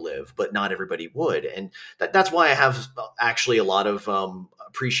exciting way to live, but not everybody would. And that's why I have actually a lot of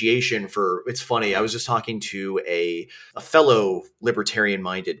appreciation for. It's funny. I was just talking to a fellow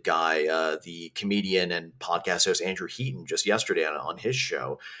libertarian-minded guy, the comedian and podcast host Andrew Heaton, just yesterday on his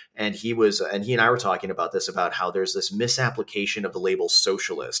show, and he and I were talking about this, about how there's this misapplication of the label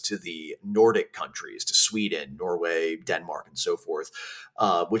socialist to the Nordic countries, to Sweden, Norway, Denmark, and so forth,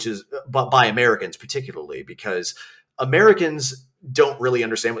 which is by Americans particularly, because Americans don't really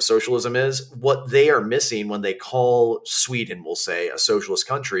understand what socialism is. What they are missing when they call Sweden, we'll say, a socialist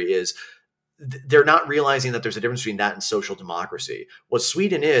country is they're not realizing that there's a difference between that and social democracy. What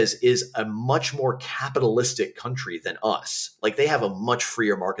Sweden is a much more capitalistic country than us. They have a much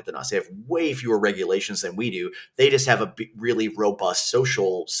freer market than us. They have way fewer regulations than we do. They just have a really robust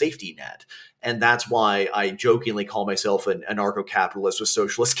social safety net. And that's why I jokingly call myself an anarcho-capitalist with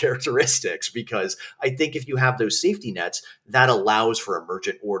socialist characteristics, because I think if you have those safety nets, that allows for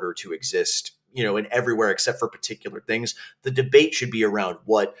emergent order to exist, in everywhere except for particular things. The debate should be around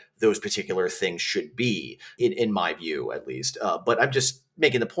what those particular things should be, in my view, at least. But I'm just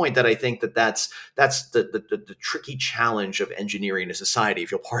making the point that I think that's the tricky challenge of engineering a society,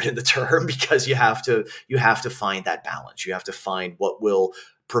 if you'll pardon the term, because you have to find that balance. You have to find what will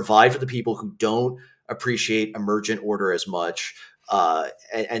provide for the people who don't appreciate emergent order as much,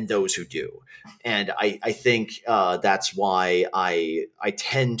 and those who do. And I think that's why I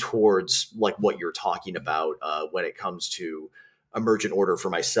tend towards what you're talking about when it comes to emergent order for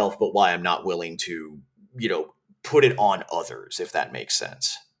myself, but why I'm not willing to, put it on others, if that makes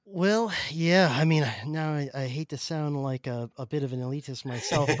sense. Well, yeah. I mean, now I hate to sound like a bit of an elitist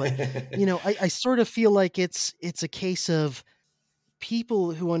myself, but I sort of feel like it's a case of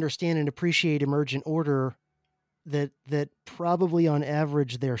people who understand and appreciate emergent order that probably on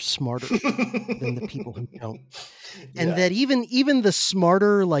average they're smarter than the people who don't. And that even the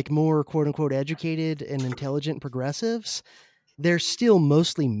smarter, more quote unquote educated and intelligent progressives, they're still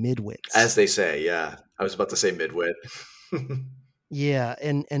mostly midwits. As they say, yeah. I was about to say midwit. Yeah,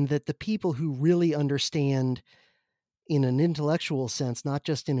 and that the people who really understand in an intellectual sense, not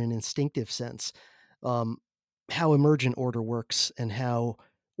just in an instinctive sense, how emergent order works and how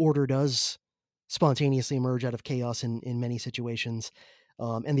order does spontaneously emerge out of chaos in many situations.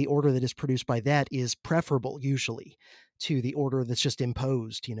 And the order that is produced by that is preferable usually to the order that's just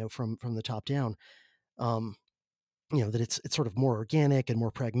imposed, from the top down. That it's sort of more organic and more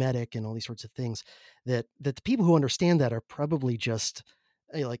pragmatic and all these sorts of things, that the people who understand that are probably just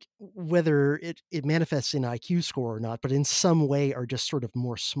whether it manifests in IQ score or not, but in some way are just sort of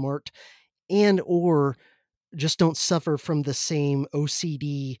more smart and or just don't suffer from the same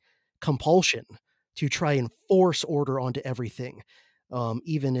OCD compulsion to try and force order onto everything.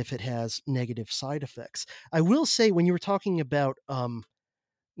 even if it has negative side effects. I will say, when you were talking about,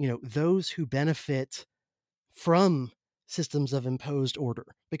 those who benefit from systems of imposed order,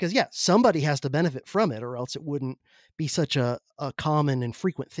 because somebody has to benefit from it, or else it wouldn't be such a common and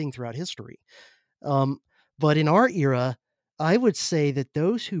frequent thing throughout history. But in our era, I would say that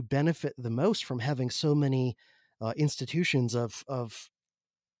those who benefit the most from having so many institutions of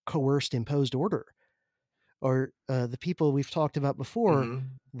coerced imposed order are the people we've talked about before,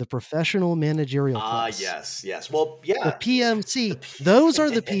 the professional managerial class. Yes. Well, yeah. The PMC, those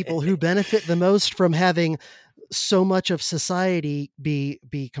are the people who benefit the most from having so much of society be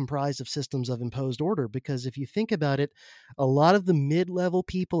comprised of systems of imposed order. Because if you think about it, a lot of the mid-level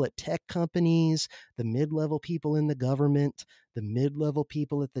people at tech companies, the mid-level people in the government, the mid-level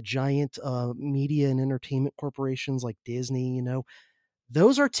people at the giant media and entertainment corporations like Disney,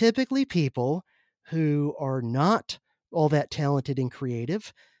 those are typically people who are not all that talented and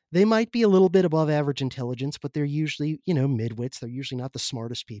creative. They might be a little bit above average intelligence, but they're usually, midwits. They're usually not the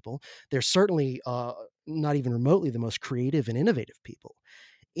smartest people. They're certainly not even remotely the most creative and innovative people.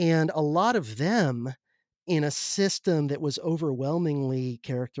 And a lot of them, in a system that was overwhelmingly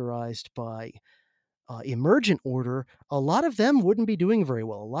characterized by emergent order, a lot of them wouldn't be doing very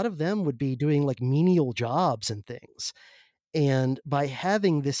well. A lot of them would be doing like menial jobs and things. And by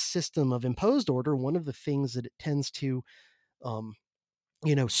having this system of imposed order, one of the things that it tends to,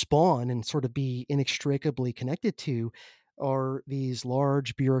 spawn and sort of be inextricably connected to are these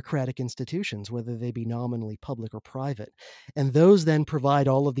large bureaucratic institutions, whether they be nominally public or private. And those then provide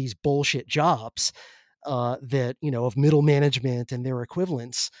all of these bullshit jobs that, of middle management and their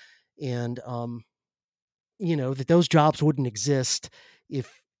equivalents. And, that those jobs wouldn't exist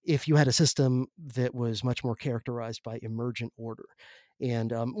if you had a system that was much more characterized by emergent order.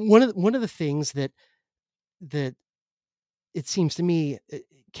 And one of the things that it seems to me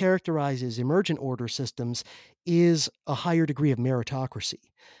characterizes emergent order systems is a higher degree of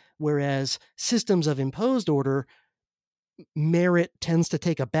meritocracy, whereas systems of imposed order, merit tends to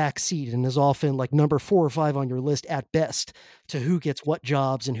take a back seat and is often like number 4 or 5 on your list at best to who gets what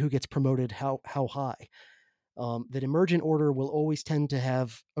jobs and who gets promoted how high. That emergent order will always tend to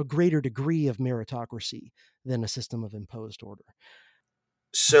have a greater degree of meritocracy than a system of imposed order.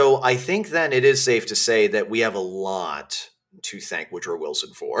 So I think then it is safe to say that we have a lot to thank Woodrow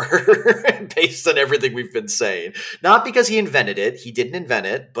Wilson for, based on everything we've been saying. Not because he invented it. He didn't invent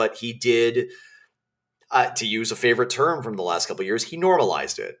it, but he did, to use a favorite term from the last couple of years, he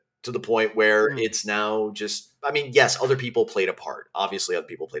normalized it to the point where it's now just, yes, other people played a part. Obviously, other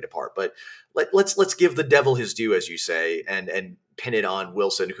people played a part, but let's give the devil his due, as you say, and pin it on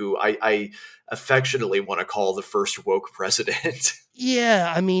Wilson, who I affectionately want to call the first woke president.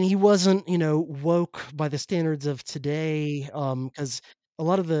 Yeah, he wasn't, woke by the standards of today, because a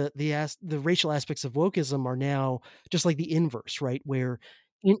lot of the racial aspects of wokeism are now just like the inverse, right? Where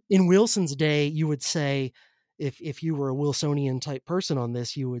in Wilson's day, you would say, if you were a Wilsonian type person on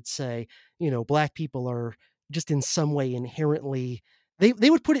this, you would say, black people are just in some way inherently, they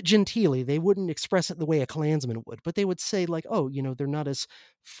would put it genteelly. They wouldn't express it the way a Klansman would, but they would say like, oh, they're not as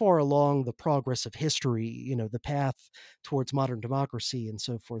far along the progress of history, the path towards modern democracy and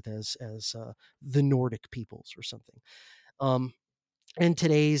so forth as the Nordic peoples or something. And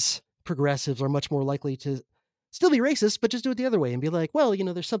today's progressives are much more likely to still be racist, but just do it the other way and be like, well,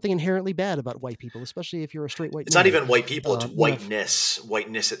 there's something inherently bad about white people, especially if you're a straight white. It's not even white people; it's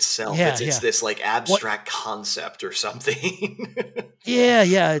whiteness itself. It's this like abstract concept or something. Yeah,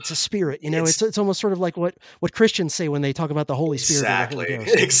 it's a spirit. It's almost sort of like what Christians say when they talk about the Holy Spirit.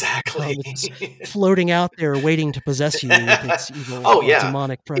 Exactly. It's floating out there, waiting to possess you with its evil,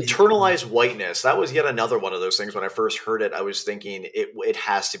 demonic presence. Internalized whiteness. That was yet another one of those things. When I first heard it, I was thinking it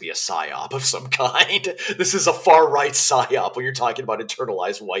has to be a psyop of some kind. This is a far right psyop when you're talking about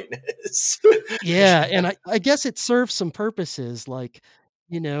internalized whiteness. Yeah, and I guess it serves some purposes, like,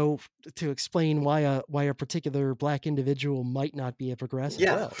 to explain why a particular black individual might not be a progressive.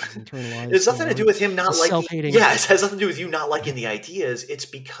 Yeah, well, internalized. It's nothing to do with him not liking. Self-hating. Yeah, it has nothing to do with you not liking the ideas. It's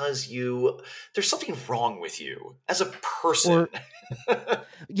because there's something wrong with you as a person.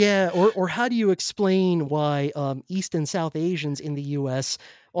 Or how do you explain why East and South Asians in the U.S.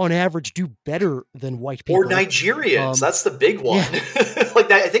 on average do better than white people? Or Nigerians. That's the big one. Yeah. Like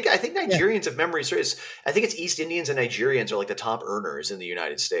that, I think Nigerians, if memory serves, I think it's East Indians and Nigerians are like the top earners in the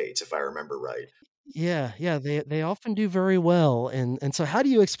United States, if I remember right. Yeah, they often do very well. And so how do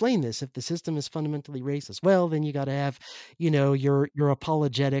you explain this if the system is fundamentally racist? Well, then you got to have, your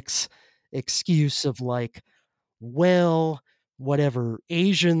apologetics excuse of like, well, whatever,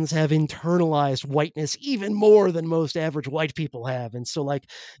 Asians have internalized whiteness even more than most average white people have. And so like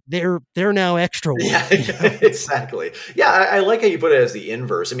they're now extra white. Yeah, exactly. Yeah, I like how you put it as the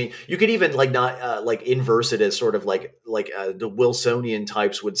inverse. I mean, you could even like not like inverse it as sort of like the Wilsonian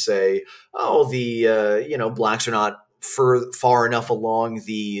types would say, oh, the blacks are not far enough along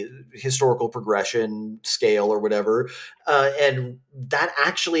the historical progression scale or whatever. And that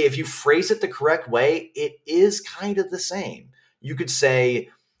actually, if you phrase it the correct way, it is kind of the same. You could say,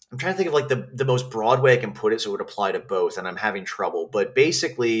 I'm trying to think of like the most broad way I can put it so it would apply to both, and I'm having trouble. But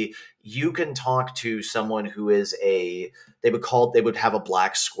basically, you can talk to someone who is they would have a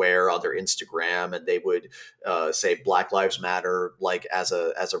black square on their Instagram, and they would say Black Lives Matter like as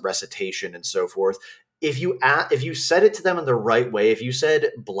a recitation and so forth. If you said it to them in the right way, if you said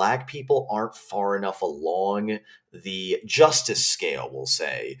black people aren't far enough along the justice scale,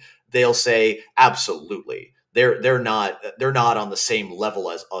 they'll say absolutely. They're not on the same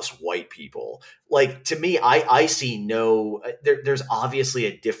level as us white people. Like, to me, I see there's obviously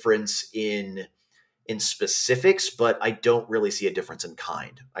a difference in specifics, but I don't really see a difference in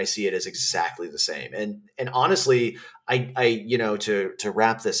kind. I see it as exactly the same. And honestly, I to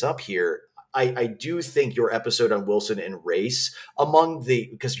wrap this up here, I do think your episode on Wilson and race,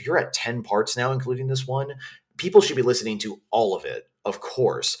 because you're at 10 parts now, including this one, people should be listening to all of it, of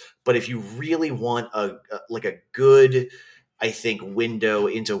course. But if you really want a good, I think, window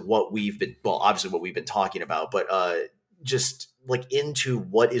into what we've been talking about, but just like into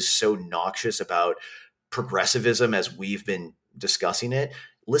what is so noxious about progressivism as we've been discussing it,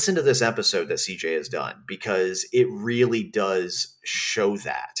 listen to this episode that CJ has done, because it really does show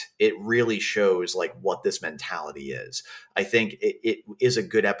that. It really shows like what this mentality is. I think it is a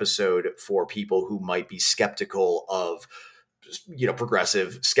good episode for people who might be skeptical of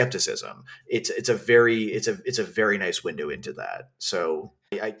progressive skepticism. It's a very nice window into that. So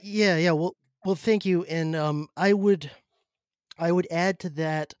well, thank you. And I would add to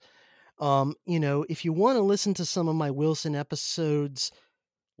that, if you want to listen to some of my Wilson episodes,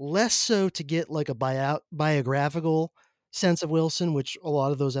 less so to get like a biographical sense of Wilson, which a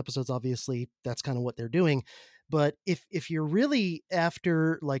lot of those episodes, obviously, that's kind of what they're doing. But if you're really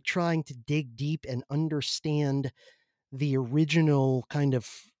after like trying to dig deep and understand the original kind of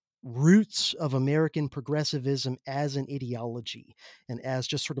roots of American progressivism as an ideology and as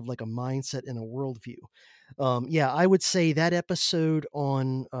just sort of like a mindset and a worldview, I would say that episode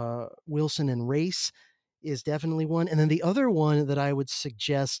on Wilson and race is definitely one. And then the other one that I would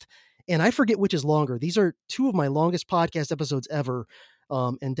suggest, and I forget which is longer, these are two of my longest podcast episodes ever,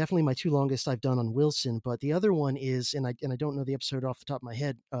 and definitely my two longest I've done on Wilson. But the other one is, and I don't know the episode off the top of my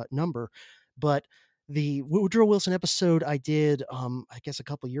head number, but the Woodrow Wilson episode I did, I guess a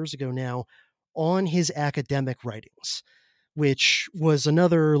couple years ago now, on his academic writings, which was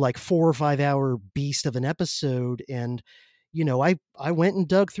another like 4 or 5 hour beast of an episode. And I went and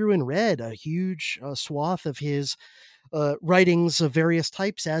dug through and read a huge swath of his writings of various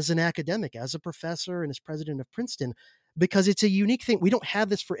types as an academic, as a professor, and as president of Princeton, because it's a unique thing. We don't have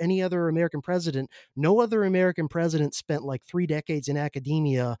this for any other American president. No other American president spent like 3 decades in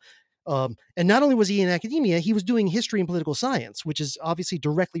academia. And not only was he in academia, he was doing history and political science, which is obviously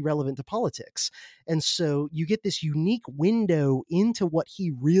directly relevant to politics. And so you get this unique window into what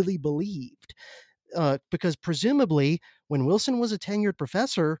he really believed. Because presumably when Wilson was a tenured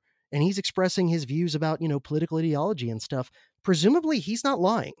professor and he's expressing his views about, political ideology and stuff, presumably he's not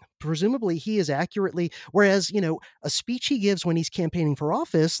lying. Presumably he is accurately, whereas, a speech he gives when he's campaigning for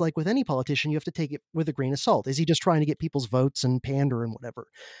office, like with any politician, you have to take it with a grain of salt. Is he just trying to get people's votes and pander and whatever?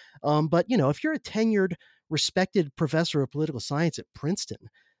 But, if you're a tenured, respected professor of political science at Princeton,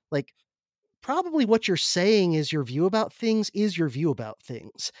 like probably what you're saying is your view about things.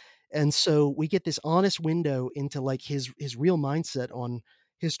 And so we get this honest window into like his real mindset on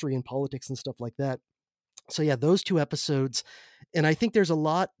history and politics and stuff like that. So yeah, those two episodes. And I think there's a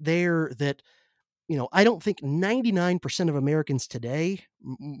lot there that, I don't think 99% of Americans today,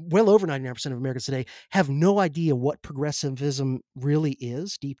 well over 99% of Americans today, have no idea what progressivism really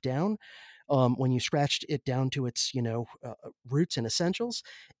is deep down. When you scratched it down to its, roots and essentials,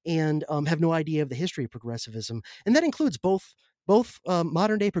 and have no idea of the history of progressivism. And that includes both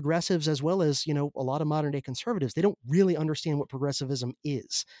modern day progressives as well as, a lot of modern day conservatives. They don't really understand what progressivism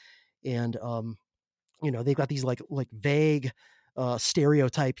is. And, they've got these like vague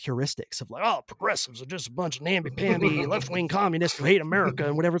stereotype heuristics of like, oh, progressives are just a bunch of namby-pamby left-wing communists who hate America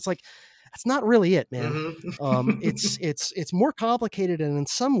and whatever. It's like, that's not really it, man. It's more complicated and in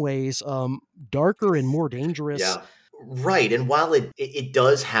some ways darker and more dangerous. Yeah. Right. And while it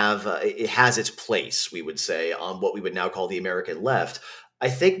does have, it has its place, we would say, on what we would now call the American left, I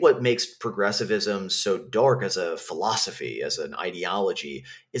think what makes progressivism so dark as a philosophy, as an ideology,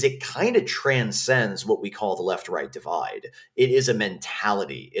 is it kind of transcends what we call the left-right divide. It is a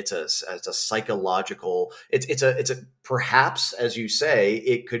mentality. It's a psychological. It's a perhaps, as you say,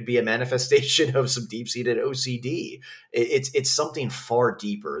 it could be a manifestation of some deep-seated OCD. It's something far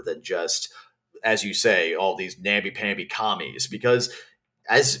deeper than just, as you say, all these namby-pamby commies. Because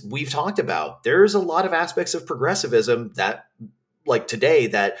as we've talked about, there's a lot of aspects of progressivism that, like today,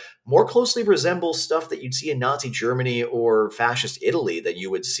 that more closely resembles stuff that you'd see in Nazi Germany or fascist Italy than you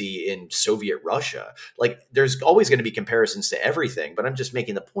would see in Soviet Russia. Like, there's always going to be comparisons to everything, but I'm just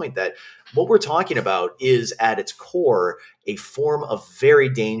making the point that what we're talking about is at its core a form of very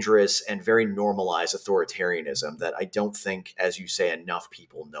dangerous and very normalized authoritarianism that I don't think, as you say, enough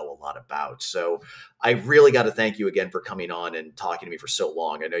people know a lot about. So I really got to thank you again for coming on and talking to me for so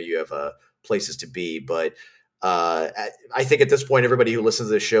long. I know you have places to be, but I think at this point, everybody who listens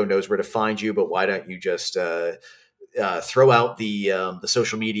to this show knows where to find you, but why don't you just throw out the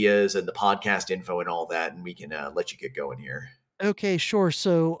social medias and the podcast info and all that, and we can let you get going here. Okay, sure.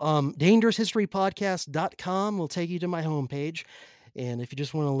 So dangeroushistorypodcast.com will take you to my homepage. And if you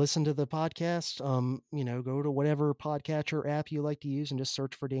just want to listen to the podcast, go to whatever podcatcher app you like to use and just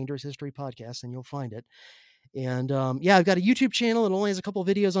search for Dangerous History Podcast and you'll find it. And I've got a YouTube channel. It only has a couple of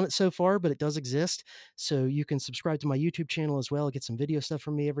videos on it so far, but it does exist. So you can subscribe to my YouTube channel as well. Get some video stuff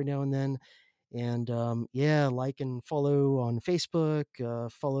from me every now and then. And like and follow on Facebook,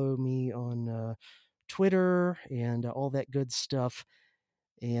 follow me on Twitter and all that good stuff.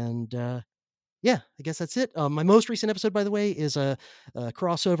 And I guess that's it. My most recent episode, by the way, is a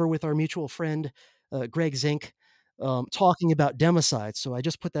crossover with our mutual friend, Greg Zink. Talking about democide. So I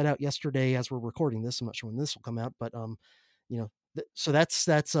just put that out yesterday as we're recording this. I'm not sure when this will come out, but so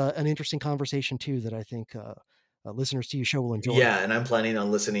that's an interesting conversation too that I think listeners to your show will enjoy. Yeah, and I'm planning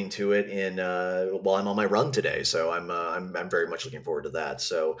on listening to it while I'm on my run today. So I'm very much looking forward to that.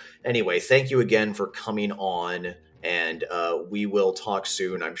 So anyway, thank you again for coming on. And we will talk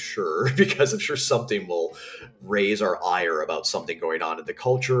soon, I'm sure, because I'm sure something will raise our ire about something going on in the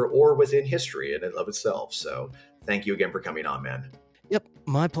culture or within history in and of itself. So thank you again for coming on, man. Yep,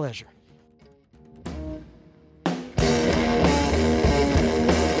 my pleasure.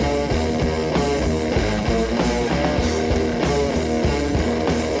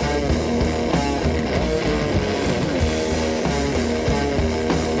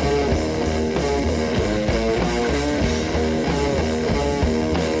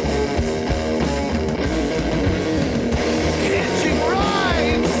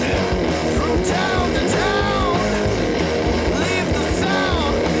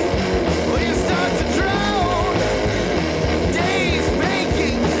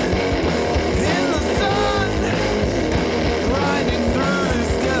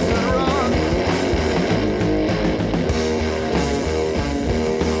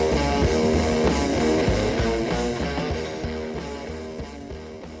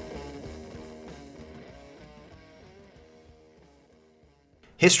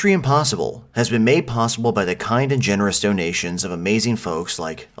 History Impossible has been made possible by the kind and generous donations of amazing folks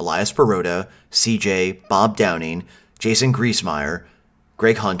like Elias Baroda, CJ, Bob Downing, Jason Griesmeyer,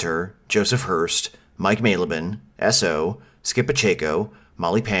 Greg Hunter, Joseph Hurst, Mike Malibin, S.O., Skip Pacheco,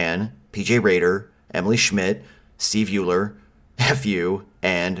 Molly Pan, PJ Rader, Emily Schmidt, Steve Euler, F.U.,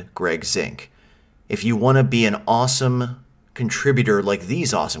 and Greg Zink. If you want to be an awesome contributor like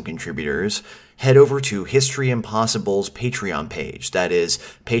these awesome contributors, head over to History Impossible's Patreon page. That is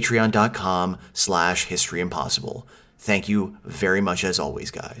patreon.com/History Impossible. Thank you very much as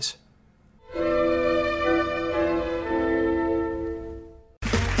always, guys.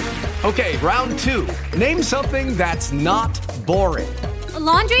 Okay, round two. Name something that's not boring. A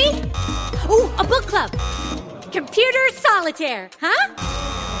laundry? Ooh, a book club. Computer solitaire, huh?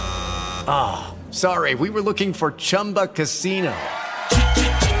 Ah, sorry, we were looking for Chumba Casino.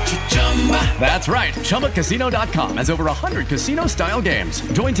 That's right, ChumbaCasino.com has over 100 casino-style games.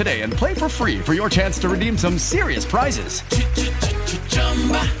 Join today and play for free for your chance to redeem some serious prizes.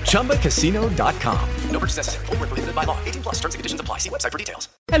 ChumbaCasino.com. No purchase necessary. Void where prohibited by law. 18+. Terms and conditions apply. See website for details.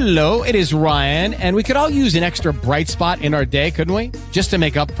 Hello, it is Ryan, and we could all use an extra bright spot in our day, couldn't we? Just to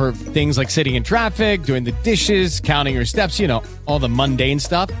make up for things like sitting in traffic, doing the dishes, counting your steps, all the mundane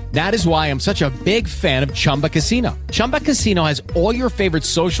stuff. That is why I'm such a big fan of Chumba Casino. Chumba Casino has all your favorite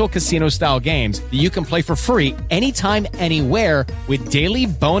social casino-style games that you can play for free anytime, anywhere with daily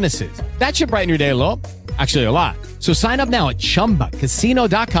bonuses. That should brighten your day a little. Actually, a lot. So sign up now at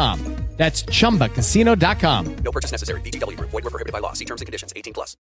ChumbaCasino.com. That's ChumbaCasino.com. No purchase necessary. VGW Group. Void where prohibited by law. See terms and conditions. 18+.